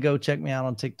definitely go check me out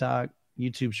on TikTok,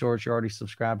 YouTube shorts. You're already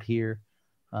subscribed here,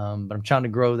 but I'm trying to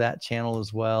grow that channel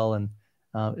as well. And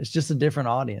it's just a different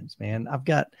audience, man. I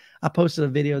posted a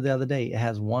video the other day. It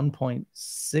has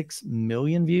 1.6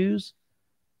 million views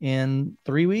in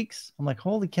 3 weeks. I'm like,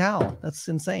 holy cow, that's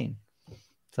insane.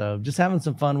 So just having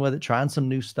some fun with it, trying some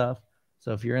new stuff.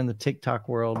 So if you're in the TikTok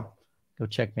world, go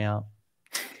check me out.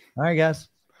 All right, guys.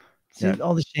 See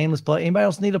all the shameless plug. Anybody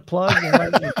else need a plug?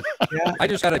 Yeah. I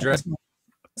just got to address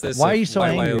this. Why are you so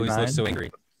angry? Why I always look so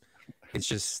angry. It's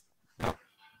just, man.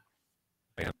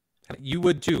 You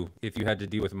would too if you had to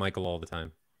deal with Michael all the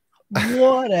time.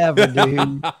 Whatever,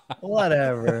 dude.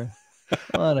 Whatever.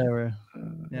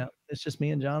 Yeah, it's just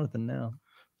me and Jonathan now.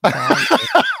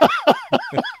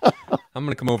 I'm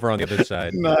gonna come over on the other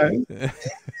side. Nice.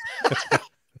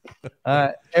 All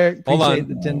right, Eric, appreciate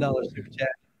the $10 super chat.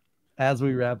 As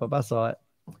we wrap up, I saw it.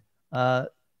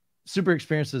 Super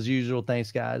experience as usual.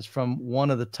 Thanks, guys. From one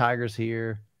of the Tigers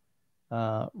here.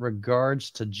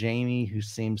 Regards to Jamie, who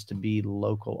seems to be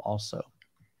local also.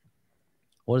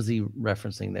 What is he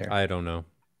referencing there? I don't know.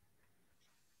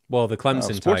 Well, the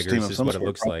Clemson Tigers is what it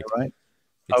looks like. Right?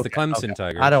 It's the Clemson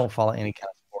Tigers. I don't follow any kind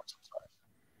of sports.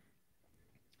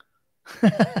 I'm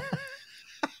sorry.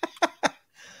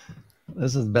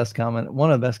 This is the best comment.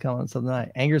 One of the best comments of the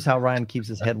night. Anger is how Ryan keeps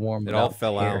his head warm. It all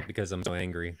fell out because I'm so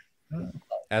angry.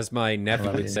 As my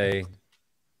nephew would say,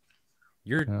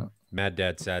 you're mad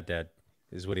dad, sad dad,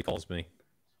 is what he calls me.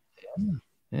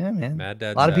 Yeah, man. Mad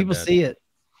dad. A lot of people see it.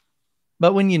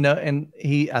 But when you know, and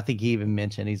I think he even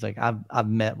mentioned, he's like, I've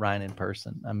met Ryan in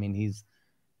person. I mean, he's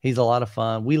a lot of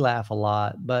fun. We laugh a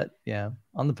lot, but yeah,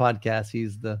 on the podcast,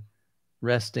 he's the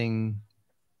resting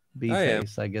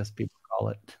B-face, I guess people call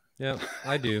it. Yeah,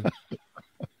 I do.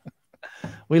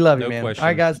 We love you, man. Question. All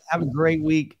right, guys, have a great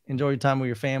week. Enjoy your time with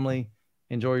your family.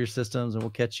 Enjoy your systems, and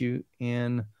we'll catch you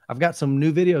in. I've got some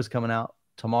new videos coming out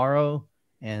tomorrow,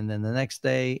 and then the next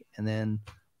day, and then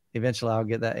eventually I'll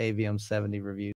get that AVM 70 review.